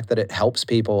in the fact that it helps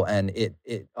people and it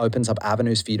opens up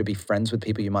avenues for you to be friends with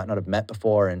people you might not have met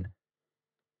before. And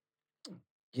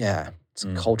yeah, it's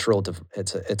cultural.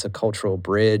 It's a cultural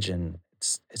bridge, and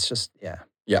it's just yeah.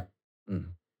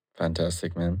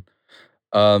 Fantastic, man.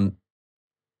 I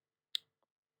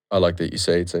like that you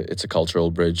say it's a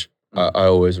cultural bridge. I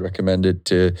always recommend it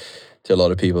to a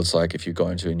lot of people. It's like if you go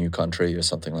into a new country or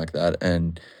something like that,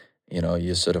 and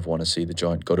you sort of want to see the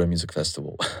joint, go to a music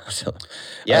festival. I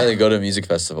think go to a music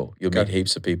festival. You'll meet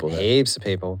heaps of people there. Heaps of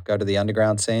people. Go to the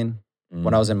underground scene.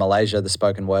 When I was in Malaysia, the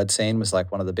spoken word scene was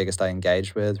like one of the biggest I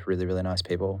engaged with. Really, really nice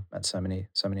people. Met so many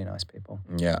nice people.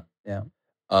 Yeah. Yeah.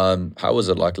 How was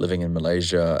it like living in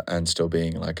Malaysia and still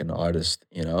being like an artist,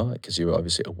 because you were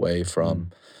obviously away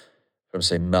from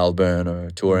say Melbourne or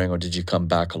touring, or did you come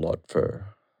back a lot for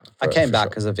I came back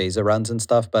because of visa runs and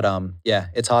stuff, but yeah,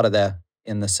 it's harder there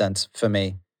in the sense for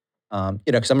me,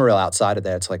 because I'm a real outsider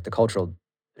there. It's like the cultural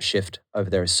shift over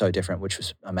there is so different, which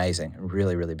was amazing and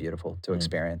really, really beautiful to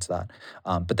experience that.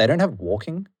 But they don't have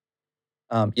walking.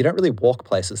 You don't really walk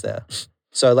places there.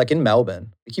 So like in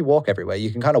Melbourne, like you walk everywhere.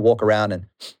 You can kind of walk around and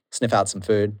sniff out some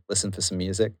food, listen for some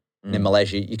music. And in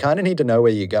Malaysia, you kind of need to know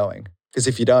where you're going, because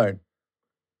if you don't,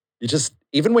 you just,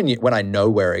 even when I know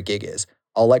where a gig is,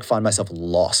 I'll like find myself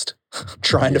lost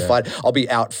trying to find, I'll be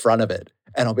out front of it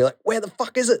and I'll be like, where the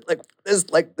fuck is it?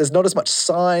 There's not as much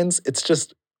signs. It's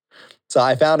just, so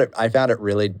I found it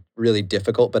really, really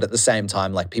difficult, but at the same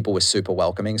time, like people were super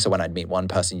welcoming. So when I'd meet one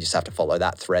person, you just have to follow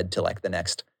that thread to like the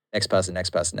next person.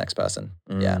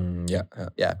 Yeah.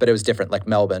 But it was different. Like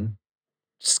Melbourne,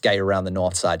 skate around the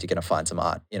north side, you're going to find some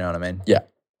art. You know what I mean? Yeah.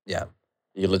 Yeah.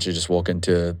 You literally just walk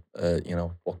into,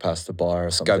 walk past the bar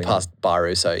or something. Go past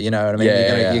Baru. So, you know what I mean?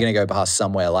 You're going to go past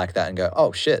somewhere like that and go,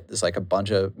 oh shit, there's like a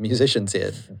bunch of musicians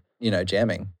here,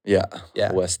 jamming. Yeah.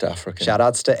 Yeah. West African. Shout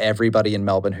outs to everybody in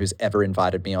Melbourne who's ever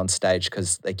invited me on stage,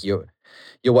 because like you're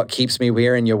what keeps me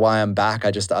here and you're why I'm back.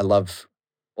 I love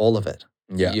all of it.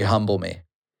 Yeah. You humble me.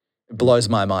 It blows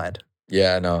my mind.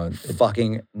 Yeah, no. It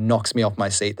fucking knocks me off my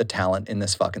seat, the talent in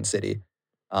this fucking city.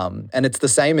 And it's the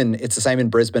same in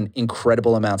Brisbane.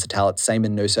 Incredible amounts of talent. Same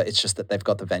in Noosa. It's just that they've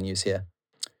got the venues here.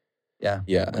 Yeah.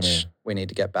 Yeah, Which we need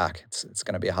to get back. It's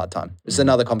going to be a hard time. It's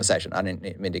another conversation. I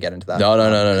didn't mean to get into that. No.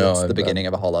 It's the beginning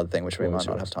of a whole other thing, which we might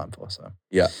not have time for. So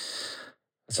yeah,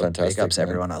 that's fantastic. Big ups, man.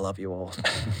 everyone. I love you all.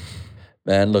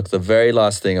 Man, look, the very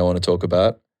last thing I want to talk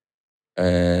about,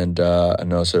 and I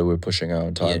know so we're pushing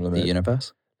our time limit. The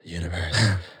universe. The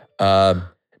universe.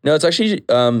 No, it's actually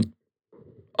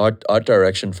art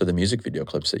direction for the music video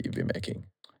clips that you've been making,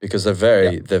 because they're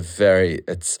very.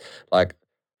 It's like,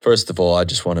 first of all, I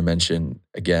just want to mention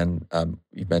again.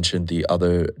 You mentioned the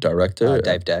other director,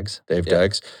 Dave Deggs.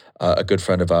 Deggs, a good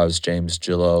friend of ours, James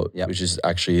Gillo, Yep. which is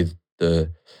actually the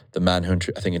man who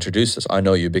I think introduced us. I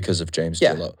know you because of James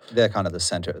Gillo. They're kind of the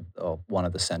center, or one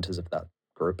of the centers of that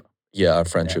group. Yeah, our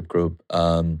friendship group.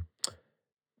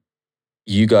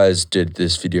 You guys did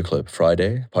this video clip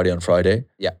Friday, Party on Friday.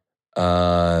 Yeah.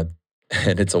 And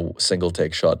it's a single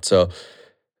take shot. So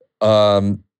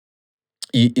a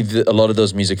lot of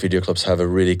those music video clips have a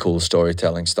really cool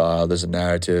storytelling style. There's a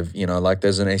narrative, like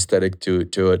there's an aesthetic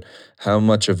to it. How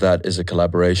much of that is a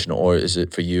collaboration, or is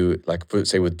it for you, like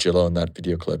say with Gillo in that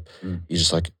video clip, you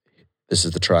just like, this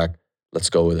is the track, let's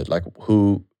go with it. Like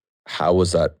how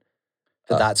was that?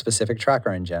 For that specific track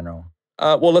or in general?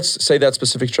 Well, let's say that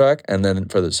specific track, and then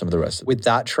for some of the rest of it. With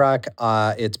that track,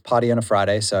 it's Party on a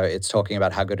Friday. So it's talking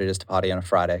about how good it is to party on a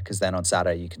Friday, because then on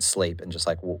Saturday you can sleep and just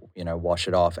like, wash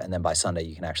it off. And then by Sunday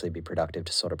you can actually be productive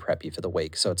to sort of prep you for the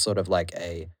week. So it's sort of like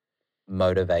a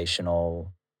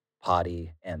motivational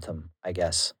party anthem, I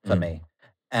guess, for me.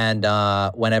 And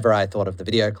whenever I thought of the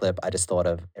video clip, I just thought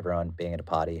of everyone being at a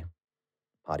party.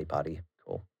 Party,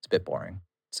 cool. It's a bit boring.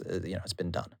 It's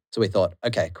been done. So we thought,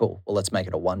 okay, cool. Well, let's make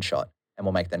it a one shot. And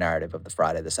we'll make the narrative of the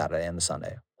Friday, the Saturday, and the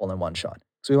Sunday all in one shot.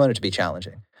 So we wanted it to be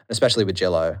challenging, especially with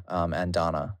Gillo and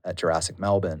Dana at Jurassic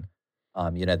Melbourne.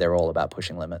 They're all about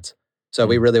pushing limits. So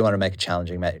we really want to make it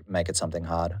challenging, make it something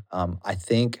hard. I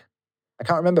can't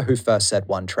remember who first said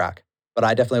one track, but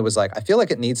I definitely was like, I feel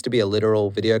like it needs to be a literal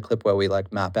video clip where we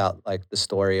like map out like the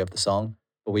story of the song,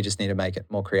 but we just need to make it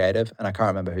more creative. And I can't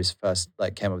remember who's first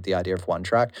like came up with the idea of one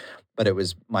track, but it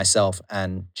was myself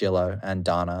and Gillo and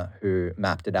Dana who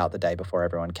mapped it out the day before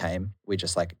everyone came. We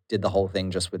just like did the whole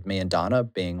thing just with me and Dana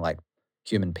being like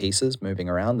human pieces moving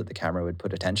around that the camera would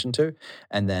put attention to.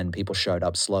 And then people showed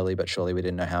up slowly but surely. We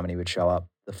didn't know how many would show up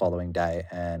the following day.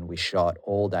 And we shot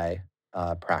all day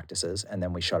practices. And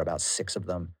then we shot about 6 of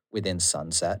them within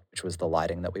sunset, which was the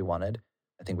lighting that we wanted.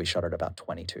 I think we shot it about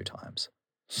 22 times.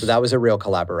 So that was a real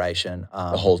collaboration.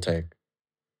 The whole take.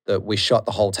 We shot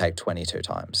the whole take 22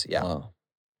 times. Yeah.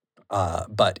 Wow.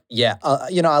 But yeah,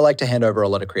 I like to hand over a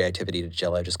lot of creativity to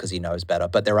Gillo just because he knows better.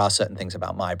 But there are certain things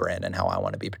about my brand and how I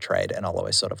want to be portrayed. And I'll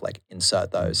always sort of like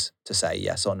insert those to say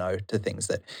yes or no to things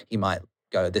that he might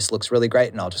go, this looks really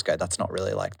great. And I'll just go, that's not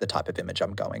really like the type of image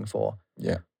I'm going for.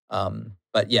 Yeah.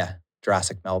 But yeah,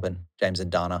 Jurassic Melbourne, James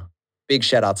and Dana. Big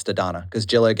shout outs to Dana because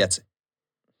Gillo gets,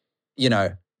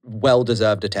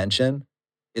 well-deserved attention.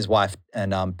 His wife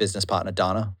and business partner,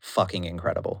 Dana, fucking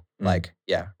incredible. Like,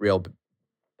 yeah, real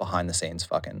behind the scenes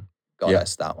fucking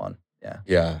goddess, that one. Yeah.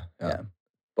 Yeah.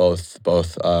 Both.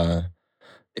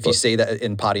 If you see that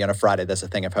in Party on a Friday, there's a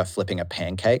thing of her flipping a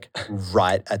pancake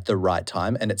right at the right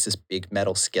time. And it's this big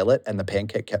metal skillet and the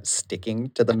pancake kept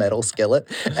sticking to the metal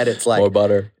skillet. And it's like, more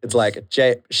butter. It's like,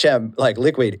 Shem, like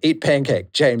liquid, eat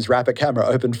pancake. James, wrap a camera,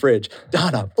 open fridge.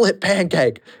 Dana, flip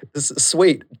pancake. This is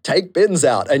sweet, take bins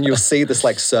out. And you'll see this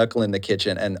like circle in the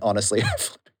kitchen. And honestly,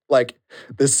 like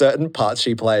there's certain parts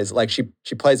she plays, like she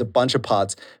plays a bunch of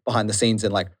parts behind the scenes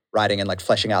in like writing and like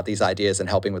fleshing out these ideas and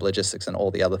helping with logistics and all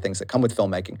the other things that come with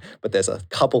filmmaking. But there's a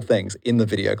couple things in the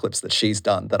video clips that she's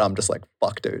done that I'm just like,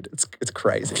 fuck, dude, it's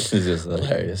crazy. This is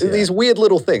hilarious. These weird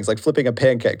little things like flipping a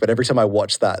pancake. But every time I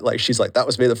watch that, like she's like, that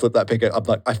was me that flipped that pancake. I'm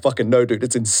like, I fucking know, dude,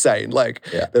 it's insane. Like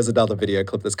there's another video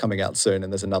clip that's coming out soon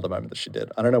and there's another moment that she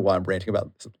did. I don't know why I'm ranting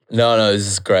about this. No, this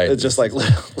is great. It's just like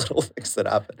little things that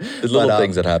happen. The little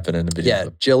things that happen in the video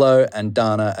clip. Gillo and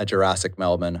Dana at Jurassic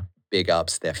Melbourne. Big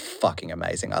ups. They're fucking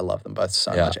amazing. I love them both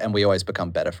so much. And we always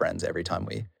become better friends every time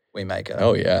we make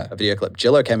a video clip.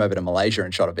 Gillo came over to Malaysia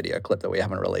and shot a video clip that we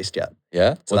haven't released yet.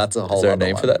 Yeah? So that's a whole Is there a other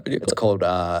name one. for that video clip? It's called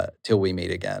Till We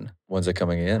Meet Again. When's it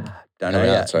coming in? Don't know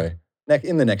yet. Sorry.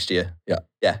 In the next year. Yeah.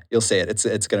 Yeah, you'll see it.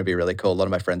 It's going to be really cool. A lot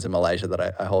of my friends in Malaysia that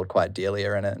I hold quite dearly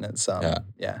are in it. And it's,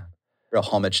 real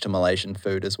homage to Malaysian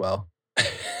food as well.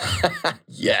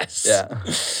 Yes.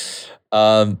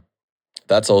 Yeah.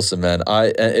 That's awesome, man.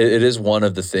 It is one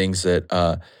of the things that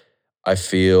I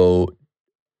feel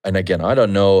and again, I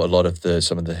don't know a lot of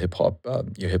some of the hip hop,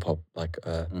 your hip hop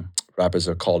Mm. rappers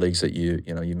or colleagues that you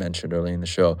mentioned early in the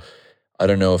show. I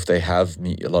don't know if they have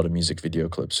a lot of music video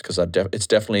clips because it's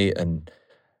definitely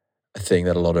a thing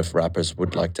that a lot of rappers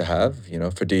would like to have.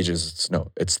 For DJs,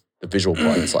 it's the visual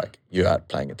part. It's like you're out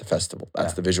playing at the festival.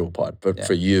 That's Yeah. the visual part. But Yeah.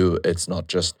 for you, it's not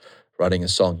just writing a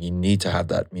song. You need to have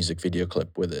that music video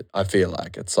clip with it. I feel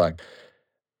like it's like,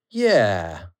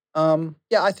 Yeah.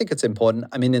 Yeah, I think it's important.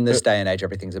 I mean, in this day and age,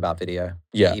 everything's about video.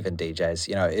 Yeah. Even DJs,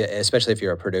 especially if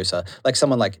you're a producer, like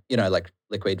someone like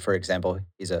Liquid, for example,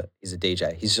 he's a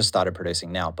DJ. He's just started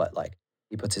producing now, but like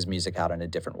he puts his music out in a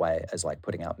different way as like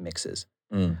putting out mixes.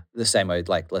 The same way,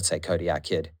 like let's say Kodiak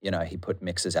Kid, he put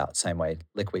mixes out same way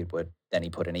Liquid would. Then he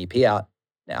put an EP out.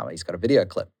 Now he's got a video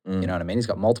clip. You know what I mean? He's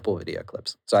got multiple video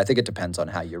clips. So I think it depends on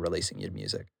how you're releasing your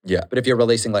music. Yeah. But if you're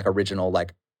releasing like original,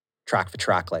 like track for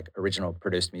track, like original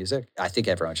produced music, I think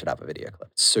everyone should have a video clip.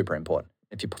 It's super important.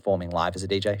 If you're performing live as a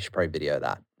DJ, you should probably video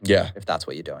that Yeah. if that's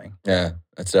what you're doing. Yeah.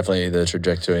 That's definitely the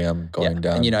trajectory I'm going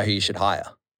down. And you know who you should hire?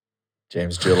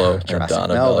 James Gillo and Jurassic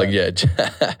Donna Melbourne.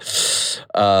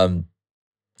 Melling.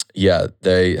 Yeah,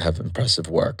 they have impressive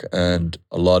work and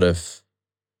a lot of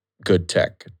good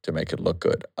tech to make it look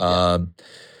good. I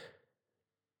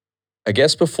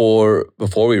guess before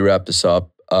we wrap this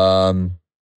up, top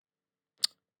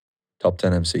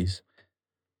 10 MCs.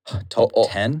 Top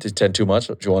 10? Is 10 too much?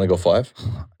 Do you want to go 5?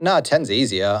 No, 10's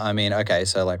easier. I mean, okay,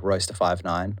 so like Roaster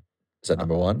 5'9". Is that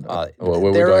number 1?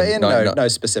 They're in no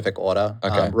specific order.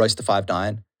 Okay. Roaster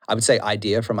 5'9". I would say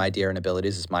Idea from Idea and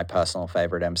Abilities is my personal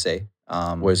favorite MC.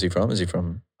 Where's he from? Is he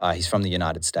from? He's from the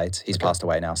United States. He's Okay. passed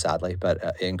away now, sadly,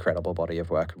 but incredible body of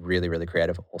work. Really, really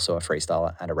creative. Also a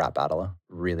freestyler and a rap battler.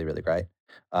 Really, really great.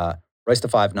 Roaster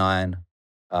 5'9",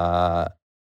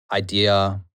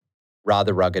 Idea,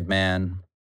 Rather Rugged Man,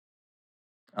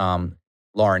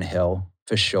 Lauryn Hill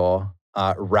for sure.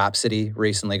 Rhapsody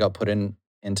recently got put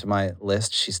into my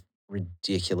list. She's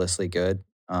ridiculously good.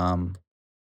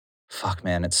 Fuck,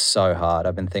 man, it's so hard.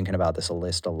 I've been thinking about this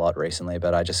list a lot recently,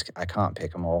 but I can't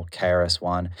pick them all.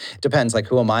 KRS-One. It depends, like,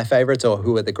 who are my favorites or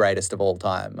who are the greatest of all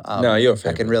time? No, your I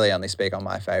favorites. can really only speak on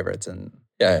my favorites. And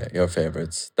Yeah, your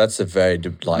favorites. That's a very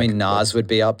I mean, Nas would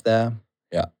be up there.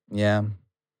 Yeah. Yeah.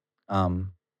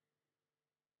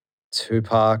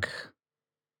 Tupac.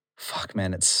 Fuck,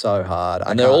 man, it's so hard.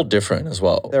 And they're all different as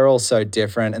well. They're all so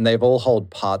different, and they've all hold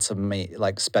parts of me,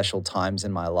 like special times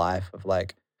in my life of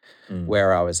like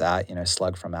where I was at.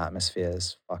 Slug from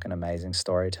Atmospheres, fucking amazing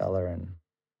storyteller, and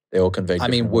They all convey. I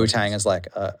mean, different Wu-Tang emotions. is like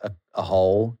a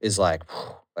whole is like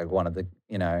one of the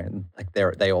like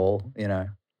they all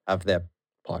have their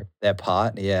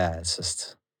part. Yeah, it's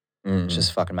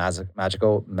just fucking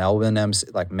magical. Melbourne MC,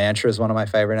 like Mantra is one of my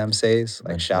favorite MCs.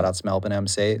 Like Mantra. shout outs Melbourne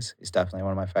MCs. He's definitely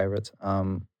one of my favorites.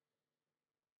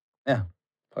 Yeah.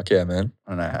 Fuck yeah, man.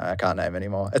 I don't know. I can't name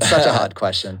anymore. It's such a hard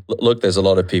question. Look, there's a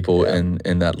lot of people Yeah.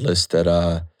 in that list that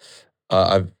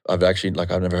I've actually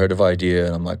I've never heard of Idea,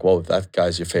 and I'm like, well, if that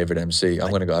guy's your favorite MC,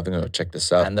 I'm gonna go check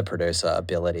this out. And the producer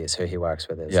Abilities, who he works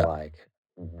with, is Yeah. like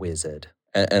wizard.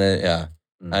 And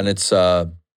it's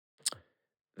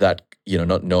that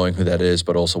not knowing who that is,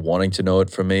 but also wanting to know it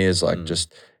for me is like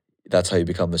just that's how you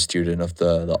become a student of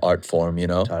the art form,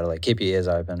 Totally. Keep your ears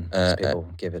open. 'Cause people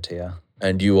give it to you.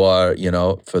 And you are,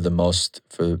 for the most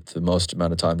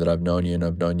amount of time that I've known you, and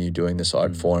I've known you doing this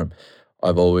art form,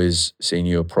 I've always seen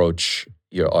you approach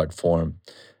your art form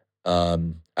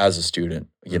as a student.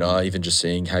 Even just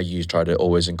seeing how you try to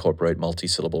always incorporate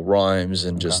multi-syllable rhymes,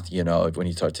 and just when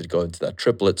you start to go into that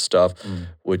triplet stuff,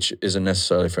 which isn't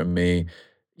necessarily for me.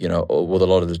 With a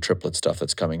lot of the triplet stuff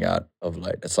that's coming out of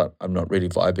late, it's like I'm not really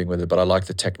vibing with it, but I like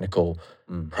the technical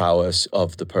prowess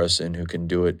of the person who can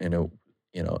do it in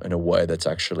a way that's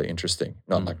actually interesting.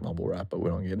 Not like mumble rap, but we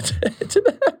don't get into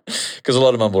that because a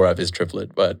lot of mumble rap is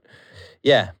triplet. But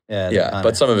yeah.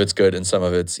 But some of it's good and some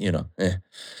of it's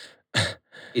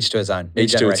Each to his own. New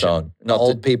Each to its generation. own. The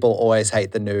old people always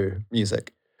hate the new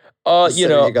music. So you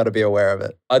got to be aware of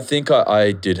it. I think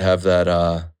I did have that.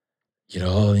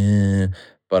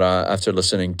 But after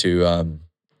listening to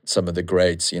some of the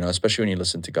greats, especially when you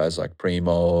listen to guys like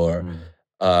Primo or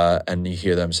and you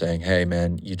hear them saying, "Hey,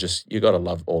 man, you got to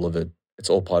love all of it. It's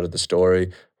all part of the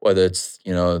story, whether it's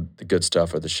the good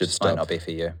stuff or the shit It stuff." might not be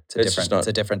for you. It's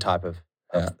a different type of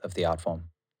the art form.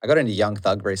 I got into Young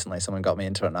Thug recently. Someone got me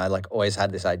into it, and I always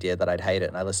had this idea that I'd hate it.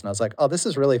 And I listened. I was like, "Oh, this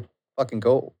is really fucking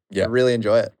cool. Yeah. I really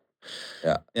enjoy it."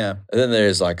 Yeah. Yeah. And then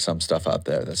there's some stuff out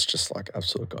there that's just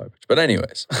absolute garbage. But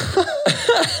anyways,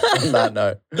 On that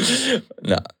note,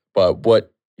 no. But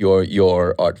what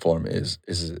your art form is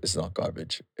not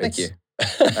garbage. Thank you.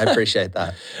 I appreciate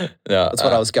that. No, That's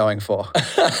what I was going for.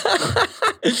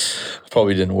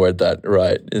 probably didn't word that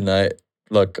right. And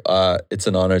it's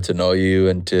an honor to know you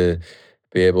and to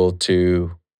be able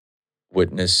to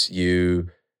witness you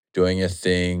doing a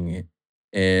thing.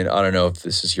 And I don't know if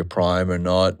this is your prime or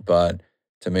not, but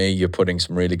to me, you're putting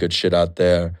some really good shit out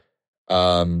there.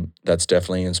 That's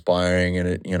definitely inspiring.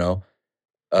 And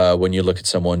when you look at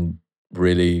someone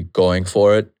really going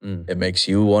for it, it makes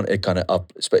you want it kind of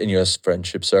up in your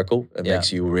friendship circle. It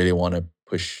makes you really want to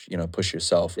push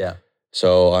yourself. Yeah.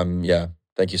 So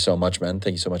thank you so much, man.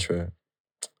 Thank you so much for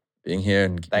being here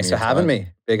and thanks for having me.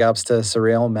 Big ups to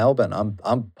Surreal Melbourne. I'm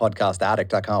podcast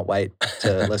addict. I can't wait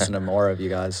to listen to more of you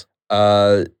guys.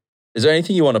 Is there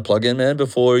anything you want to plug in, man,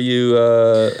 before you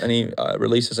any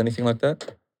releases, anything like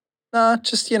that? Nah,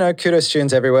 just, kudos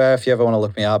tunes everywhere. If you ever want to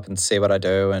look me up and see what I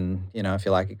do and, if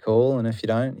you like it, cool. And if you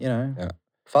don't,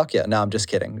 fuck yeah. No, I'm just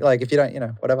kidding. Like if you don't,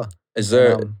 whatever. Is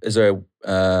there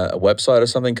a website or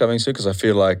something coming soon? Because I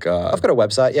feel like I've got a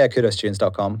website,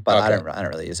 kudostunes.com, but Okay. I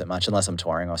don't really use it much unless I'm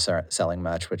touring or selling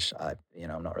merch, which I'm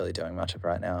not really doing much of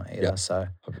right now either. Yeah. So,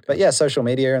 but yeah, social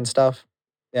media and stuff.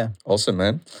 Yeah. Awesome,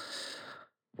 man.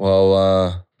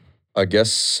 Well, I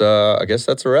guess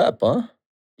that's a wrap, huh?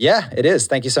 Yeah, it is.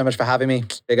 Thank you so much for having me.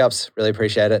 Big ups. Really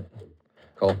appreciate it.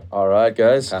 Cool. All right,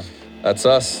 guys. Okay. That's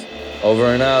us.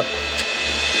 Over and out.